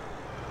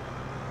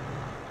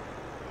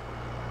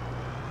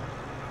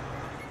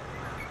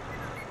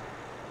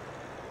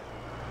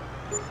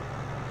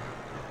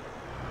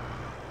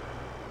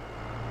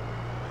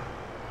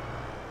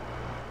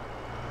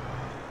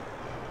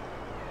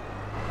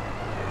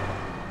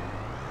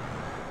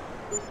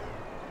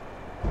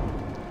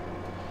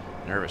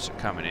 nervous of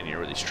coming in here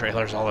with these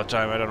trailers all the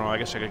time. I don't know. I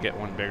guess I could get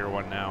one bigger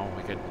one now.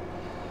 I could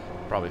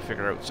probably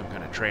figure out some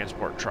kind of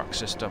transport truck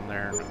system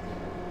there.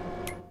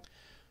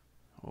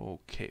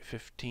 Okay,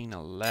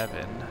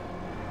 1511.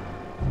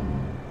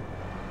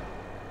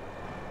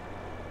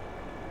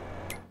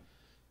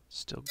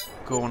 Still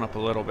going up a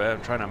little bit.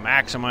 I'm trying to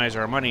maximize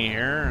our money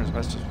here as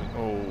best as we...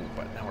 Oh,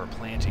 but now we're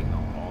planting.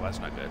 Oh, that's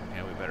not good.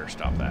 Yeah, we better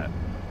stop that.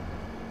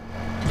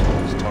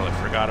 Just totally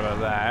forgot about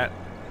that.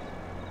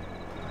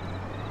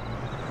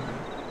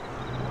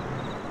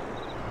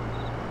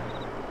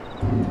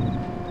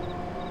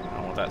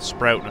 Oh, with that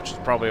sprout, which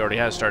probably already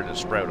has started to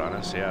sprout on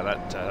us. Yeah,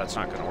 that's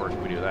not going to work if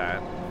we do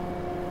that.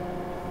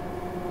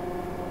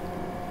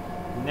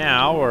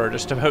 Now, or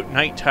just about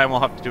nighttime, we'll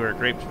have to do our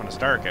grapes when it's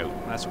dark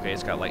out. That's okay,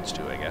 it's got lights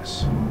too, I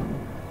guess.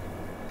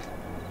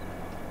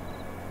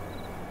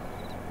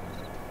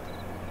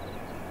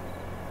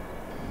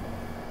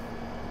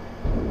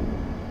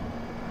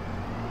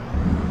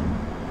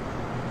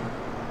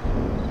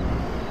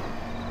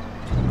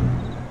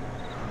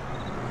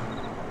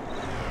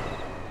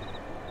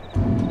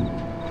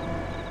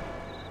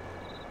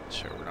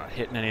 Sure, we're not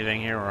hitting anything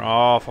here. We're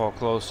awful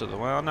close to the...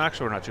 Well, no,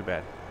 actually, we're not too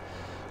bad.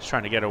 Just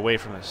trying to get away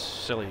from this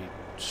silly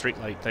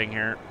streetlight thing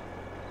here.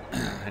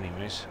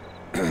 Anyways,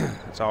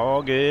 it's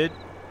all good.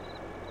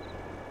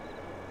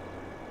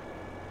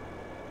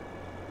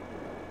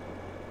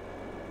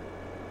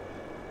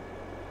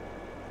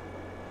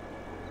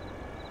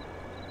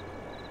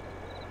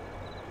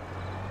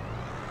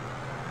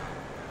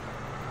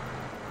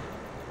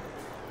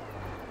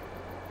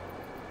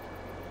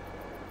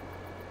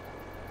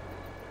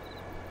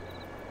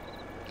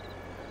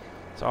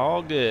 It's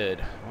all good.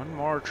 One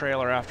more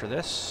trailer after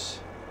this.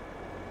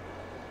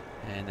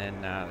 And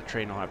then the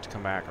train will have to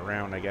come back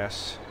around, I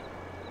guess.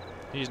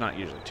 He's not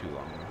usually too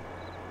long,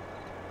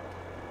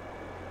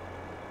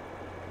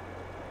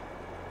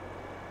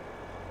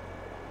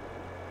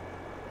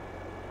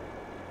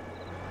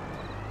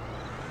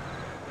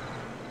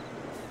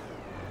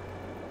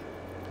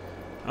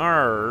 though.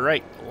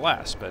 Alright,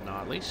 last but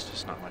not least.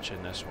 There's not much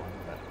in this one,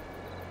 but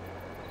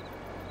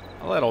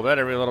a little bit.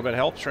 Every little bit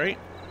helps, right?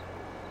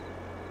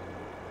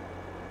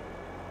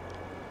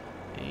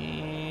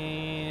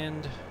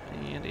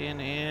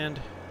 And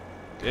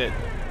good.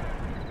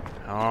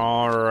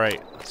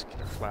 Alright, let's get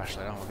our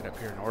flashlight on. We'll get up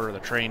here and order the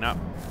train up.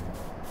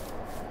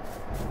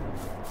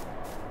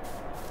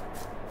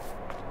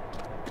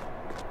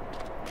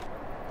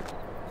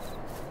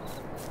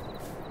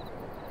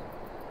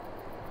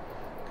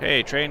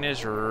 Okay, train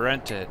is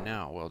rented.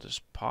 Now we'll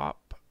just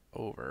pop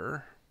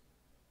over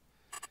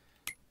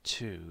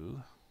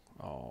to...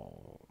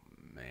 Oh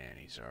man,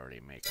 he's already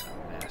making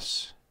a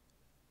mess.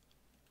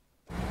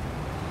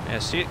 Yeah,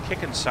 see it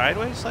kicking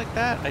sideways like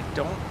that? I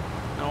don't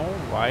know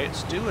why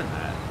it's doing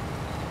that.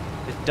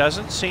 It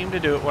doesn't seem to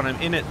do it when I'm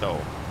in it,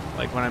 though.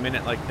 Like when I'm in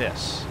it like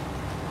this.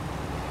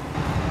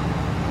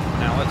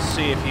 Now let's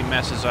see if he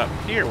messes up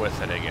here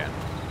with it again.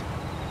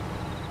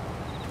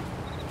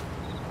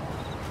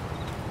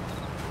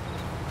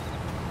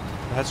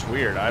 That's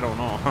weird. I don't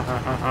know.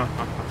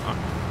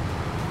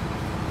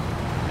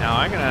 Now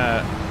I'm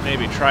gonna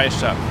maybe try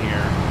something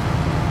here.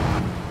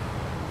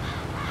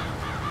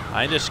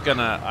 I'm just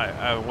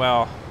gonna,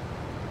 well,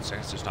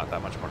 since there's not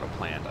that much more to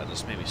plan, I'll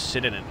just maybe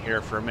sit in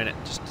here for a minute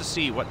just to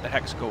see what the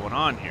heck's going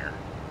on here.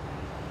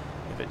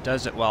 If it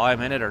does it while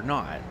I'm in it or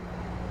not.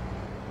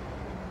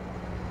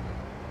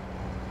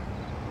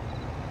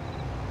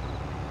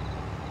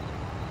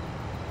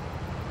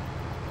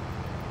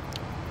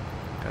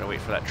 Gotta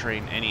wait for that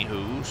train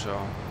anywho,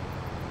 so...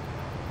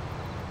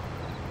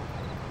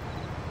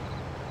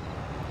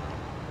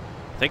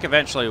 I think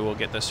eventually we'll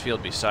get this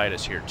field beside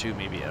us here too,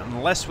 maybe,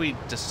 unless we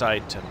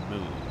decide to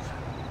move.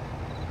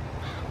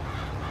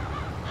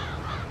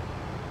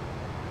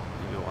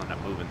 Maybe we'll end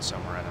up moving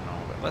somewhere, I don't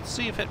know. But let's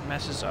see if it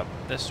messes up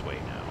this way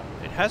now.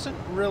 It hasn't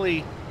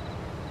really...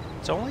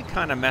 It's only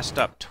kind of messed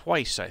up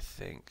twice, I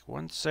think.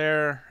 Once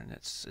there, and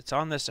it's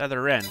on this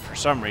other end for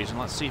some reason.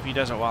 Let's see if he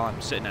does it while I'm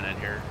sitting in it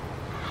here.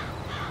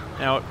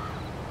 Now,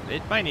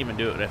 it might even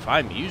do it if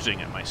I'm using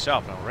it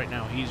myself. Now, right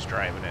now he's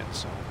driving it,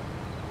 so...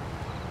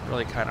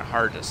 Really kind of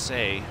hard to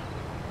say.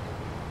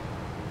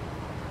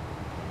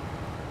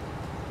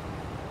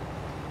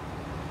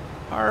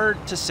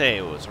 Hard to say.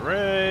 It was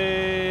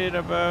right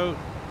about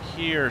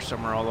here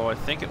somewhere, although I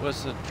think it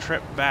was the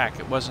trip back.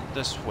 It wasn't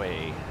this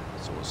way.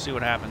 So we'll see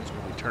what happens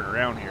when we turn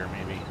around here,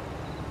 maybe.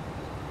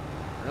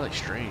 Really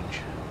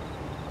strange.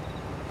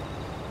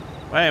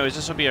 Well, anyways,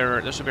 this will be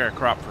our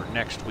crop for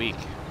next week.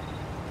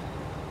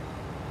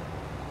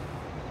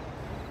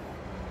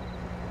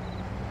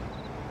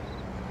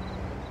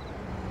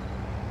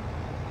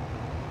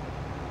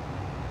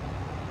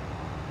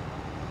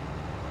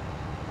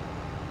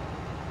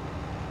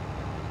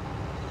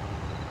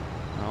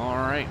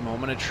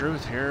 Moment of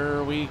truth,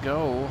 here we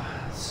go.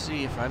 Let's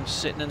see if I'm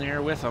sitting in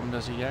there with him.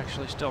 Does he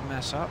actually still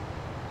mess up?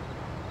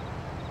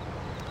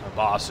 The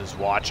boss is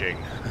watching.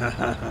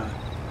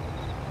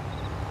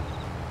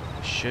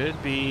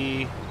 Should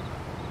be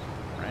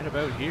right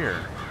about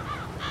here.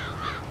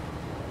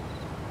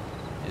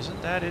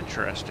 Isn't that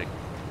interesting?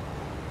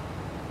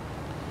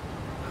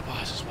 My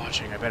boss is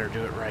watching. I better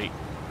do it right.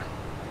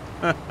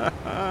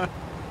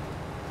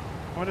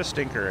 What a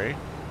stinker, eh?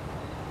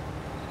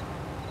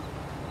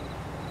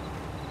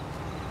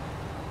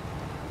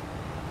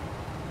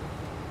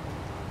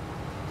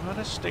 What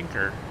a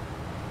stinker.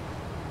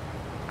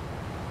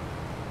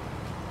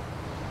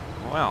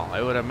 Well,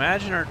 I would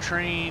imagine our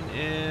train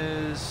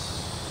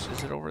is...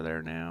 Is it over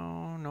there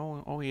now?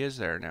 No. Oh, he is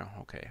there now.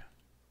 Okay.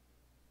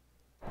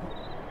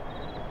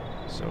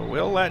 So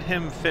we'll let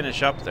him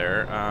finish up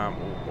there. Oh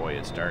boy,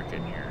 it's dark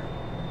in here.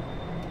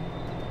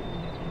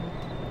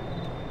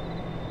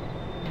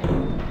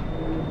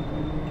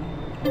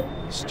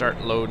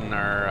 Start loading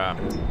our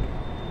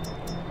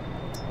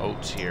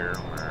oats here.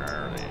 Where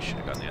are they? Should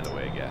have gone the other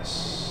way, I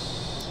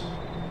guess.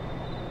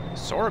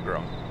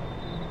 Sorghum.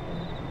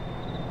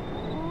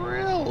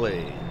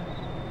 Really?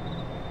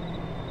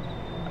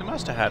 I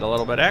must have had a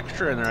little bit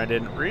extra in there I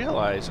didn't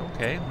realize.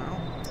 Okay, well.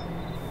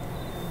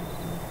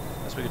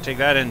 Guess we could take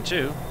that in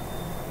too.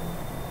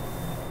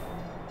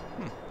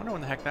 Wonder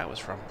when the heck that was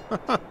from.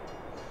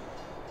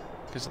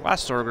 Because the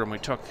last sorghum we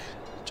took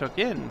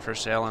in for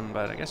selling,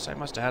 but I guess I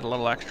must have had a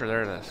little extra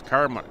there.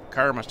 The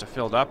car must have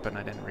filled up and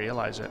I didn't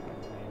realize it.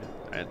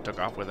 I took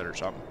off with it or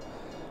something.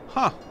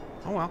 Huh.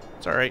 Oh well,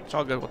 it's alright. It's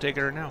all good. We'll take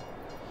it right now.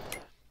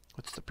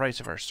 What's the price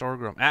of our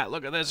sorghum? Ah,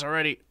 look at this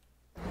already.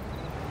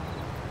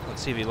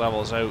 Let's see if he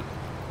levels out.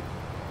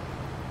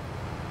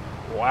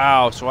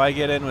 Wow, so I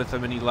get in with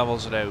him and he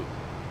levels it out.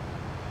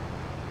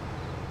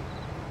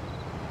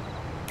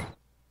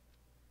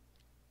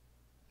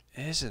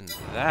 Isn't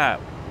that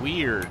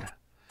weird?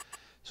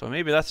 So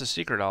maybe that's the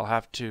secret. I'll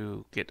have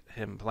to get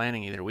him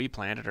planting. Either we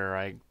plant it or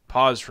I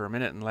pause for a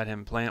minute and let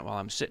him plant while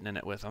I'm sitting in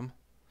it with him.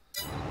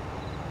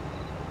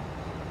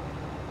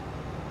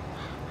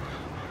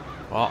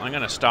 Well, I'm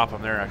going to stop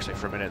him there actually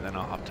for a minute, then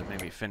I'll have to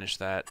maybe finish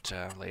that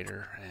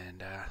later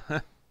and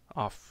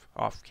off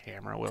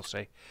camera, we'll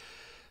say.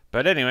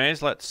 But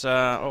anyways, let's,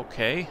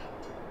 okay.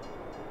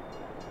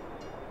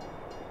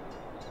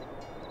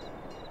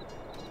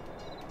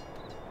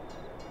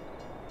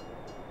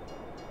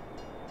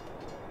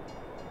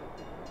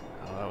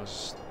 Oh, that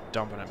was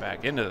dumping it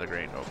back into the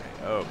grain.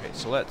 Okay, okay,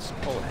 so let's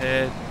pull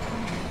ahead,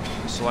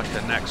 select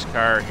the next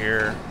car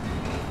here.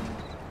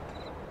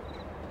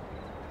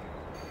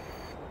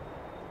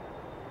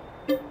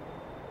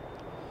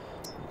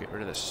 Get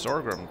rid of the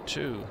sorghum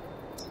too.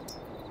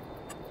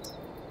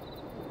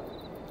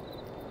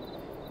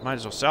 Might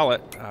as well sell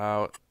it.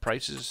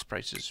 Prices.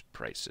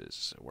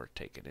 We're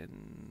taking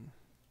in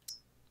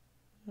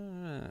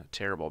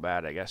terrible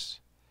bad, I guess.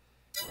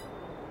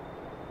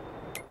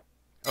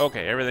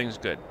 Okay, everything's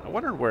good. I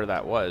wondered where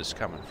that was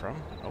coming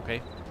from.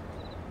 Okay.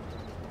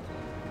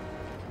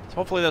 So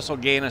hopefully this will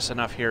gain us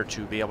enough here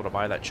to be able to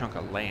buy that chunk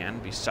of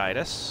land beside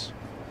us.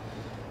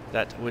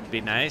 That would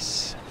be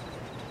nice.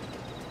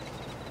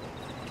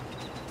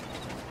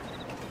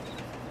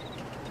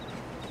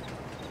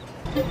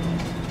 And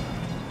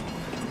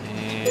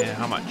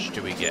how much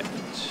do we get?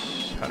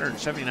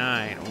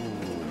 179.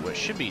 Ooh, it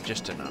should be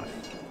just enough.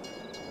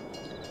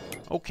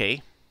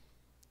 Okay.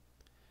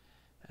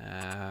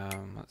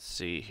 Let's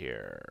see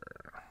here.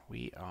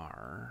 We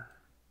are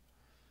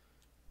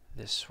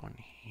this one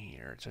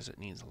here. It says it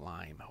needs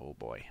lime. Oh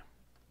boy.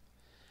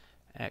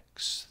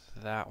 X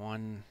that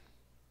one.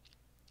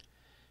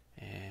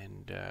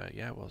 And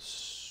yeah, we'll.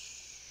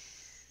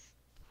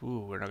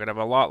 Ooh, we're not gonna have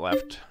a lot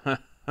left.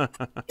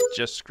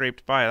 Just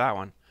scraped by that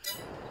one.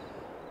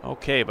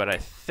 Okay, but I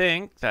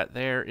think that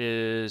there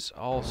is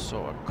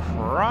also a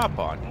crop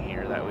on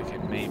here that we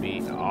can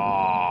maybe...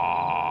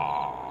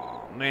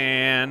 Oh,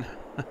 man.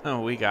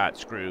 We got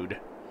screwed.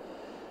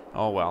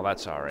 Oh, well,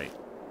 that's alright.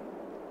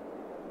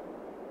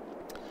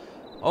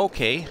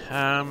 Okay,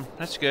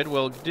 that's good.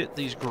 We'll get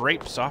these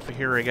grapes off of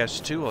here, I guess,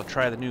 too. We'll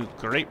try the new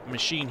grape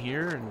machine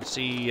here and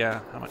see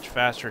how much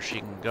faster she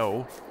can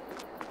go.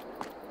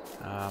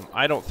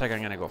 I don't think I'm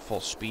going to go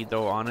full speed,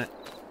 though, on it.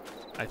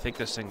 I think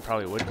this thing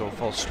probably would go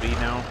full speed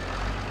now.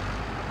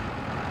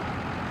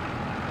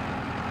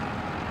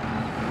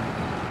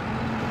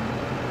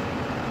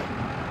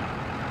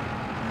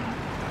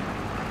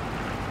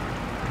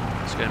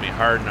 It's going to be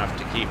hard enough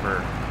to keep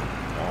her.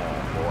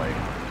 Oh, boy.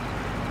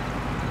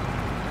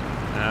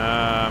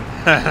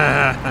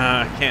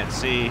 I can't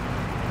see.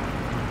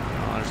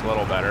 Oh, there's a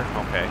little better.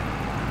 Okay.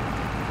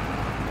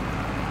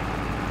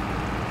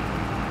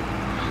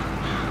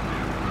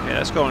 Okay,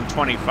 that's going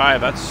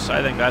 25. I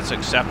think that's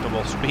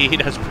acceptable speed.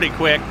 That's pretty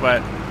quick,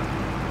 but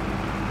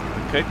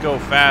we could go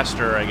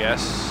faster, I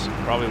guess.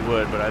 Probably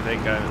would, but I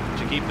think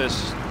to keep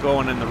this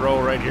going in the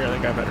row right here, I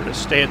think I better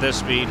just stay at this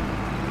speed.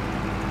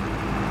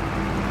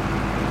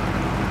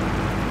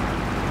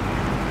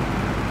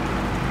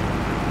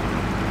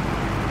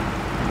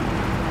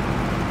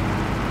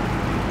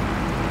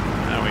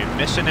 Are we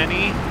missing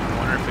any? I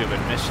wonder if we've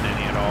been missing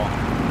any at all.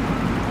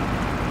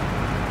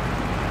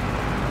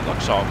 It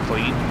looks all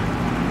clean.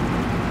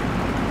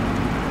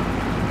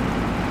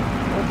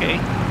 Okay.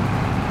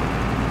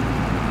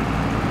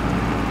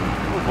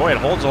 Oh boy, it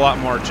holds a lot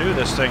more too.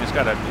 This thing has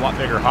got a lot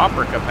bigger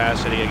hopper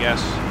capacity, I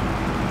guess.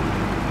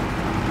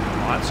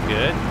 Well, that's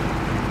good.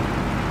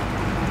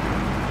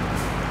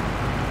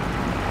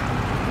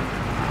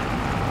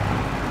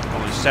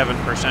 Only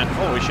 7%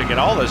 full. We should get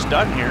all this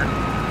done here.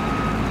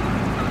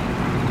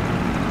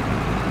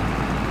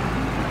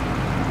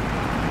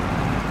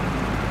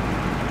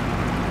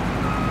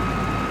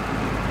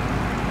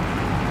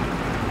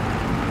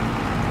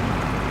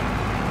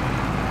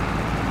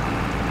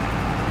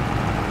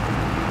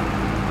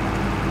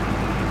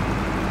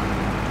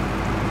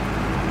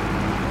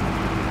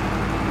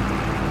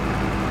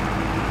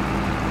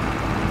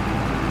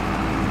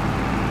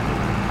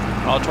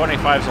 Well,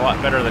 25 is a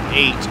lot better than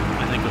 8.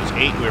 I think it was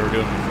 8 we were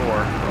doing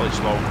before. Really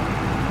slow.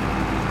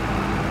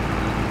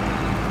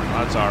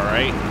 That's all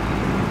right.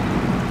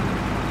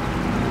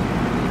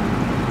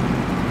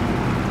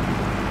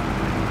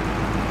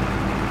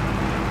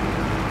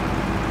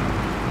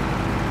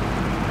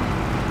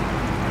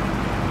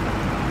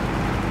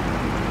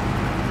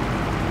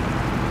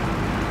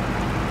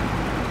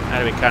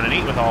 That'd be kind of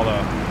neat with all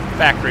the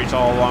factories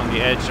all along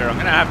the edge there. I'm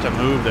going to have to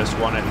move this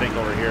one, I think,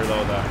 over here,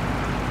 though.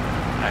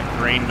 That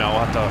grain mill.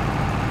 I'll have to,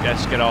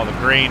 get all the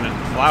grain and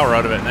flour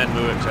out of it and then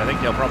move it, because I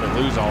think you'll probably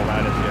lose all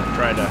that if you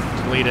try to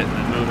delete it and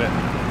then move it.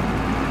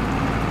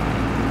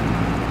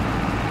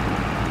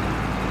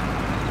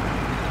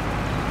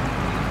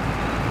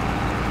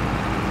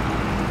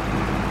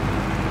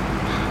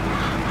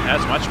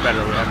 That's much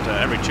better. We have to,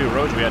 every 2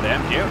 roads we had to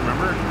empty out,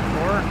 remember,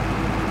 before?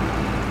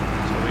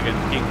 So we can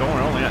keep going.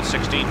 We're only at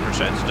 16%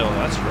 still.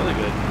 That's really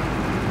good.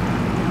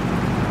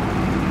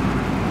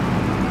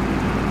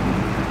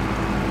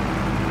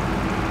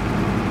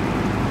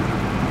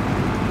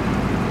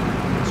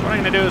 What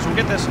I'm going to do is we'll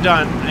get this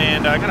done,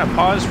 and I'm going to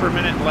pause for a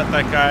minute and let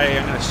that guy,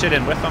 I'm going to sit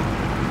in with him,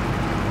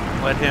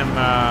 let him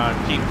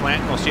keep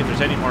planting. We'll see if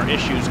there's any more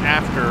issues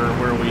after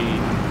where we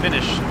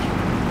finished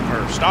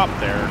or stopped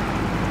there.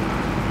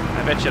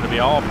 I bet you it'll be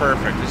all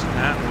perfect. Isn't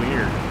that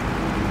weird?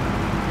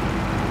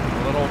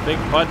 A little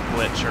big bud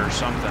glitch or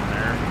something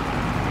there.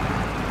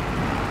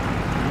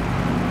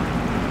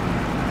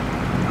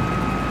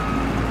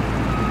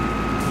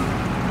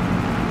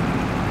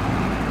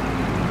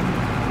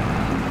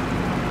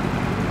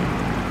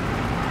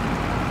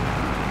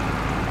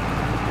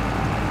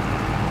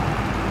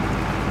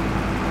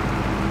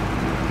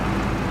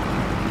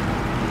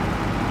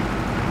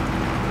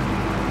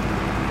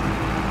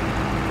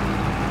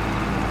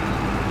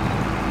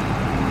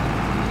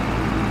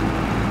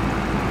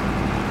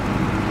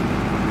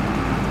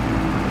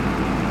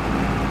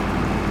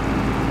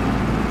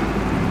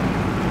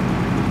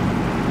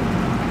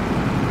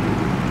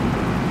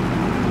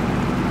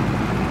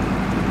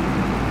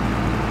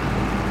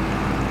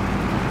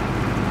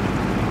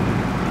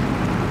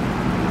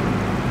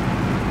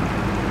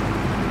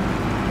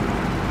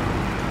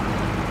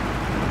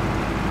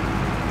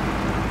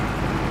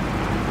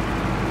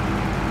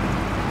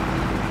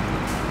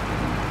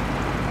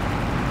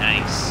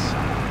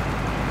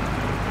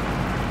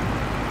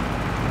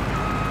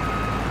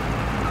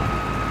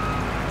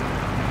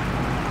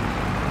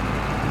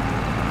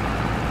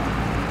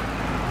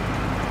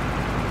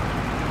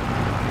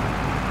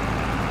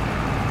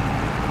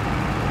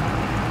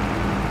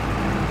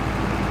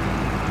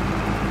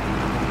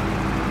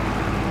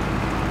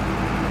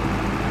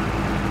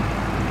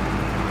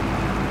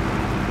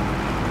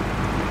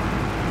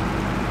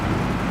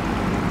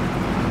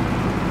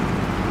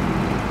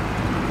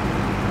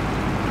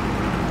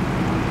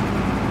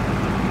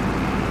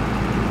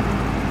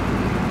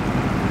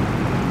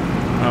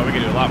 We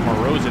could do a lot more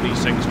rows of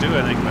these things too,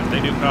 I think, but they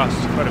do cost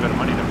quite a bit of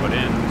money to put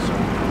in, so I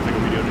don't think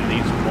we'll be doing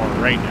these more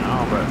right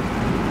now, but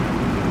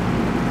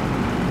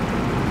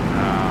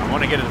I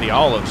want to get into the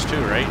olives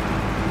too, right?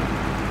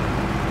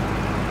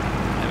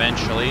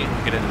 Eventually,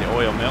 get into the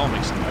oil mill,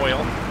 make some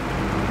oil.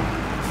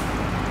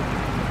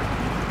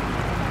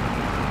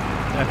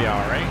 That'd be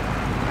all right.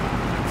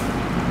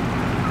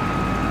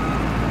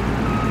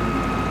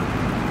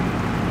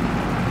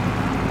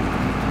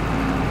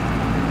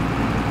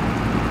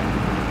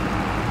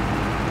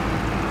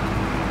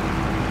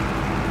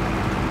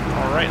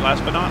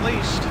 Last but not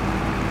least,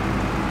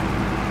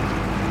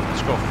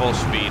 let's go full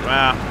speed.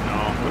 Well,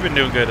 no, we've been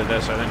doing good at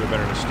this. I think we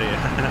better just stay.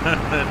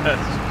 That's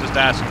just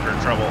asking for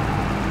trouble.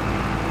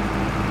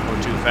 Go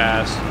too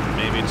fast.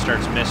 Maybe it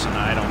starts missing.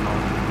 I don't know.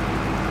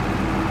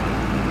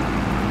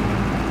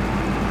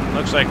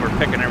 Looks like we're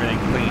picking everything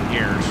clean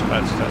here, so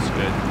that's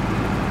good.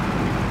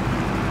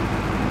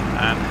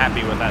 I'm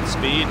happy with that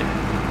speed.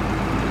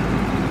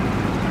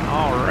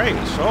 All right,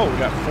 so we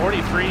got 43%,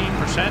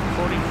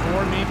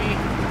 44 maybe.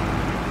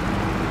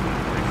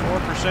 4%,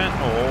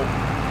 oh,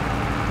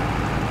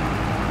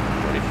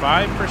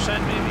 45%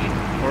 maybe,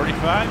 45%,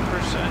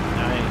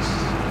 nice.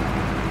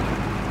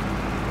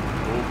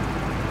 Oh,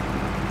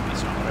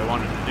 that's not what I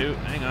wanted to do,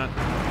 hang on,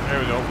 there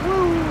we go,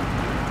 woo!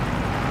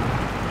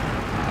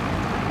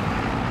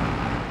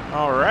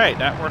 All right,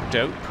 that worked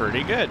out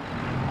pretty good.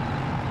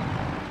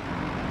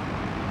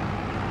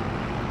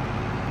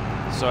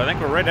 So I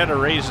think we're right out of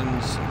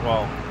raisins.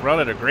 Well, we're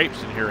out of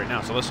grapes in here right now,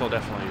 so this will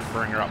definitely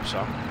bring her up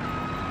some.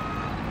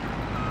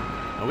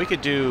 And we could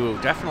do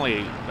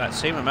definitely that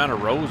same amount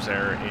of rows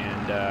there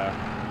and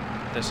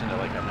get this into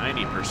like a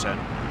 90%.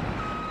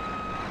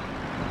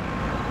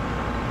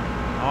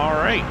 All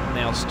right, and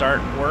they'll start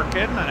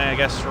working, and I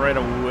guess right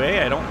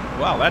away,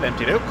 wow, that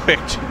emptied out quick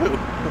too.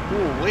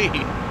 Holy.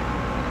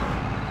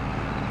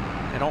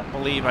 I don't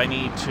believe I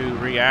need to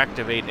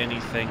reactivate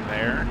anything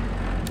there.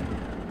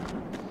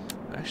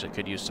 I actually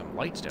could use some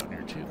lights down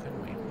here too,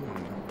 couldn't we?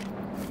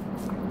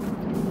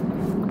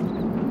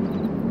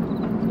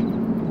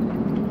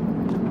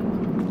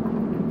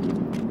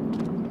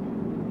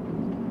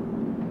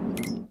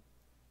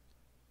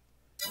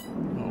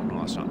 Oh,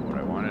 no, that's not what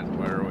I wanted.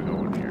 Where are we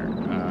going here?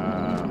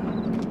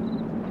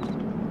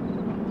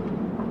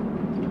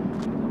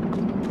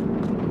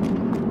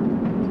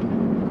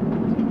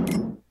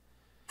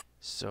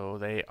 So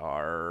they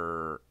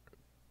are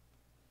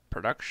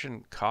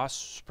production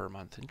costs per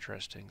month.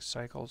 Interesting.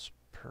 Cycles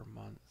per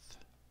month.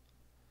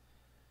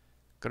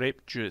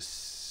 Grape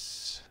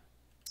juice.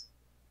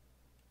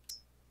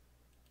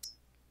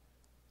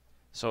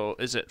 So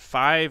is it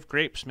 5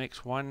 grapes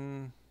makes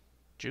 1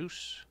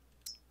 juice?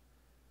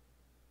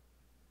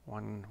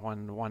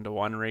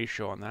 1-to-1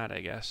 ratio on that,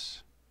 I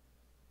guess.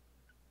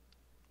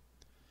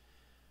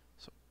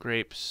 So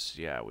grapes,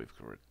 yeah, we're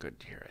good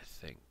here, I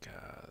think.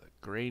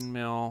 Grain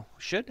mill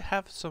should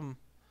have some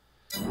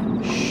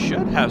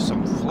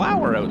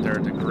flour out there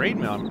at the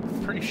grain mill.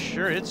 I'm pretty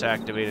sure it's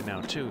activated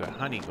now too. Got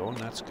honey going,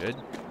 that's good.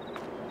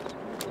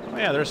 Oh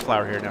yeah, there's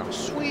flour here now.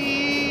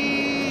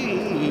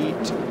 Sweet.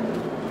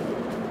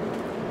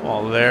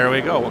 Well, there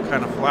we go. What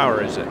kind of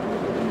flour is it?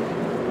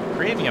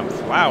 Premium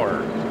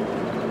flour.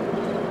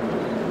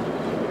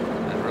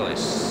 Didn't really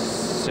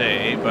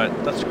say, but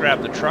let's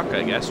grab the truck,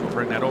 I guess. We'll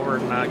bring that over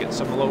and get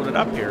some loaded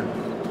up here.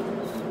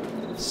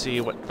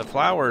 See what the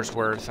flour's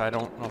worth. I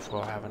don't know if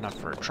we'll have enough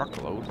for a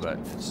truckload, but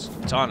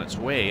it's on its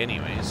way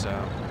anyways.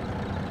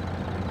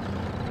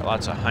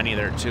 Lots of honey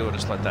there too. We'll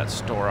just let that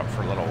store up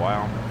for a little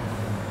while.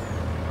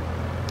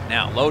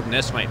 Now, loading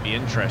this might be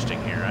interesting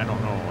here. I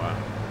don't know.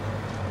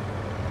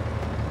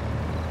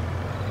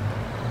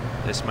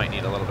 This might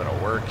need a little bit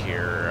of work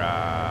here.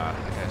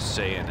 Like I was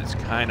saying, it's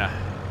kind of,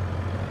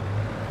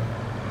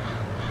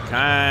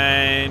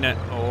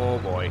 oh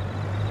boy.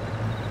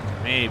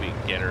 Maybe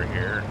get her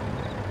here.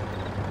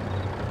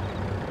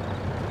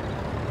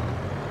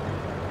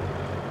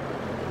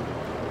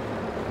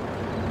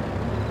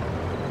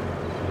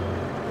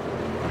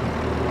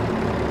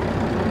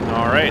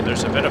 Alright,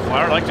 there's a bit of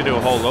flour. I'd like to do a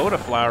whole load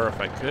of flour if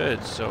I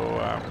could, so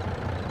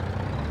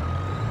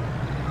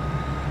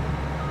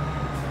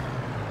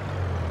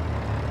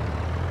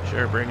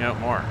sure, bring out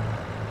more.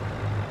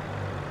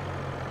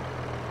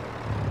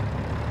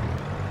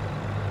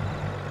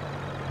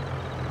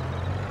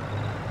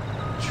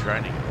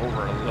 Trying to get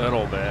over a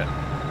little bit.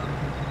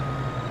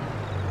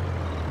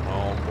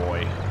 Oh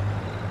boy.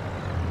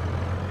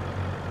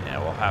 Yeah,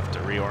 we'll have to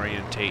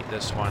reorientate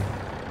this one.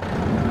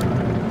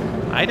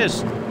 I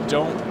just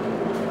don't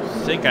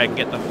think I can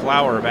get the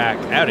flour back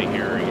out of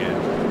here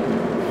again.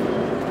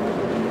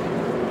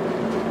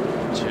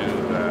 To,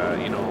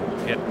 you know,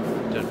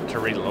 to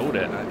reload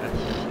it. I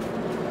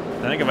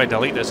think if I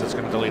delete this, it's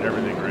going to delete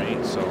everything,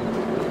 right? So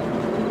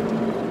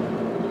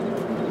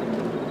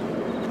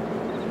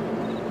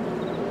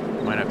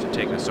might have to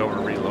take this over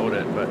and reload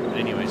it. But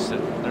anyways,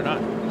 they're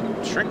not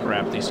shrink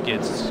wrapped, these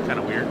skids. This is kind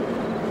of weird.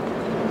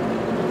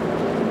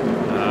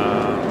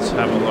 Let's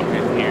have a look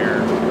in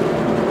here.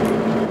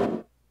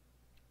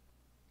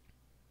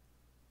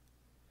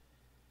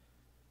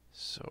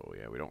 So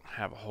yeah, we don't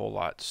have a whole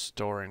lot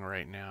storing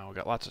right now. We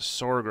got lots of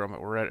sorghum,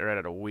 but we're right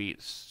out of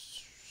wheat.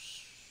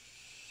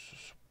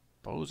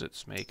 Suppose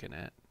it's making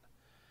it.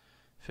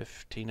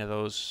 15 of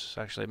those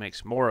actually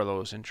makes more of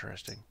those.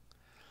 Interesting.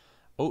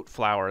 Oat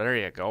flour, there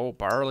you go.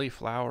 Barley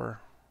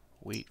flour,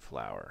 wheat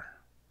flour.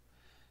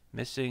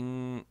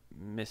 Missing,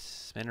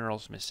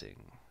 minerals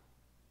missing.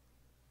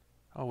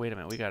 Oh, wait a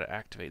minute. We got to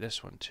activate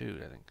this one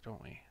too, I think,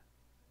 don't we?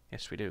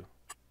 Yes, we do.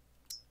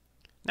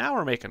 Now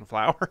we're making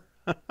flour.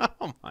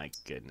 Oh my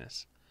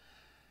goodness.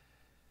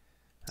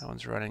 That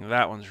one's running.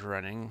 That one's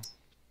running.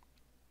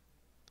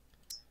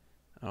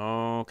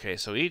 Okay,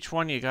 so each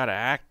one you got to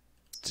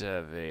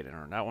activate.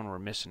 And that one we're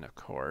missing, of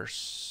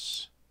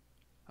course.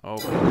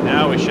 Okay,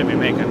 now we should be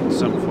making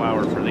some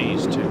flour for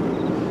these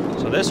two.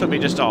 So this would be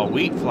just all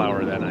wheat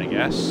flour then, I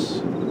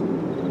guess.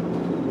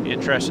 Be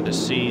interested to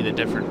see the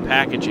different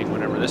packaging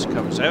whenever this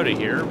comes out of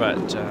here,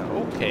 but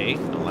okay.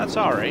 Well, that's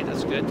alright.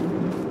 That's good.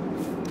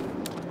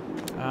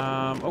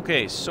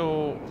 Okay,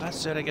 so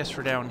that's it, I guess,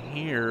 for down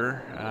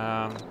here.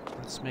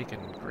 Let's make a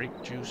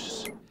grape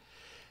juice.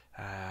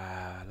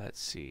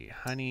 Let's see.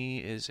 Honey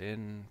is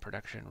in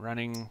production.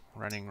 Running.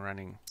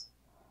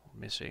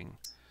 Missing.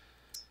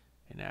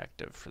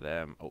 Inactive for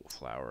them. Oat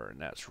flour, and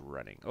that's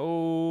running.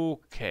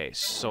 Okay,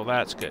 so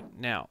that's good.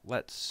 Now,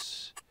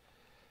 let's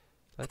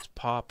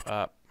pop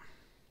up.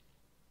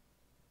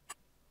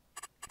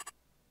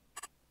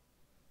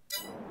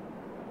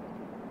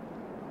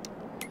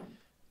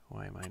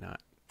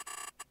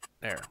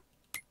 There.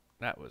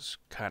 That was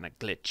kind of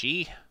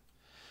glitchy.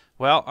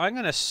 Well, I'm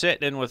going to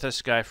sit in with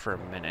this guy for a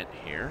minute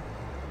here.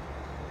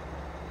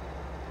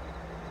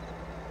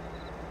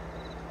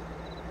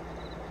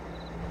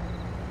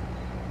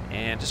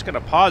 And just going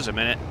to pause a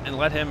minute and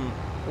let him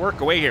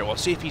work away here. We'll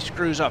see if he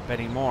screws up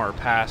any more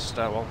past,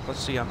 well, let's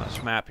see on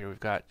this map here. We've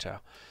got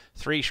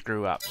 3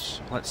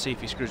 screw-ups. Let's see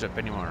if he screws up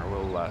any more.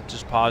 We'll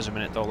just pause a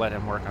minute, though, let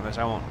him work on this.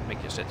 I won't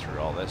make you sit through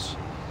all this.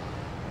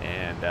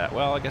 And,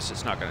 well, I guess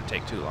it's not going to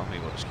take too long.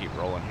 Maybe we'll just keep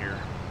rolling here.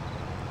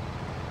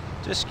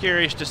 Just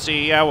curious to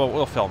see. Yeah,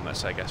 we'll film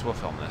this, I guess. We'll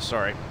film this.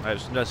 Sorry.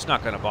 That's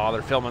not going to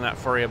bother filming that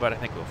for you, but I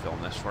think we'll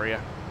film this for you.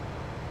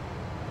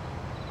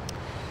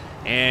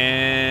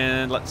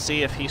 And let's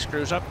see if he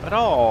screws up at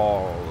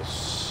all.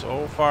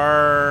 So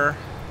far,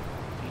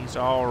 he's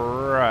all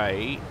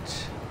right.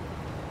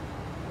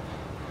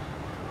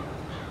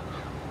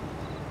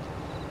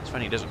 It's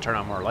funny he doesn't turn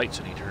on more lights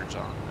than he turns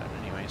on. But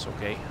anyways,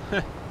 okay.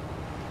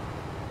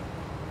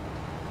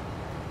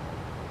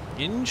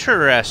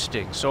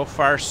 Interesting. So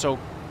far, so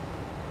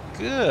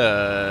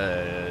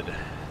good.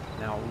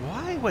 Now,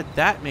 why would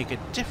that make a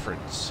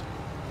difference?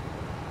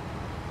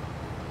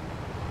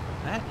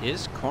 That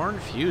is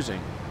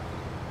confusing.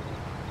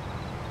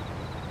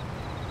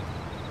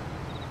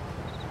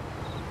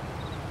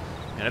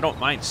 And I don't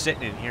mind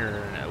sitting in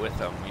here with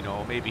him. You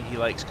know, maybe he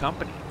likes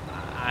company.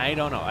 I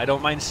don't know. I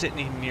don't mind sitting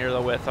in here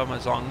with him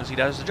as long as he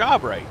does the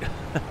job right.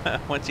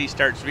 Once he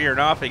starts veering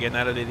off again,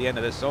 that'll be the end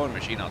of this sewing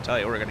machine. I'll tell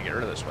you, we're going to get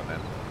rid of this one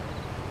then.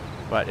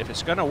 But if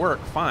it's going to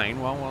work,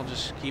 fine. Well, we'll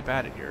just keep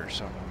at it here.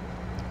 So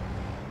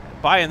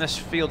buying this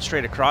field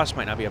straight across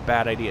might not be a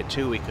bad idea,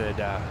 too. We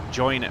could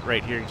join it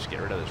right here and just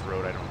get rid of this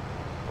road. I don't,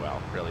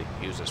 well, really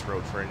use this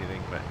road for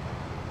anything, but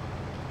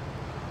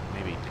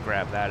maybe to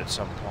grab that at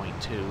some point,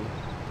 too.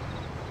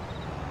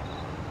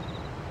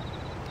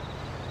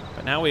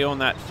 But now we own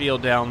that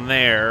field down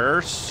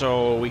there,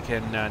 so we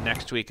can,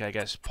 next week, I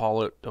guess,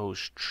 pull out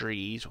those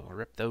trees. We'll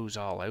rip those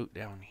all out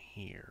down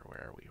here.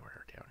 Where we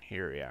were, down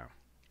here, yeah.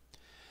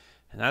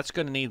 And that's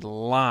going to need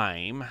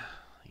lime.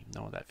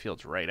 No, that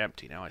field's right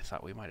empty now. I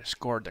thought we might have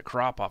scored the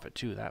crop off it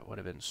too. That would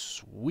have been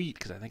sweet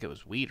because I think it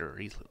was wheat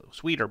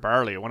or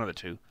barley or one of the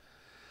two.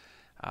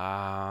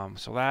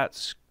 So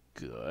that's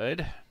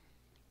good.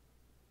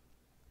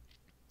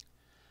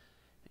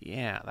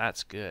 Yeah,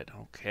 that's good.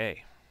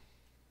 Okay.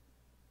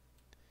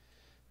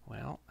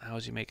 Well,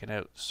 how's he making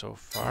out so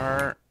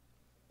far?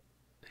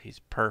 He's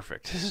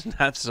perfect. Isn't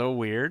that so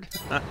weird?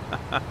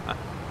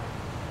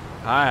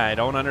 I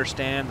don't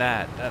understand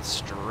that. That's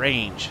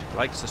strange.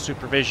 Likes the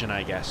supervision,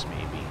 I guess,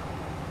 maybe.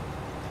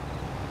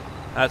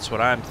 That's what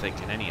I'm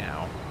thinking,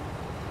 anyhow.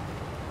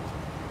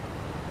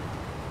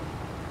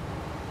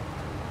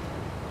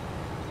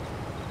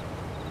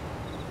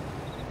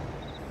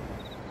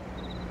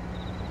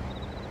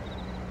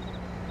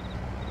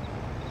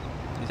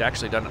 He's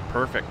actually done it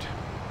perfect.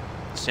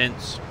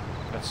 Since.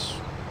 That's,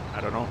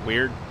 I don't know,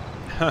 weird.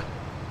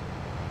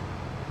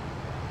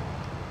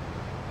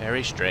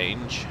 Very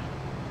strange.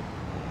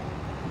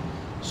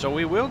 So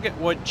we will get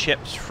wood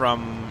chips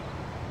from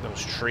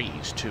those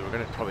trees, too. We're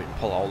going to probably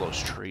pull all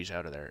those trees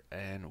out of there.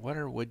 And what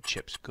are wood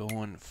chips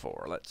going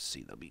for? Let's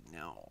see. There'll be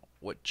no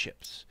wood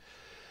chips.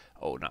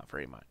 Oh, not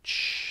very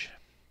much.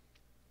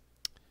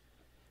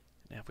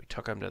 Now, if we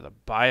took them to the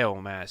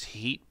biomass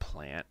heat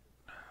plant,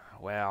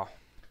 well,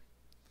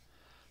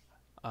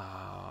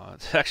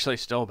 it's actually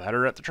still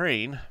better at the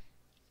train.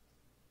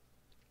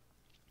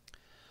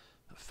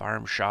 The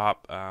farm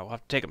shop, we'll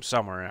have to take them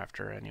somewhere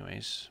after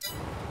anyways.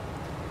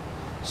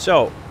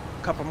 So,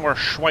 a couple more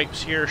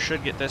swipes here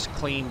should get this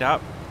cleaned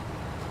up,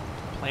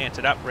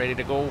 planted up, ready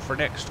to go for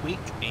next week,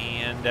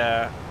 and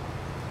yeah,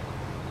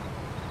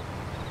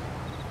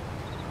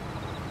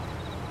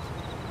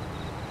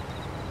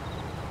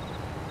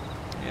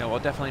 we'll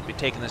definitely be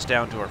taking this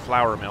down to our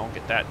flour mill,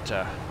 get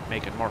that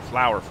making more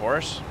flour for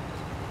us.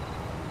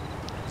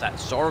 If that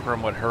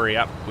sorghum would hurry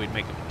up, we'd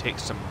take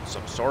some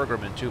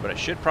sorghum in too, but I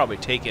should probably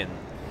take in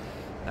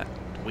that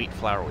wheat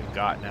flour we've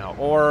got now,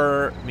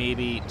 or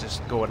maybe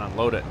just go and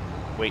unload it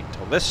and wait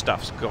until this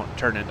stuff's going to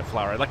turn into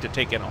flour. I'd like to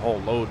take in a whole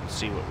load and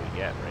see what we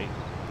get, right?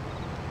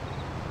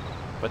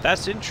 But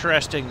that's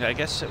interesting. I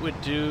guess it would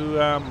do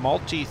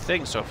multi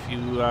things. So if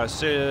you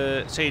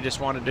say you just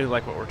want to do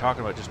like what we're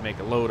talking about, just make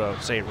a load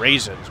of, say,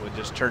 raisins, would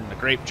just turn the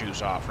grape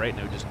juice off, right? And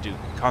it would just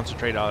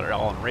concentrate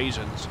all in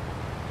raisins.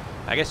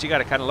 I guess you got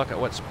to kind of look at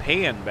what's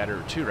paying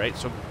better too, right?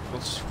 So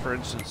let's, for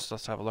instance,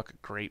 let's have a look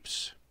at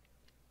grapes.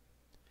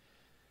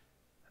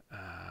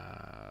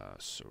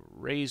 So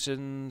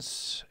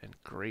raisins and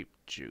grape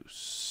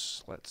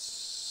juice. Let's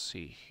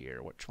see here.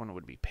 Which one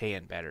would be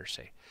paying better,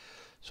 say?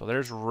 So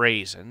there's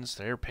raisins.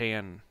 They're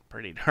paying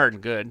pretty darn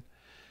good.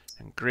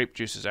 And grape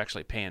juice is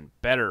actually paying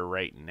better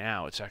right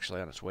now. It's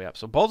actually on its way up.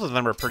 So both of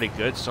them are pretty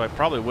good. So I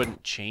probably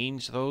wouldn't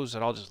change those.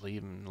 I'll just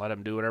leave them, let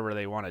them do whatever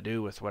they want to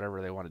do with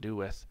whatever they want to do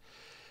with.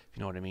 If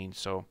you know what I mean.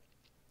 So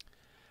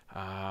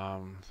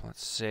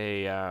let's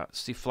say,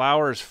 see,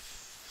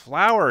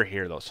 flour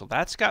here though, so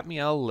that's got me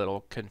a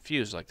little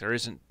confused. Like there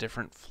isn't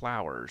different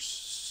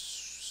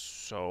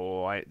flours.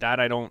 So I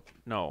don't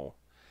know.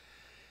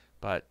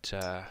 But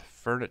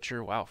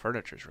furniture, wow,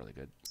 furniture's really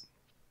good.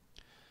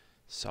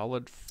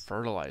 Solid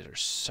fertilizer.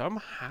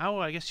 Somehow,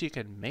 I guess you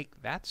can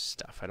make that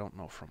stuff. I don't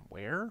know from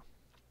where.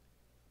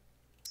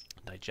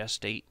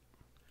 Digestate.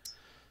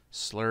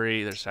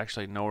 Slurry. There's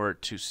actually nowhere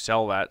to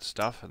sell that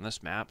stuff in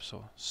this map.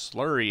 So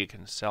slurry, you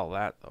can sell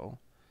that, though.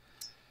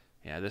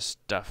 Yeah, this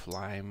stuff,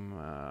 lime,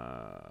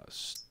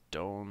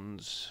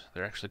 stones,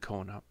 they're actually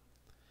going up.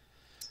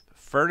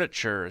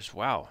 Furniture is,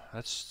 wow,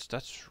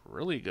 that's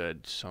really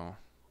good. So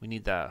we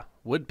need the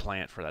wood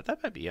plant for that.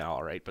 That might be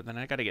all right, but then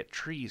I got to get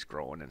trees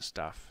growing and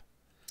stuff.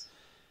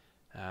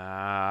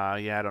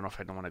 Yeah, I don't know if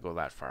I don't want to go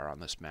that far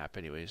on this map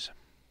anyways.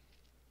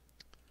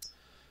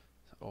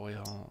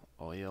 Oil,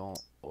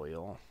 oil,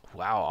 oil.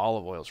 Wow,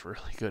 olive oil's really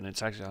good, and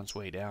it's actually on its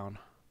way down.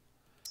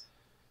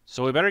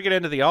 So we better get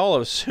into the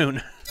olives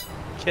soon.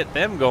 Get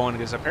them going,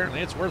 because apparently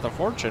it's worth a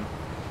fortune.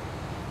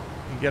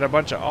 You get a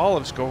bunch of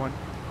olives going.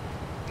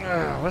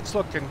 Let's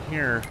look in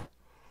here.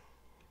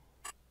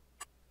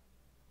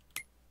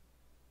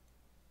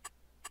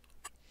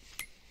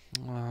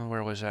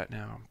 Where was that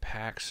now?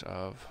 Packs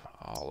of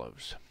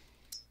olives.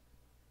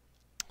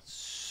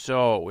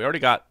 So we already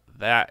got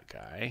that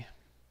guy,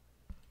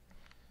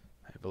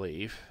 I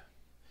believe.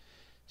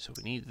 So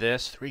we need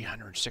this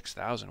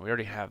 306,000. We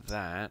already have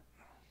that.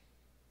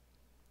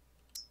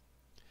 So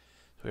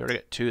we already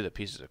got 2 of the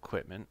pieces of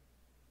equipment.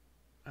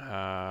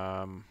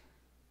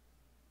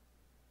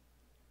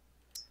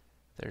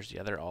 There's the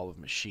other olive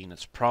machine.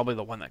 It's probably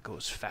the one that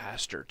goes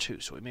faster too.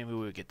 So maybe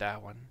we would get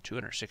that one.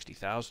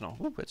 260,000.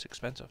 Oh, it's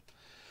expensive.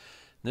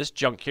 This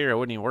junk here, I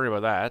wouldn't even worry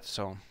about that.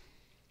 So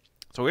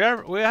we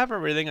have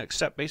everything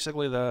except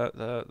basically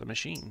the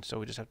machine. So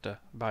we just have to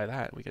buy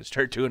that. We can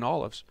start doing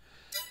olives.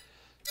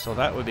 So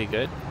that would be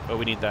good. But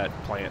we need that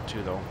plant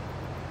too, though.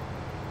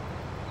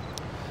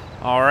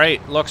 All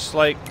right. Looks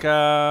like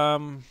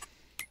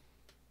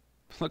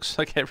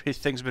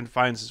everything's been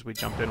fine since we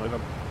jumped in with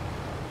them.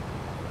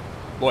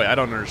 Boy, I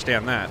don't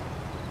understand that.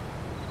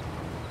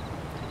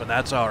 But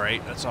that's all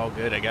right. That's all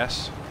good, I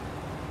guess.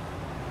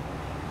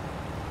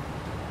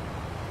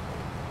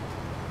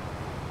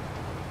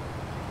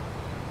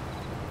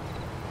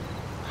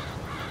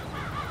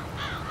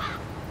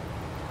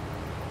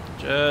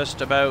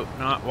 Just about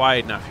not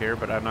wide enough here,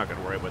 but I'm not going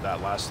to worry about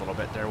that last little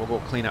bit there. We'll go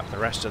clean up the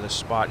rest of this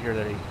spot here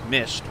that he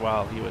missed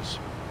while he was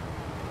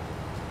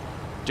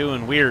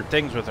doing weird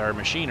things with our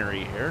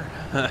machinery here.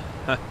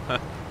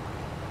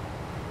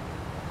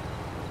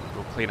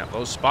 Go clean up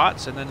those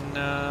spots, and then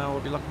we'll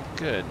be looking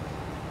good.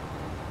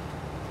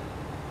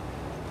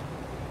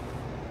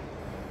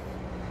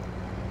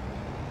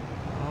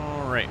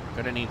 Alright, we're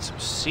going to need some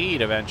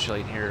seed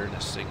eventually in here in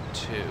this thing,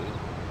 too.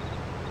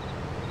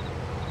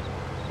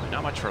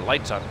 Not much for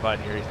lights on Bud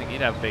here. You think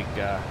he'd have big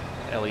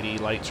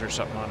LED lights or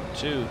something on him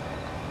too.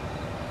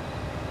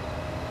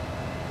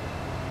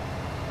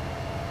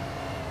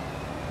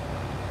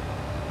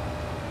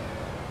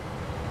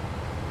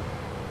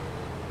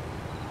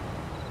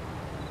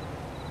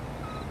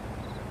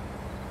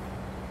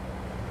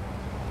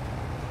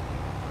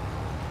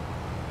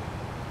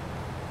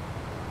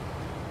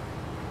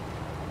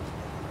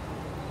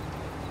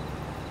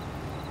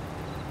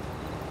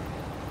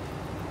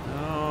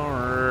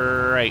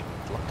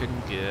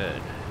 Looking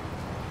good.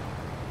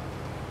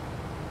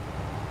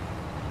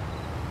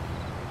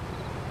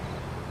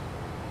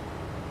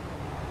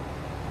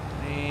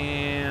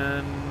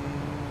 And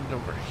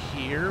over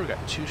here, we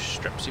got 2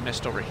 strips he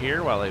missed over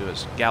here while he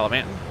was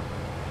gallivanting.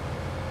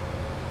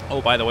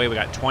 Oh, by the way, we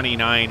got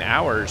 29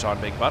 hours on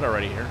Big Bud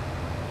already here.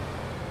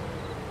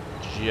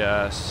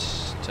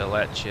 Just to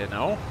let you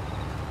know.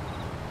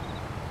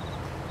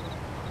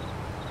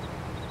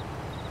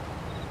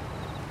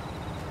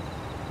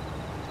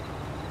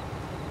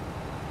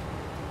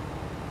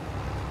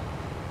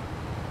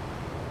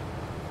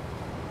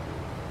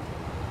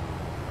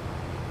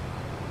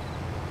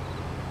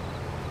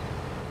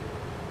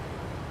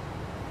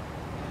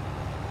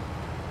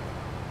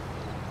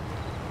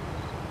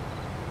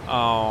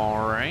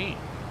 All right.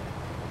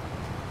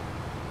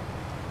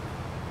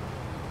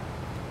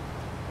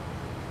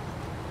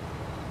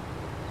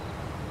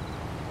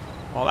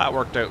 Well, that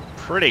worked out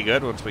pretty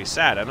good once we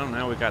sat. I don't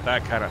know, we got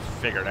that kind of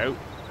figured out.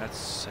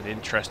 That's an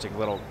interesting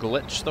little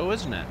glitch, though,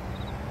 isn't it?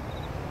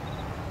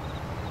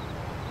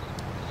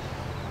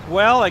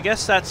 Well, I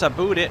guess that's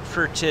about it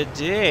for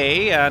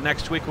today.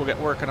 Next week we'll get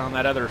working on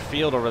that other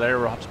field over there.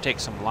 We'll have to take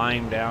some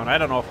lime down. I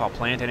don't know if I'll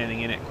plant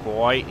anything in it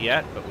quite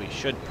yet, but we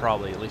should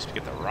probably at least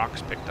get the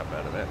rocks picked up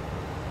out of it.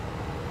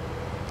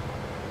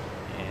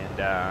 And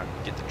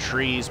get the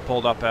trees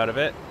pulled up out of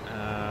it.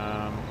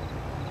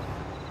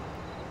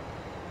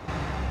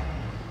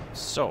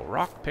 So,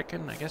 rock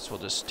picking, I guess we'll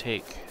just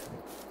take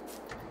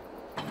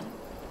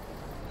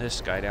this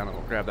guy down and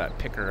we'll grab that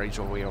picker. He's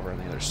way over on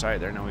the other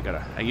side there. Now we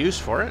got a use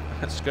for it.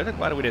 That's good. I'm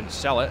glad we didn't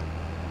sell it.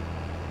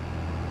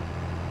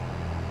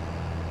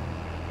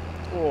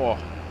 Oh,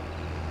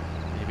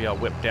 maybe I'll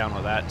whip down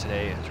with that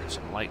today. And there's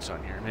some lights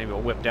on here. Maybe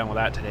I'll whip down with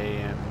that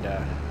today and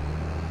get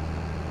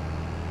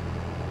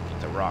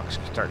the rocks,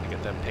 starting to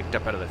get them picked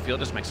up out of the field.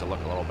 Just makes it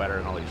look a little better,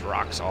 and all these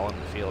rocks all in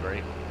the field,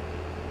 right?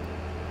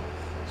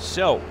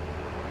 So,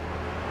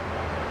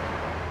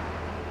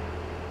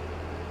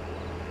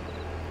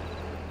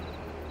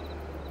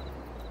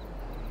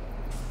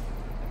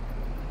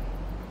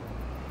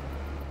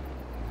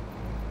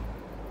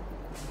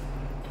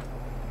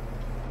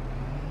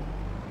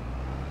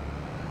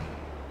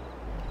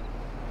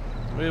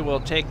 we will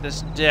take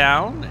this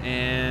down,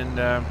 and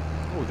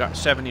we got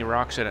 70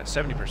 rocks in it,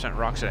 70%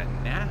 rocks in it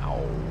now.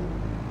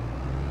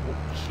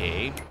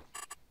 Okay.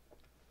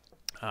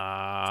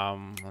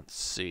 Let's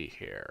see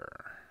here.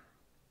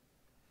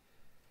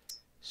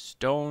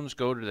 Stones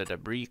go to the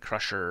debris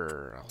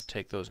crusher. I'll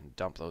take those and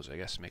dump those, I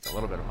guess, make a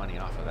little bit of money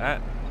off of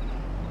that.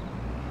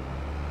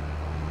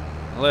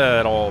 A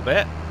little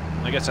bit.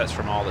 I guess that's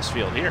from all this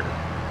field here.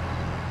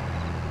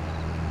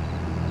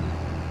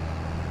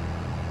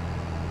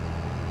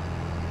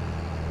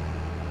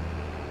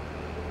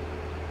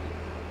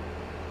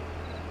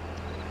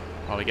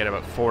 Probably get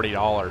about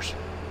 $40.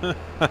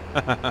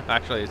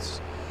 Actually,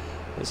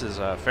 this is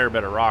a fair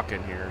bit of rock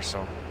in here,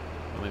 so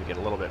we'll maybe get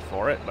a little bit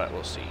for it, but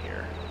we'll see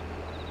here.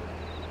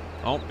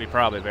 Won't be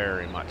probably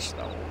very much,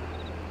 though.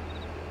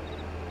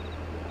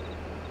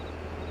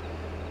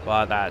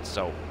 But that's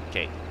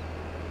okay.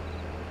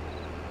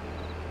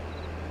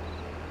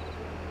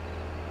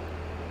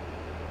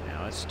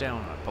 Now it's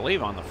down, I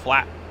believe, on the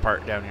flat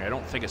part down here. I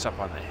don't think it's up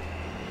on the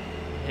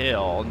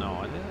hill.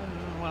 No,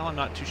 well, I'm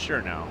not too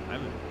sure now. I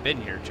haven't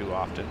been here too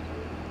often.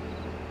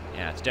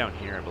 Yeah, it's down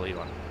here, I believe,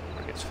 on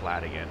where it gets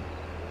flat again.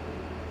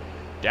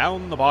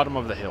 Down the bottom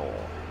of the hill.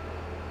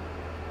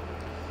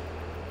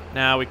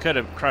 Now, we could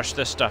have crushed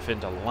this stuff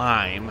into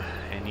lime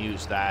and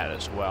used that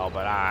as well,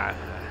 but I'm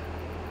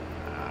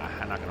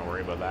not going to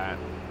worry about that.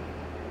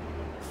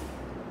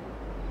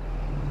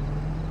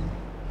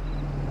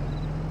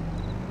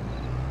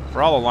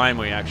 For all the lime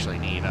we actually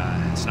need,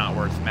 it's not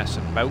worth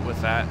messing about with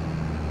that.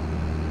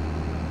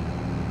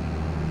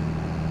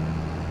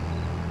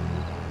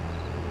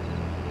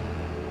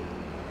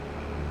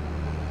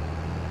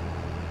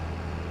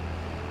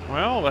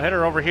 Well, we'll head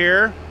her over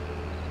here,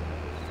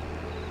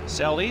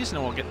 sell these,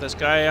 and we'll get this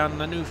guy on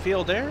the new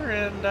field there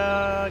and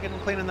get him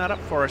cleaning that up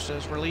for us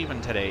as we're leaving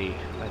today.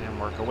 Let him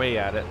work away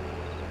at it.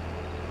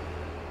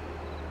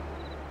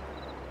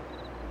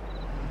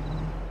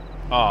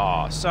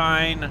 Aw,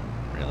 sign.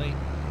 Really?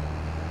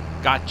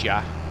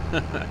 Gotcha.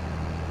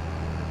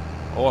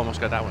 Oh, almost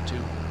got that one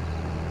too.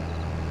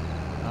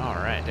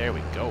 Alright, there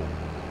we go.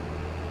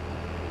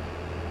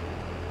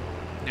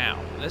 Now,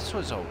 this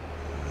was a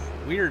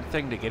weird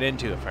thing to get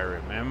into, if I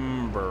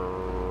remember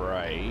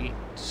right.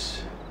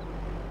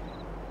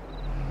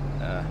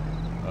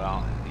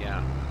 Well,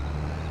 yeah.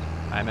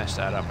 I messed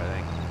that up, I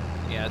think.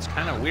 Yeah, it's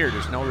kind of weird.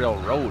 There's no real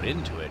road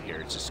into it here.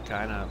 It's just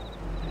kind of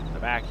in the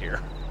back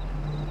here.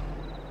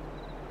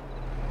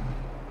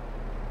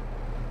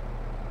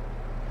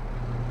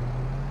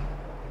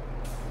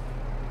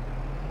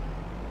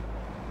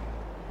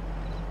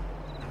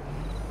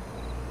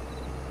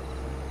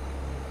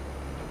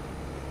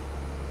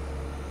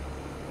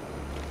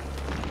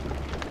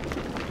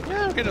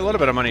 Getting a little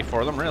bit of money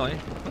for them, really.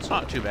 That's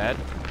not too bad.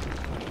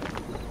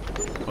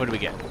 What do we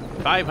get?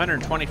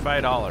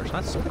 $525.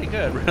 That's pretty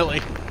good, really.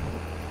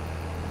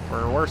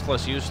 For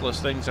worthless,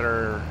 useless things that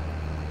are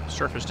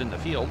surfaced in the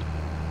field.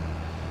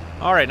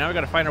 Alright, now we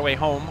got to find our way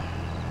home.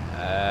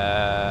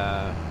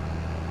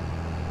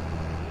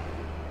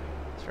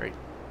 It's very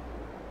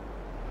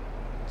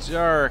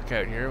dark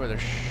out here, but there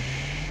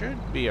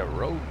should be a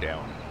road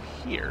down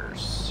here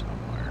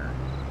somewhere.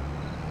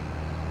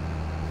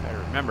 If I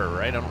remember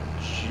right, I don't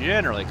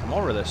generally come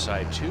over this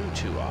side too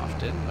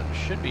often, but there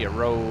should be a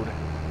road.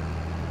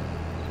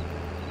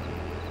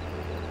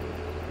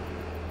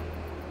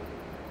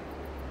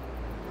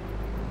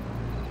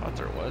 Thought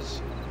there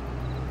was.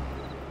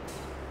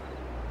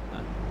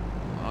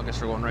 Well, I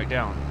guess we're going right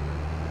down.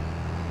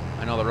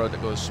 I know the road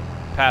that goes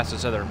past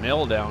this other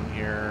mill down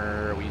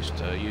here we used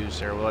to use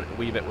there a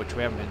wee bit, which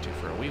we haven't been to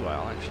for a wee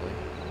while, actually.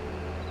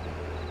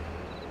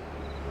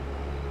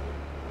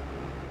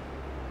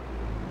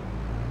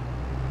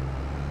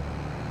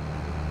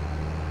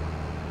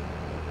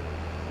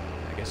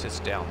 It's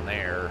down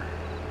there.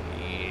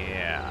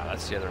 Yeah,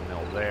 that's the other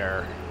mill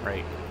there.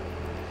 Right.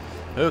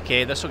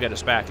 Okay, this will get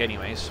us back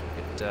anyways.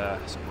 Get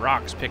some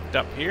rocks picked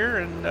up here,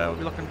 and we'll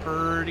be looking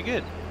pretty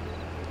good.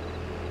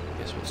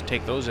 Guess we'll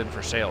take those in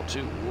for sale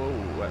too.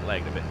 Whoa, that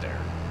lagged a bit there.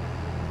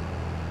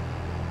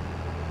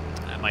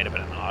 That might have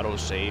been an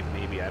auto-save,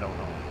 maybe, I don't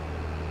know.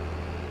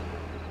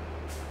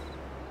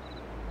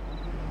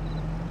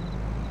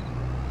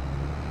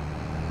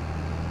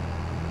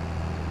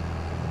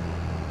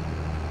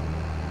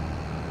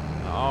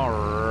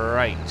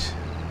 Right.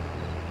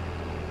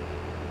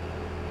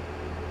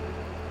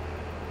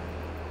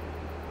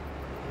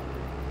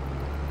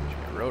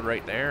 Road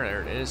right there.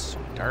 There it is. So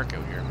dark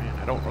out here, man.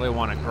 I don't really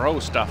want to grow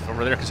stuff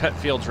over there because that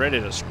field's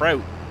ready to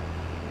sprout.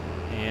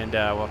 And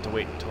we'll have to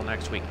wait until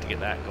next week to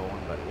get that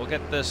going. But we'll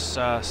get this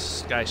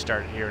guy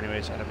started here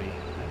anyways. That'll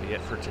be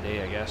it for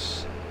today, I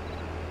guess.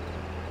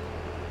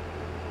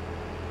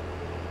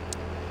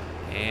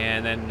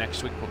 And then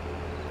next week we'll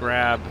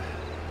grab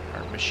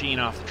our machine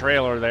off the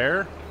trailer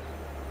there.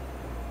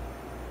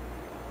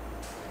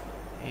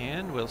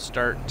 And we'll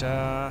start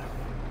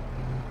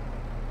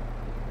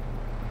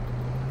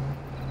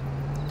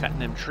cutting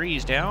them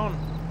trees down.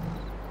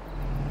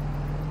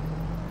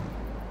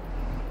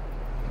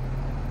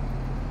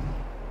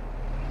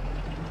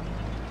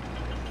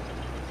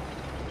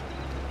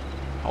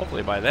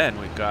 Hopefully by then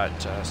we've got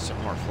some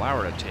more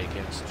flour to take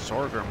in, some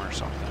sorghum or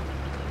something.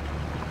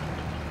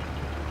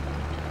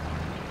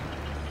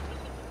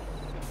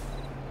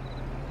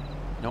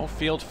 No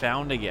field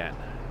found again.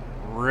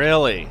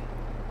 Really?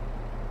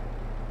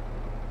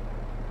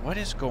 What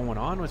is going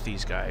on with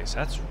these guys?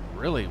 That's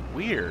really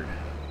weird.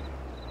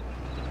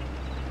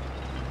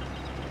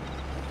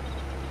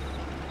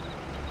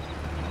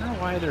 I don't know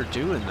why they're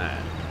doing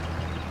that.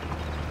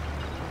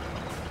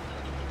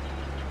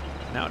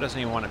 Now it doesn't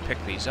even want to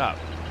pick these up.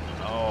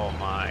 Oh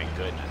my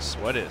goodness,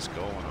 what is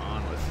going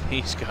on with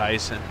these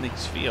guys in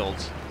these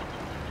fields?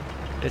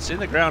 It's in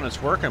the ground,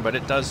 it's working, but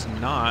it does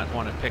not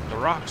want to pick the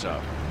rocks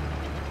up.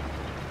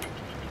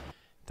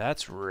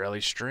 That's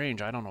really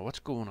strange. I don't know what's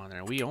going on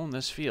there. We own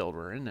this field.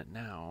 We're in it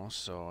now,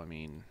 so I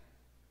mean...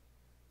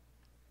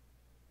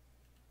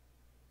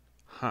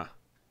 Huh.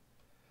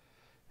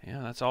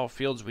 Yeah, that's all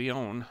fields we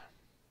own.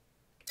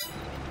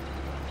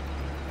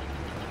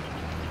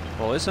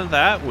 Well, isn't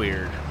that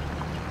weird?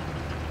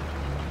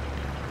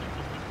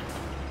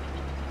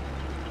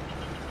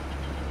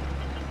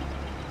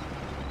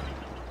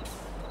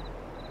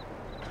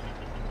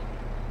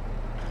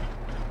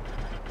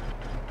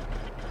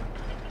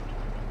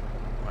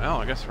 Well,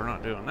 I guess we're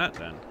not doing that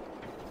then.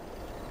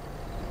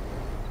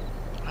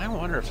 I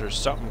wonder if there's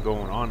something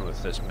going on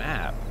with this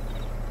map.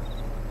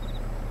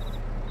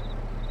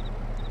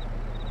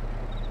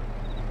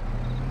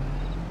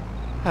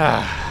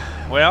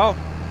 Well,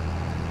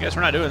 I guess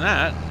we're not doing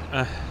that.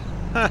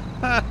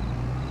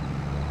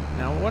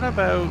 Now, what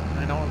about...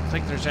 I don't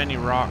think there's any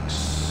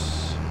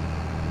rocks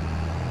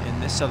in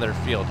this other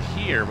field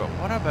here, but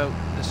what about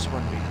this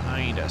one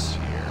behind us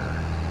here?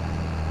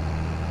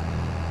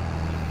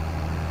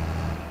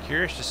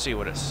 Curious to see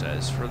what it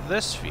says for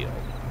this field.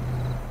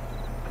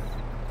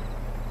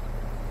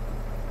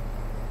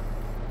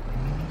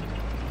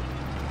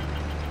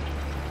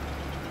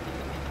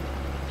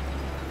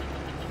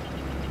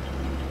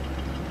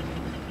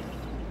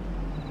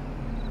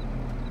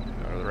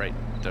 Go to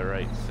the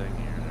right thing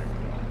here. There we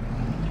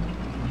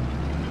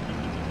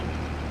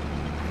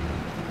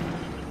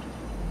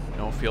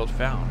go. No field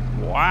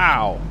found.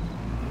 Wow.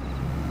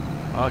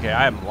 Okay,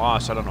 I am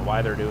lost. I don't know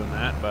why they're doing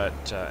that,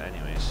 but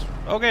anyways.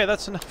 Okay,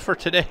 that's enough for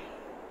today.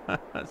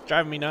 That's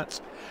driving me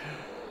nuts.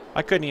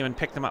 I couldn't even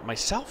pick them up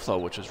myself, though,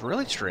 which was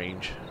really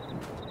strange.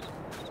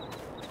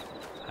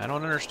 I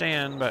don't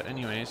understand, but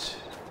anyways.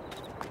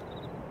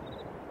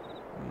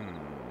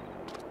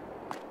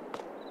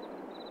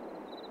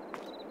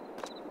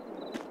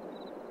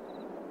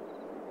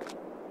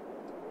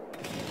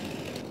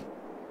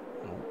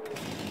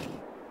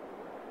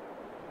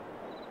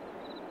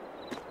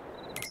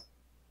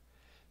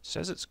 It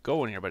says it's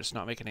going here, but it's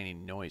not making any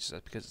noise. Is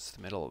that because it's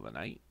the middle of the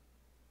night?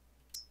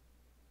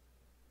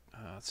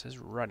 It says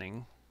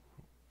running.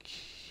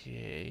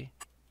 Okay.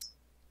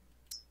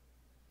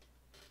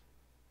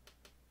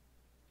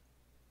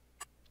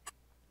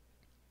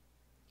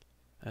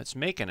 It's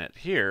making it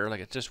here,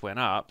 like it just went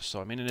up.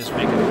 So, I mean, it is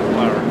making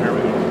flour. There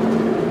we go.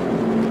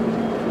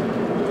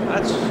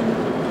 That's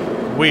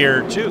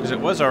weird, too, because it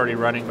was already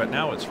running, but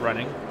now it's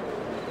running.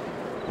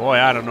 Boy,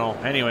 I don't know.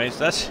 Anyways,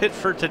 that's it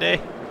for today.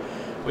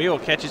 We will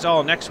catch you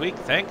all next week.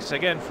 Thanks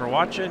again for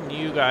watching.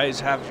 You guys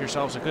have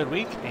yourselves a good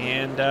week.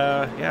 And,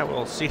 yeah,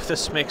 we'll see if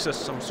this makes us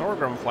some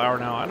sorghum flour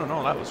now. I don't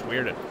know. That was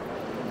weird.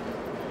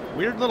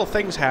 Weird little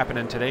things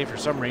happening today for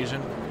some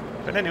reason.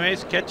 But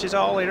anyways, catch you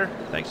all later.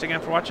 Thanks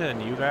again for watching,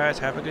 and you guys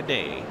have a good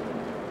day.